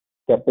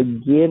that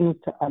begins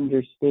to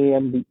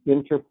understand the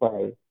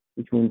interplay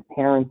between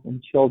parents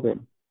and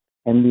children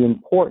and the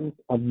importance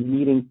of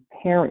meeting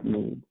parent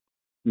needs,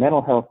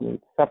 mental health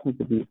needs, substance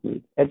abuse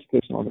needs,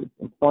 educational needs,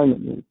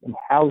 employment needs, and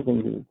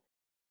housing needs,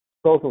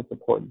 social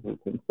support needs,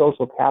 and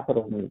social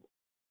capital needs,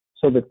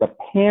 so that the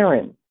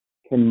parent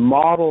can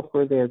model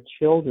for their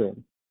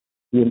children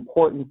the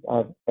importance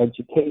of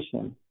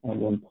education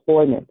and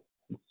employment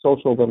and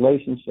social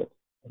relationships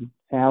and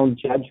sound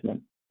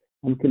judgment,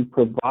 and can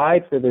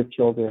provide for their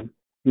children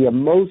the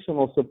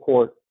emotional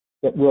support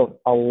that will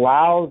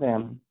allow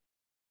them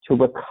to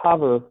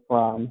recover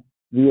from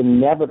the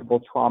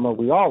inevitable trauma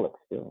we all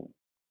experience,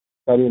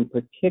 but in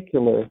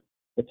particular,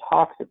 the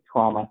toxic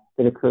trauma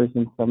that occurs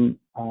in some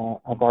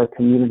of our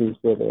communities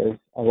where there's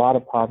a lot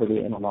of poverty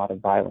and a lot of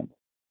violence.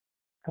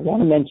 I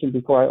want to mention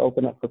before I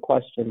open up for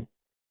questions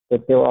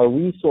that there are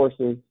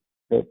resources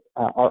that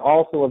are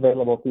also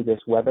available through this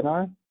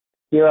webinar.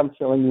 Here I'm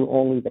showing you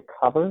only the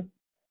cover,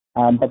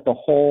 but the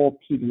whole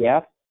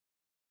PDF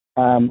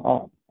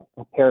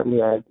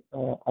apparently are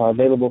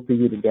available for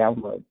you to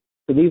download.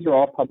 So these are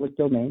all public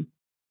domain.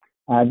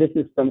 This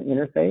is from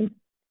Interfaith,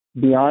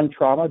 Beyond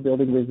Trauma,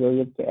 Building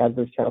Resilience to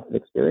Adverse Childhood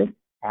Experience.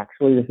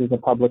 Actually, this is a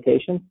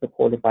publication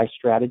supported by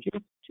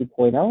Strategies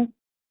 2.0,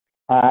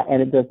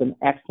 and it does an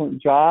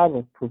excellent job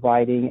of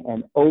providing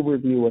an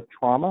overview of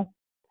trauma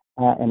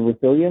and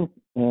resilience,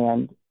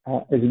 and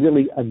is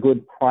really a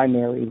good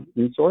primary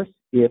resource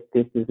if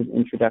this is an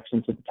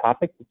introduction to the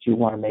topic that you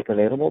want to make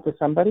available to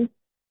somebody.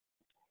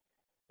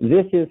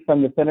 This is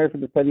from the Center for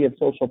the Study of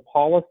Social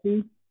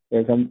Policy.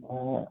 There's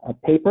a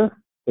paper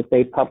that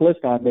they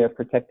published on their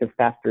protective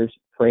factors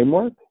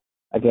framework.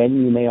 Again,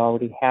 you may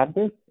already have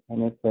this,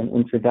 and it's an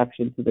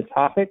introduction to the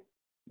topic,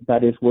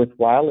 but is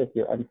worthwhile if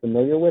you're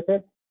unfamiliar with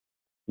it.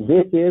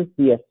 This is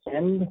the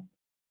Ascend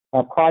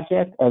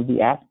project of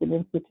the Aspen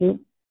Institute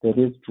that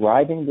is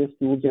driving this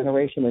dual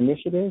generation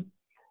initiative.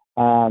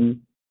 And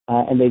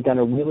they've done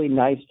a really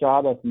nice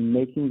job of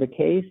making the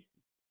case,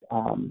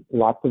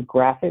 lots of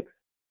graphics,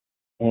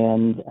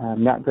 and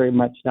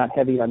not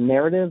heavy on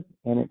narrative,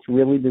 and it's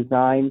really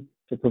designed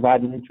to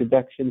provide an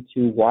introduction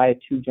to why a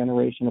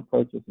two-generation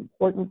approach is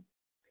important.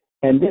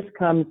 And this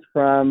comes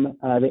from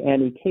the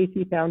Annie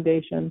Casey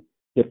Foundation.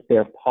 It's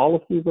their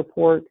policy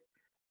report,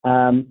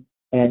 and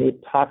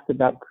it talks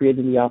about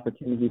creating the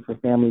opportunity for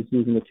families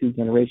using a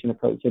two-generation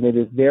approach, and it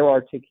is their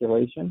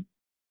articulation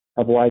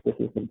of why this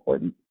is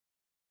important.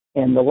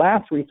 And the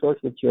last resource,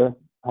 which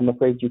I'm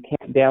afraid you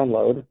can't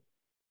download,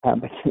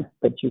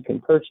 but you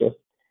can purchase,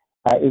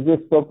 is this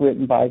book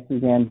written by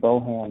Suzanne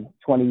Bohan,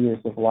 20 Years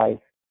of Life,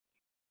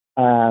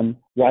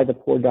 Why the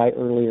Poor Die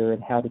Earlier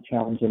and How to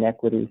Challenge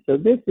Inequity. So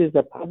this is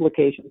a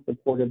publication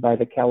supported by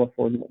the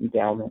California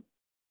Endowment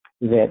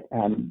that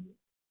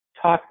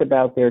talks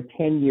about their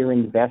 10-year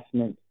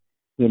investment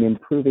in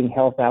improving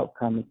health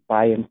outcomes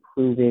by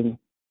improving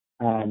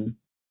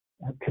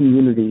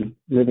community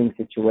living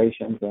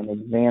situations and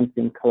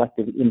advancing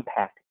collective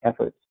impact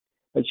efforts.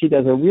 But she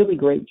does a really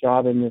great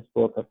job in this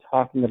book of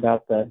talking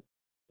about the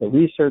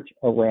research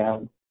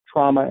around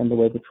trauma and the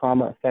way the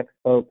trauma affects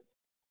folks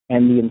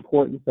and the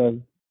importance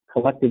of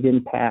collective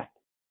impact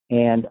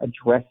and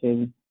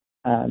addressing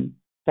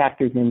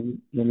factors in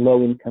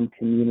low-income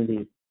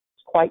communities.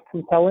 It's quite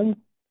compelling,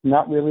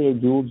 not really a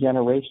dual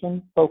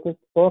generation focused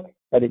book,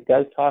 but it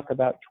does talk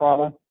about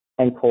trauma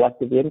and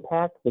collective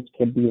impact, which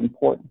can be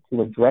important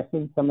to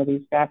addressing some of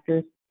these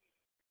factors.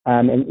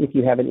 And if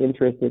you have an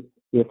interest,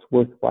 it's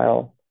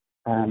worthwhile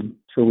to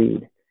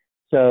read.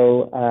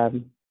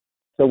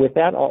 So with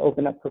that, I'll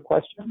open up for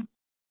questions.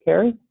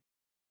 Carrie?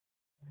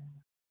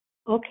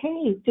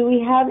 Okay, do we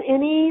have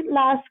any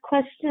last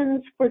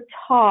questions for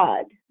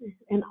Todd?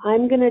 And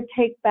I'm going to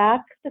take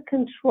back the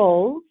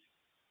controls.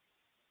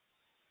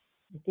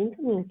 I think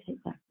I'm going to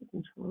take back the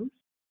controls.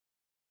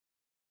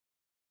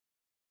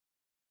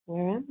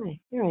 Where am I?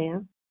 Here I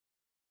am.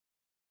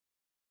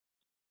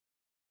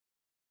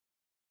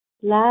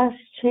 Last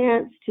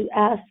chance to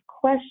ask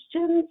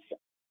questions.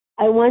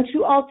 I want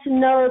you all to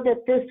know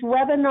that this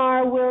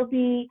webinar will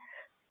be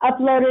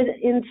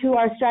uploaded into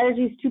our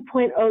Strategies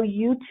 2.0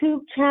 YouTube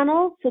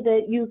channel so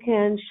that you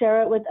can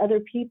share it with other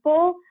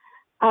people.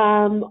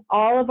 All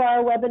of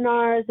our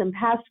webinars and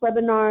past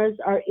webinars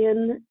are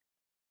in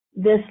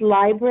this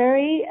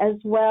library, as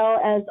well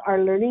as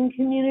our learning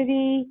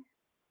community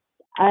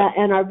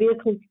and our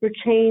Vehicles for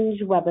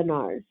Change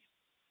webinars.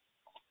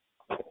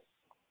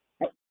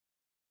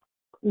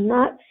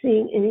 Not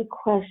seeing any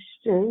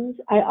questions.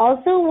 I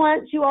also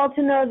want you all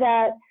to know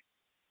that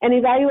an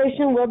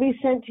evaluation will be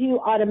sent to you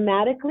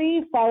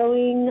automatically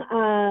following,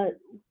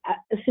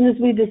 as soon as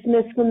we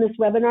dismiss from this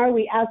webinar.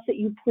 We ask that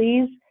you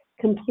please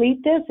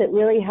complete this. It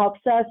really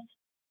helps us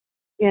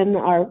in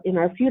our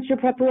future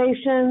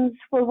preparations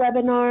for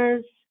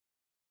webinars.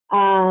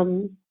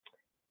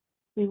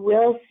 We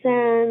will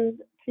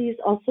please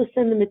also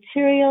send the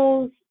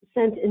materials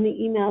sent in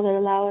the email that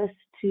allow us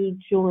to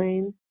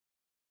join.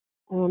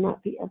 I will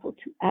not be able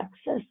to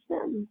access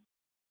them.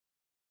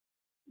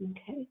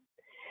 Okay.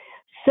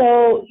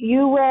 So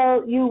you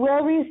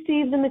will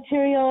receive the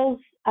materials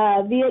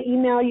via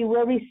email. You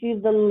will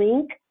receive the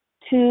link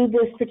to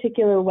this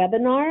particular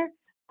webinar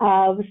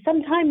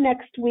sometime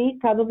next week,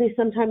 probably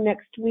sometime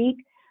next week.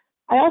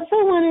 I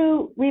also want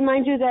to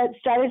remind you that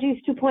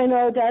Strategies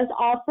 2.0 does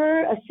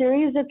offer a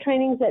series of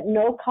trainings at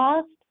no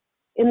cost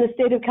in the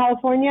state of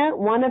California.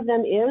 One of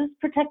them is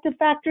protective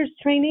factors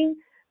training.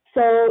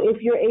 So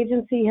if your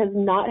agency has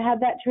not had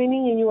that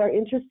training and you are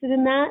interested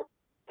in that,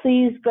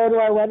 please go to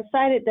our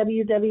website at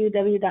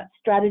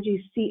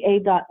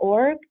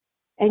www.strategiesca.org,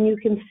 and you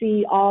can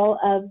see all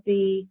of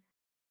the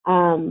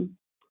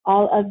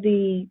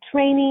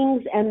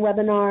trainings and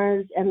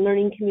webinars and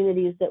learning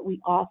communities that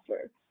we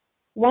offer.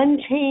 One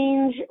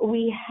change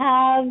we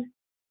have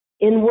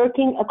in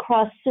working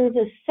across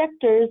service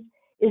sectors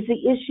is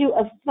the issue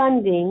of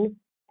funding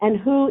and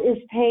who is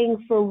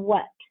paying for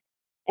what.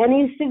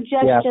 Any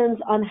suggestions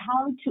on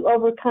how to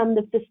overcome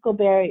the fiscal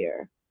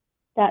barrier?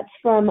 That's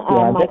from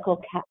Michelle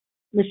Kapp.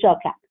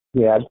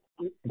 Yeah,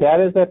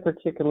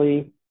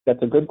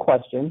 that's a good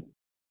question,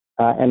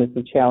 and it's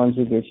a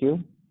challenging issue.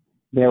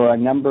 There are a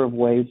number of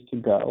ways to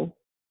go.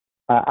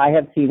 I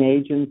have seen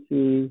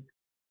agencies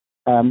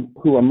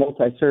who are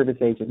multi-service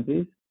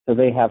agencies, so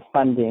they have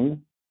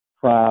funding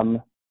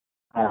from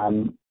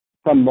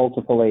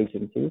multiple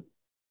agencies.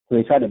 So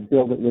they try to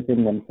build it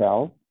within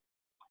themselves.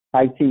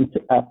 I've seen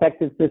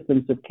effective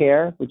systems of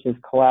care, which is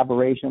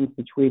collaborations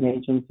between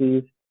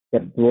agencies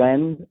that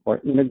blend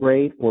or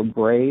integrate or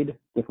braid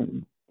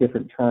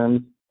different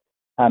terms,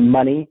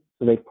 money,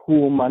 so they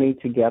pool money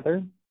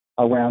together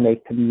around a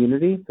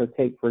community. So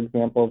take, for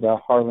example, the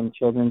Harlem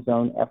Children's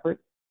Zone effort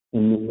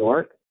in New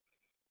York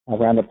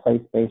around a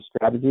place-based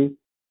strategy.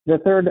 The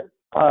third,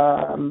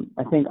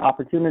 I think,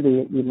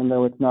 opportunity, even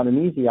though it's not an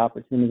easy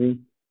opportunity,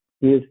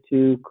 is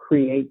to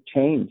create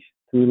change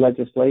through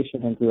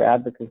legislation and through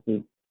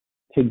advocacy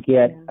to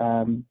get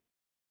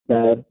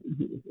the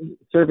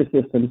service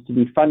systems to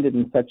be funded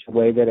in such a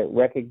way that it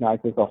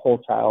recognizes a whole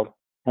child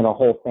and a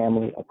whole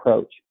family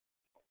approach.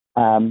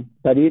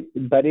 But it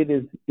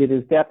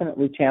is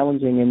definitely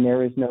challenging, and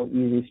there is no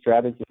easy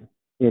strategy.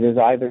 It is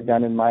either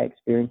done, in my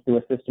experience, through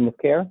a system of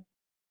care,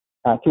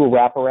 through a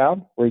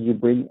wraparound where you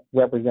bring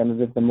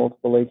representatives of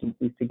multiple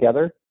agencies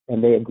together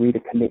and they agree to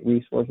commit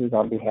resources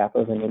on behalf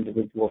of an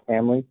individual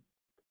family.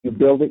 You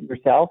build it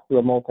yourself through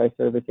a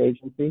multi-service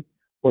agency,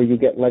 or you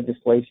get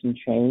legislation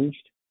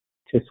changed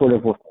to sort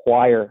of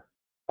require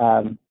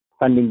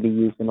funding be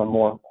used in a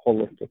more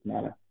holistic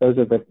manner. Those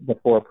are the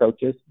four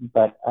approaches,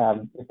 but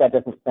if that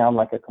doesn't sound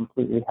like a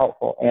completely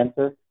helpful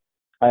answer,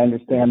 I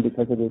understand,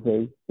 because it is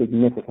a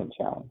significant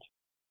challenge.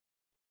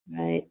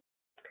 Right.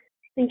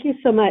 Thank you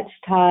so much,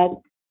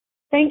 Todd.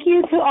 Thank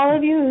you to all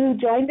of you who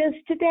joined us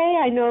today.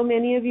 I know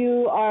many of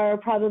you are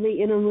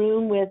probably in a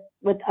room with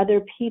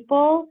other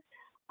people.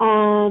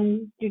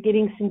 You're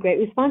getting some great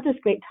responses,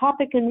 great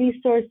topic and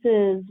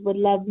resources. Would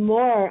love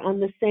more on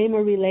the same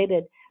or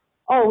related.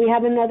 Oh, we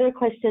have another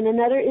question.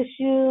 Another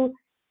issue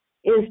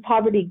is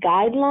poverty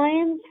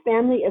guidelines.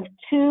 Family of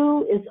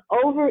two is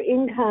over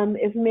income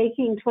if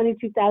making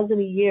 $22,000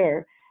 a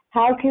year.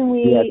 How can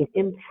we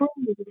improve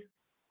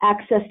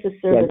access to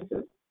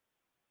services?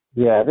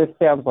 Yeah, this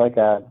sounds like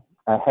a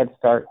Head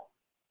Start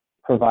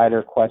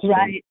provider question.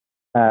 Right.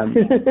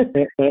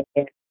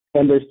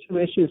 And there's two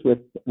issues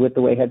with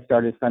the way Head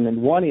Start is funded.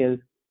 One is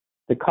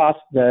the cost,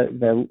 the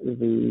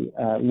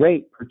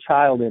rate per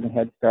child in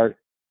Head Start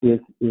is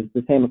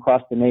the same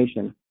across the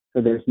nation.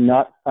 So there's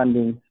not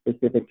funding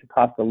specific to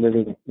cost of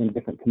living in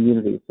different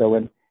communities. So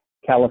in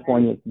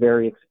California, it's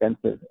very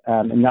expensive,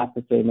 and not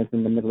the same as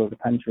in the middle of the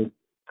country.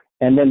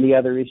 And then the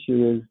other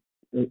issue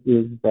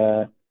is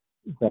the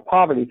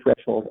poverty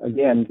threshold,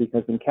 again,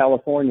 because in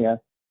California,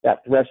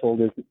 that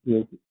threshold is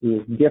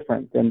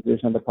different than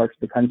there's in other parts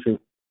of the country.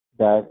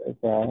 The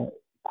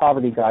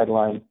poverty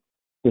guideline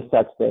is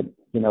such that,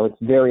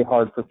 it's very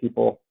hard for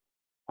people.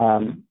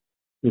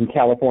 In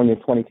California,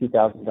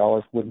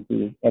 $22,000 wouldn't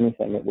be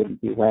anything. It wouldn't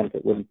be rent.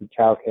 It wouldn't be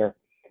childcare.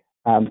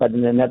 But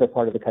in another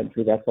part of the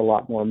country, that's a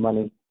lot more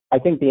money. I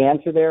think the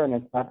answer there, and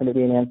it's not going to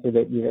be an answer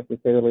that you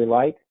necessarily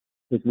like,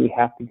 is we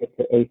have to get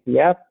to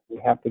ACF. We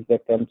have to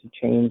get them to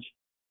change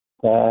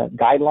the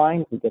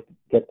guidelines. We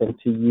get them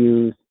to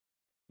use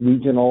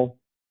regional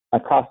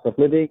cost of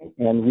living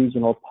and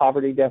regional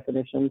poverty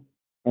definitions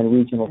and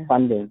regional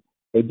funding.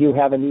 They do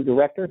have a new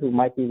director who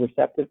might be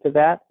receptive to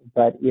that,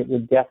 but it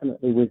would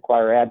definitely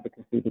require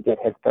advocacy to get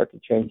Head Start to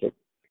change it.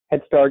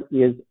 Head Start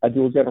is a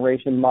dual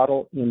generation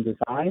model in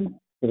design.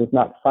 It is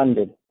not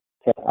funded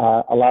to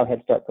allow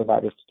Head Start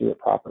providers to do it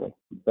properly.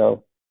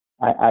 So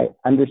I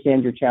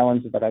understand your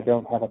challenge, but I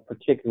don't have a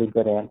particularly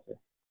good answer.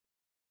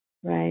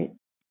 Right.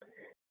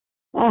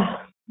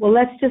 Well,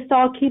 let's just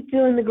all keep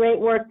doing the great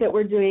work that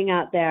we're doing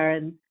out there,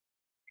 and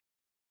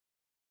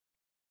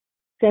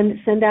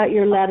send out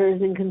your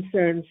letters and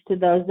concerns to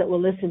those that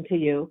will listen to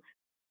you.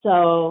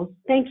 So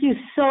thank you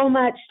so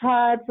much,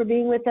 Todd, for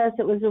being with us.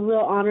 It was a real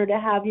honor to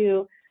have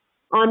you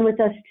on with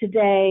us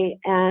today.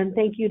 And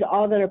thank you to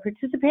all that are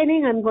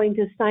participating. I'm going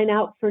to sign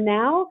out for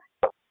now.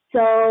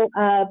 So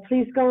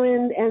please go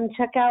in and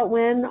check out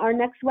when our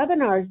next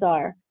webinars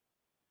are.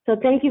 So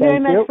thank you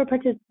very much for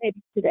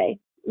participating today.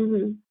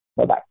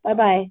 Bye-bye.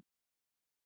 Bye-bye.